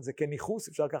 אפשר לקחת את זה כניחוס,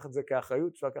 אפשר לקחת את זה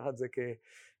כאחריות, אפשר לקחת את זה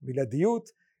כבלעדיות,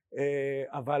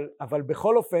 אבל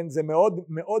בכל אופן זה מאוד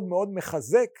מאוד מאוד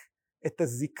מחזק את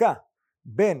הזיקה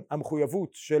בין המחויבות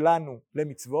שלנו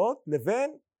למצוות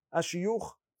לבין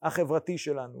השיוך החברתי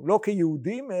שלנו, לא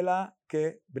כיהודים אלא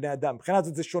כבני אדם. מבחינת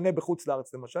זאת זה שונה בחוץ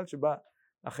לארץ למשל, שבה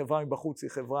החברה מבחוץ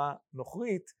היא חברה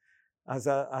נוכרית, אז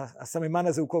הסממן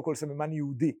הזה הוא קודם כל סממן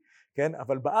יהודי, כן?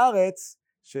 אבל בארץ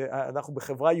שאנחנו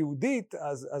בחברה יהודית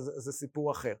אז זה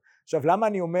סיפור אחר. עכשיו למה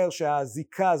אני אומר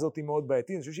שהזיקה הזאת היא מאוד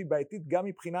בעייתית? אני חושב שהיא בעייתית גם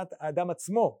מבחינת האדם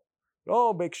עצמו,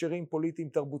 לא בהקשרים פוליטיים,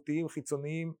 תרבותיים,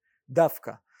 חיצוניים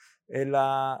דווקא. אלא,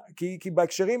 כי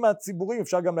בהקשרים הציבוריים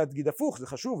אפשר גם להגיד הפוך, זה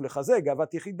חשוב, לחזק,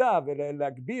 גאוות יחידה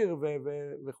ולהגביר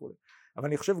וכו'. אבל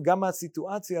אני חושב גם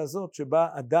הסיטואציה הזאת שבה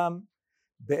אדם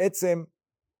בעצם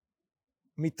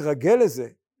מתרגל לזה,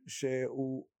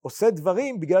 שהוא עושה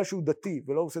דברים בגלל שהוא דתי,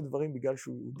 ולא עושה דברים בגלל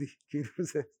שהוא יהודי, כאילו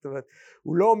זה, זאת אומרת,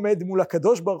 הוא לא עומד מול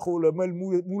הקדוש ברוך הוא, הוא עומד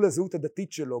מול הזהות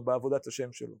הדתית שלו, בעבודת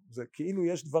השם שלו. זה כאילו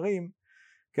יש דברים,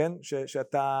 כן,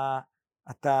 שאתה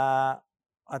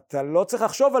לא צריך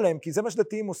לחשוב עליהם, כי זה מה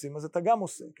שדתיים עושים, אז אתה גם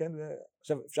עושה, כן?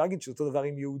 עכשיו, אפשר להגיד שאותו דבר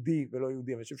עם יהודי ולא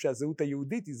יהודי, אבל אני חושב שהזהות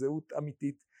היהודית היא זהות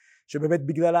אמיתית, שבאמת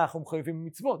בגללה אנחנו חייבים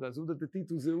במצוות, הזהות הדתית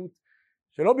הוא זהות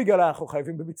שלא בגללה אנחנו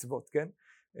חייבים במצוות, כן?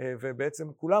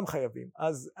 ובעצם כולם חייבים.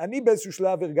 אז אני באיזשהו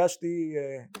שלב הרגשתי,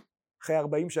 אחרי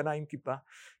 40 שנה עם כיפה,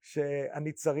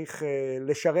 שאני צריך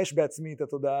לשרש בעצמי את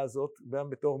התודעה הזאת, גם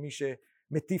בתור מי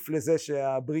שמטיף לזה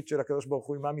שהברית של הקדוש ברוך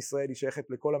הוא עם עם ישראל היא שייכת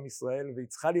לכל עם ישראל, והיא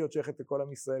צריכה להיות שייכת לכל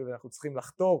עם ישראל, ואנחנו צריכים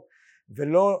לחתור,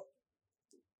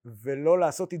 ולא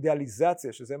לעשות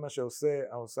אידיאליזציה, שזה מה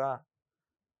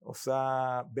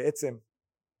עושה בעצם,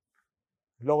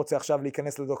 לא רוצה עכשיו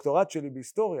להיכנס לדוקטורט שלי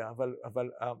בהיסטוריה,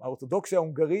 אבל האורתודוקסיה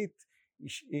ההונגרית,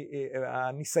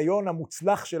 הניסיון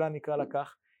המוצלח שלה נקרא לה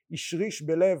כך, השריש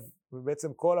בלב,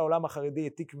 ובעצם כל העולם החרדי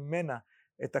העתיק ממנה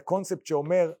את הקונספט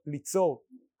שאומר ליצור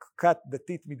כת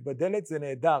דתית מתבדלת, זה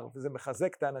נהדר וזה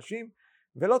מחזק את האנשים,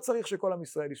 ולא צריך שכל עם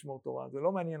ישראל ישמור תורה, זה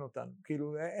לא מעניין אותנו,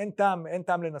 כאילו אין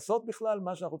טעם לנסות בכלל,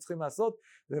 מה שאנחנו צריכים לעשות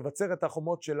זה לבצר את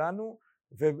החומות שלנו,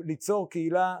 וליצור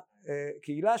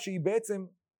קהילה שהיא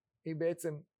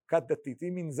בעצם כת דתית,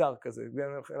 היא מנזר כזה,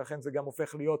 ולכן זה גם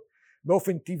הופך להיות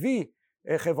באופן טבעי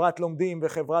חברת לומדים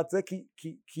וחברת זה,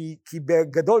 כי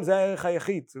בגדול זה הערך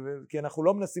היחיד, כי אנחנו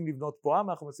לא מנסים לבנות פה עם,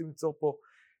 אנחנו מנסים ליצור פה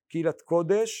קהילת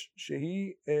קודש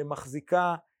שהיא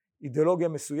מחזיקה אידיאולוגיה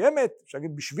מסוימת, אפשר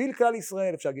להגיד בשביל כלל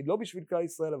ישראל, אפשר להגיד לא בשביל כלל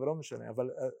ישראל, אבל לא משנה, אבל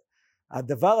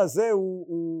הדבר הזה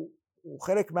הוא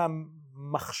חלק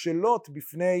מהמכשלות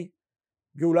בפני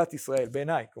גאולת ישראל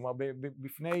בעיניי, כלומר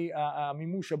בפני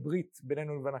המימוש הברית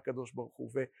בינינו לבין הקדוש ברוך הוא,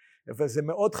 וזה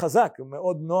מאוד חזק,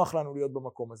 מאוד נוח לנו להיות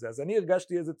במקום הזה. אז אני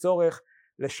הרגשתי איזה צורך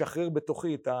לשחרר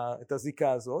בתוכי את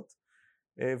הזיקה הזאת,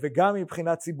 וגם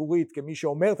מבחינה ציבורית כמי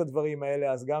שאומר את הדברים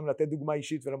האלה, אז גם לתת דוגמה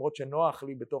אישית, ולמרות שנוח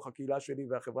לי בתוך הקהילה שלי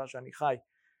והחברה שאני חי,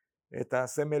 את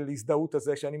הסמל הזדהות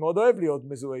הזה שאני מאוד אוהב להיות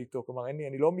מזוהה איתו, כלומר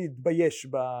אני לא מתבייש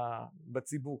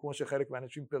בציבור כמו שחלק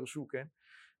מהאנשים פרשו, כן?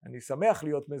 אני שמח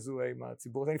להיות מזוהה עם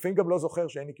הציבור, אני לפעמים גם לא זוכר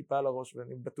שאין לי כיפה על הראש,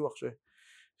 ואני בטוח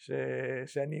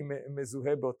שאני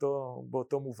מזוהה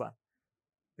באותו מובן.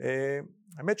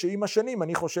 האמת שעם השנים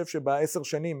אני חושב ב10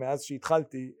 שנים מאז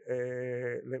שהתחלתי,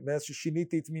 מאז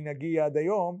ששיניתי את מנהגי עד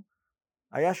היום,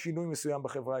 היה שינוי מסוים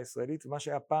בחברה הישראלית, ומה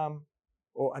שהיה פעם,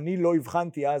 או אני לא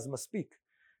הבחנתי אז מספיק,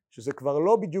 שזה כבר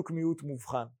לא בדיוק מיעוט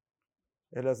מובחן,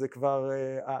 אלא זה כבר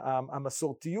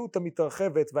המסורתיות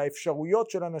המתרחבת והאפשרויות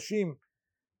של אנשים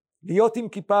להיות עם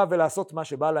כיפה ולעשות מה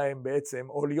שבא להם בעצם,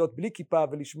 או להיות בלי כיפה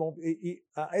ולשמור,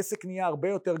 העסק נהיה הרבה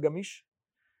יותר גמיש,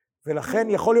 ולכן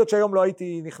יכול להיות שהיום לא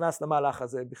הייתי נכנס למהלך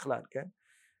הזה בכלל, כן?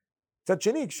 מצד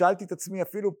שני, כשאלתי את עצמי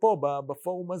אפילו פה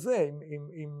בפורום הזה,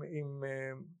 עם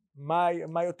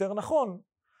מה יותר נכון,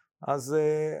 אז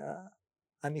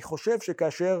אני חושב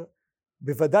שכאשר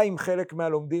בוודאי עם חלק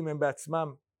מהלומדים הם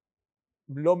בעצמם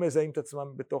לא מזהים את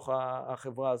עצמם בתוך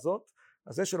החברה הזאת,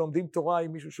 אז זה שלומדים תורה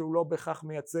עם מישהו שהוא לא בהכרח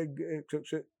מייצג,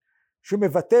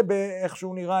 שמבטא באיך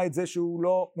שהוא נראה את זה שהוא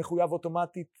לא מחויב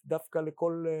אוטומטית דווקא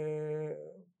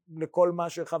לכל מה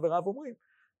שחבריו אומרים,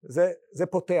 זה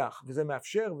פותח וזה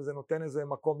מאפשר וזה נותן איזה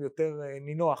מקום יותר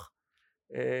נינוח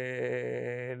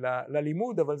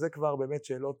ללימוד, אבל זה כבר באמת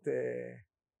שאלות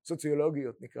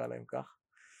סוציולוגיות נקרא להם כך.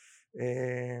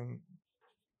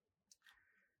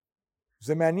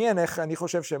 זה מעניין איך אני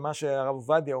חושב שמה שהרב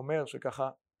עובדיה אומר שככה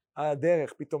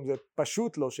הדרך פתאום זה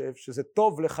פשוט לו שזה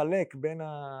טוב לחלק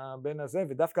בין הזה,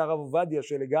 ודווקא הרב עובדיה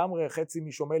שלגמרי חצי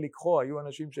משומע לקחו היו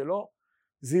אנשים שלא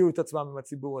זיהו את עצמם עם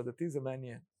הציבור הדתי, זה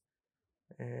מעניין.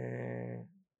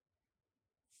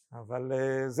 אבל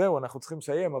זהו, אנחנו צריכים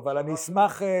לסיים, אבל אני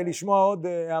אשמח לשמוע עוד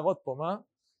הערות פה, מה?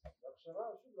 בהכשרה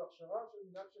של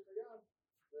מנהג שקיים,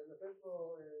 ולתת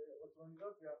לו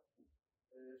אוטומיזציה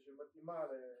שמתאימה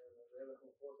לערך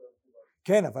מופרות המקובל.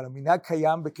 כן, אבל המנהג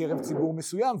קיים בקרב ציבור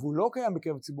מסוים, והוא לא קיים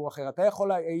בקרב ציבור אחר. אתה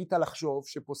יכול היית לחשוב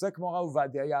שפוסק כמו הרב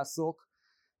עובדיה יעסוק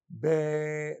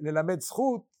ללמד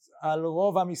זכות על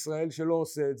רוב עם ישראל שלא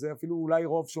עושה את זה, אפילו אולי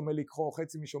רוב שומע לקחו,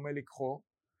 חצי משומע לקחו,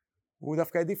 והוא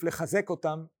דווקא עדיף לחזק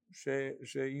אותם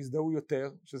שיזדהו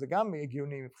יותר, שזה גם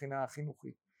הגיוני מבחינה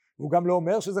חינוכית. והוא גם לא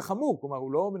אומר שזה חמור, כלומר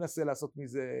הוא לא מנסה לעשות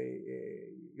מזה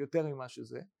יותר ממה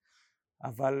שזה,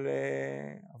 אבל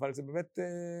זה באמת,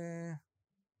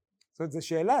 זאת אומרת, זו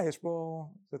שאלה, יש פה,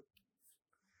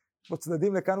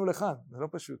 צדדים לכאן ולכאן, זה לא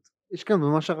פשוט. יש כאן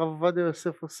במה שהרב עובדיה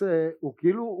יוסף עושה, הוא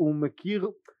כאילו, הוא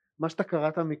מכיר מה שאתה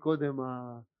קראת מקודם,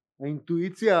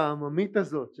 האינטואיציה העממית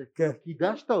הזאת,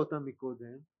 שקידשת אותה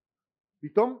מקודם,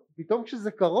 פתאום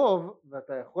כשזה קרוב,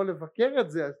 ואתה יכול לבקר את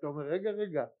זה, אז אתה אומר,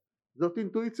 רגע, זאת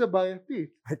אינטואיציה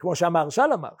בעייתית. כמו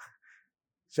שהמהרש"ל אמר,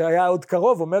 שהיה עוד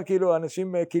קרוב, אומר כאילו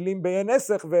אנשים קילים בעין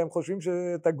נסך, והם חושבים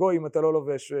שאתה גוי אם אתה לא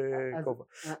לובש כובע.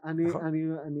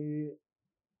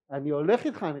 אני הולך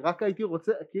איתך, אני רק הייתי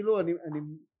רוצה, כאילו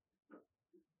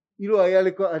אילו היה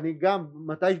לי, אני גם,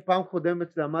 מתי פעם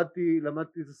קודמת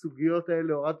למדתי את הסוגיות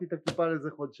האלה, הורדתי את הכיפה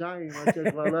לאיזה חודשיים, עד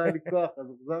שכבר לא היה לי כוח,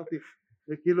 אז החזרתי,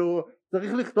 וכאילו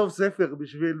צריך לכתוב ספר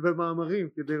בשביל, ומאמרים,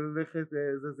 כדי ללכת,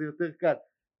 זה יותר קל.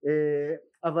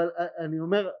 אבל אני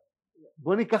אומר,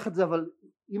 בוא ניקח את זה, אבל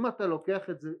אם אתה לוקח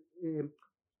את זה,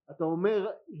 אתה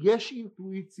אומר, יש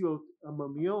אינטואיציות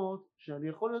עממיות שאני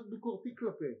יכול להיות ביקורתי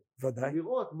כלפיהן. ודאי.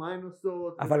 לראות מה הן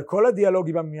עושות. אבל כל הדיאלוג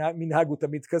עם המנהג הוא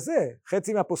תמיד כזה.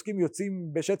 חצי מהפוסקים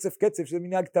יוצאים בשצף קצף, שזה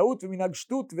מנהג טעות ומנהג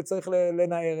שטות, וצריך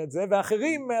לנער את זה,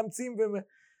 ואחרים מאמצים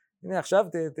הנה עכשיו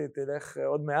תלך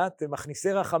עוד מעט,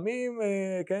 מכניסי רחמים,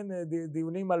 כן,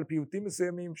 דיונים על פיוטים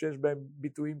מסוימים, שיש בהם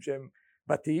ביטויים שהם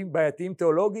בעייתיים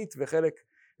תיאולוגית, וחלק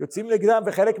יוצאים נגדם,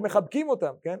 וחלק מחבקים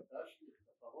אותם, כן?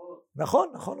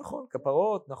 נכון,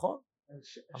 כפרות, נכון.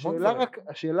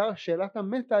 שאלת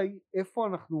המטה היא איפה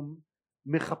אנחנו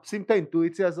מחפשים את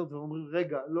האינטואיציה הזאת ואומרים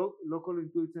רגע, לא כל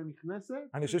אינטואיציה נכנסת?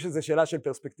 אני חושב שזו שאלה של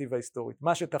פרספקטיבה היסטורית.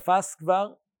 מה שתפס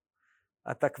כבר,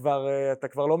 אתה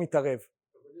כבר לא מתערב.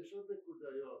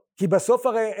 כי בסוף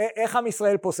הרי איך עם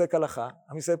ישראל פוסק הלכה?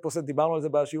 עם ישראל פוסק, דיברנו על זה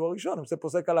בשיעור הראשון, עם ישראל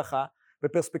פוסק הלכה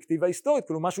בפרספקטיבה היסטורית,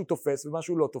 כאילו משהו תופס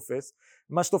ומשהו לא תופס,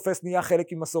 מה שתופס נהיה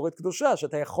חלק עם מסורת קדושה,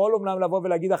 שאתה יכול אומנם לבוא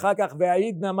ולהגיד אחר כך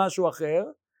והעידנה משהו אחר,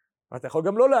 ואתה יכול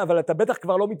גם לא, אבל אתה בטח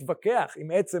כבר לא מתווכח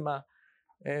עם עצם,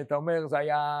 אתה אומר זה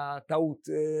היה טעות,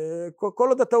 כל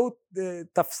עוד הטעות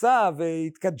תפסה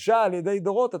והתקדשה על ידי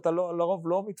דורות, אתה לרוב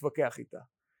לא מתווכח איתה.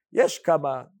 יש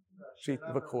כמה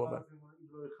שהתווכחו אבל.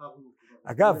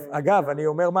 אגב, אני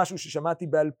אומר משהו ששמעתי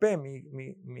בעל פה,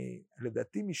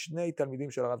 לדעתי משני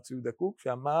תלמידים של הרב צבי יהודה קוק,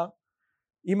 שאמר,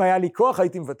 אם היה לי כוח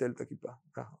הייתי מבטל את הכיפה,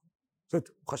 ככה. זאת אומרת,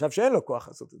 הוא חשב שאין לו כוח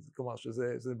לעשות את זה, כלומר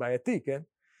שזה בעייתי, כן?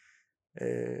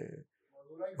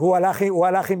 הוא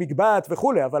הלך עם מגבעת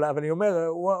וכולי, אבל אני אומר,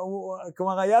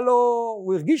 כלומר היה לו,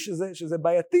 הוא הרגיש שזה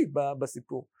בעייתי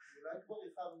בסיפור. אולי כבר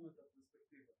הרחבנו את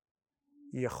הפרספקטיבה.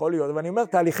 יכול להיות, אבל אני אומר,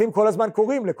 תהליכים כל הזמן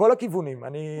קורים לכל הכיוונים,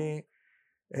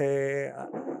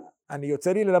 אני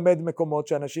יוצא לי ללמד מקומות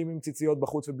שאנשים עם ציציות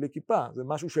בחוץ ובלי כיפה, זה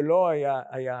משהו שלא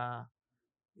היה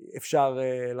אפשר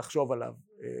לחשוב עליו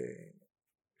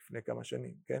לפני כמה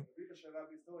שנים, כן? את השאלה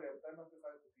בהיסטוריה, מתי מהפכה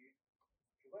אלוקית?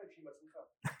 תשובה שהיא מצליחה.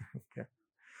 כן.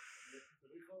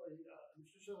 אני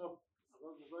חושב שהרב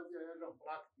עובדיה היה גם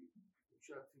פרקטי,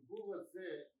 כשהציבור הזה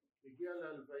הגיע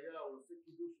להלוויה או עושה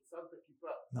קידוש ושם את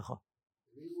הכיפה. נכון.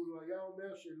 ואם הוא היה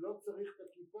אומר שלא צריך את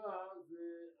הכיפה, זה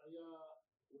היה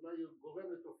אולי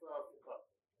גורם לתופעה הפוכה.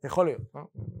 יכול להיות,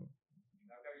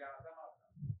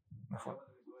 נכון.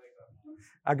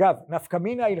 אגב,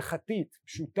 נפקמינה הלכתית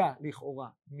פשוטה לכאורה,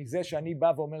 מזה שאני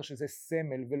בא ואומר שזה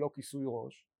סמל ולא כיסוי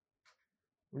ראש,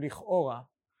 לכאורה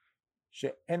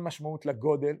שאין משמעות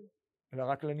לגודל, אלא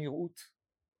רק לנראות.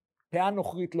 פאה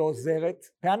נוכרית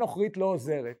לא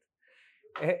עוזרת,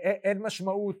 אין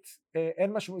משמעות,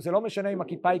 זה לא משנה אם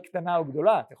הכיפה היא קטנה או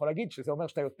גדולה, אתה יכול להגיד שזה אומר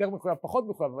שאתה יותר מחויב, פחות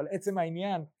מחויב, אבל עצם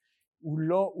העניין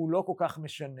הוא לא כל כך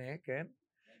משנה, כן?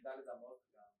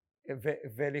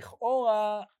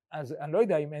 ולכאורה, אז אני לא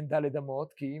יודע אם אין דלת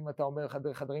אמות, כי אם אתה אומר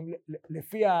חדרים,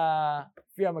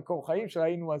 לפי המקור חיים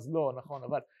שראינו אז לא, נכון,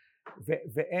 אבל,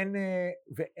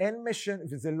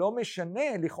 וזה לא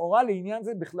משנה, לכאורה לעניין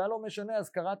זה בכלל לא משנה,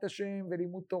 הזכרת השם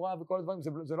ולימוד תורה וכל הדברים,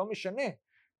 זה לא משנה.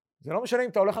 זה לא משנה אם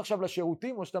אתה הולך עכשיו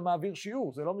לשירותים או שאתה מעביר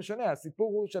שיעור, זה לא משנה,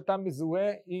 הסיפור הוא שאתה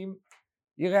מזוהה עם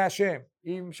יראי השם,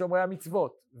 עם שומרי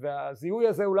המצוות, והזיהוי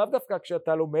הזה הוא לאו דווקא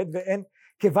כשאתה לומד, ואין,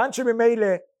 כיוון שממילא,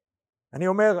 אני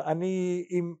אומר,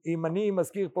 אם אני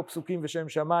מזכיר פה פסוקים ושם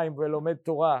שמיים ולומד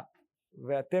תורה,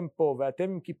 ואתם פה ואתם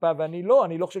עם כיפה ואני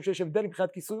לא חושב שיש הבדל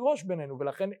מבחינת כיסוי ראש בינינו,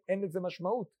 ולכן אין לזה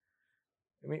משמעות.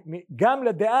 גם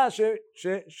לדעה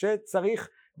שצריך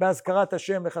בהזכרת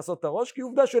השם לחסות את הראש, כי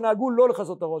עובדה שנהגו לא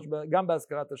לחסות את הראש גם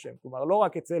בהזכרת השם, כלומר לא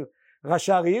רק אצל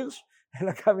רש"ר הירש,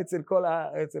 אלא גם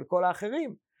אצל כל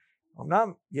האחרים.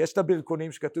 אמנם יש את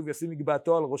הברכונים שכתוב ישים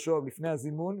מגבעתו על ראשו לפני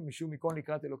הזימון, משום יקון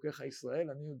לקראת אלוקיך ישראל,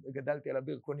 אני גדלתי על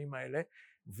הברכונים האלה,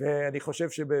 ואני חושב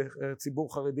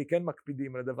שבציבור חרדי כן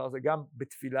מקפידים על הדבר הזה גם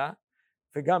בתפילה,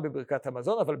 וגם בברכת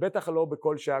המזון, אבל בטח לא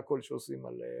בכל שעה כל שעושים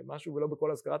על משהו, ולא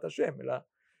בכל הזכרת השם,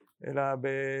 אלא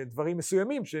בדברים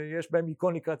מסוימים שיש בהם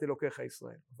יקון לקראת אלוקיך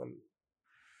ישראל. אבל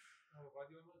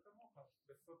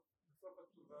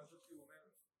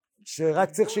שרק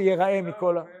צריך שיראה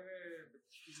מכל ה...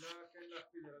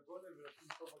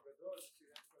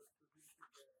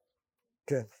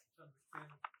 כן.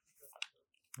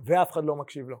 ואף אחד לא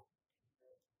מקשיב לו.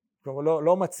 כלומר,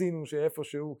 לא מצינו שאיפה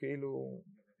שהוא כאילו...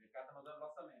 ברכת המזון לא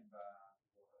שמים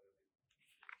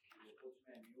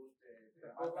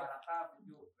בהלכה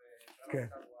בדיוק. כן.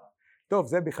 טוב,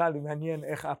 זה בכלל מעניין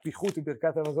איך הפיחות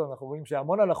בברכת המזון. אנחנו רואים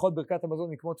שהמון הלכות ברכת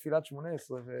המזון היא כמו תפילת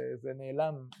 18, וזה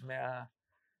נעלם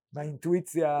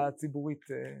מהאינטואיציה הציבורית.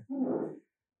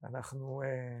 אנחנו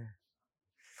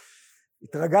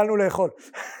התרגלנו לאכול.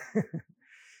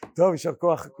 טוב, יישר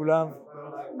כוח כולם.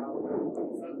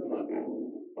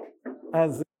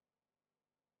 אז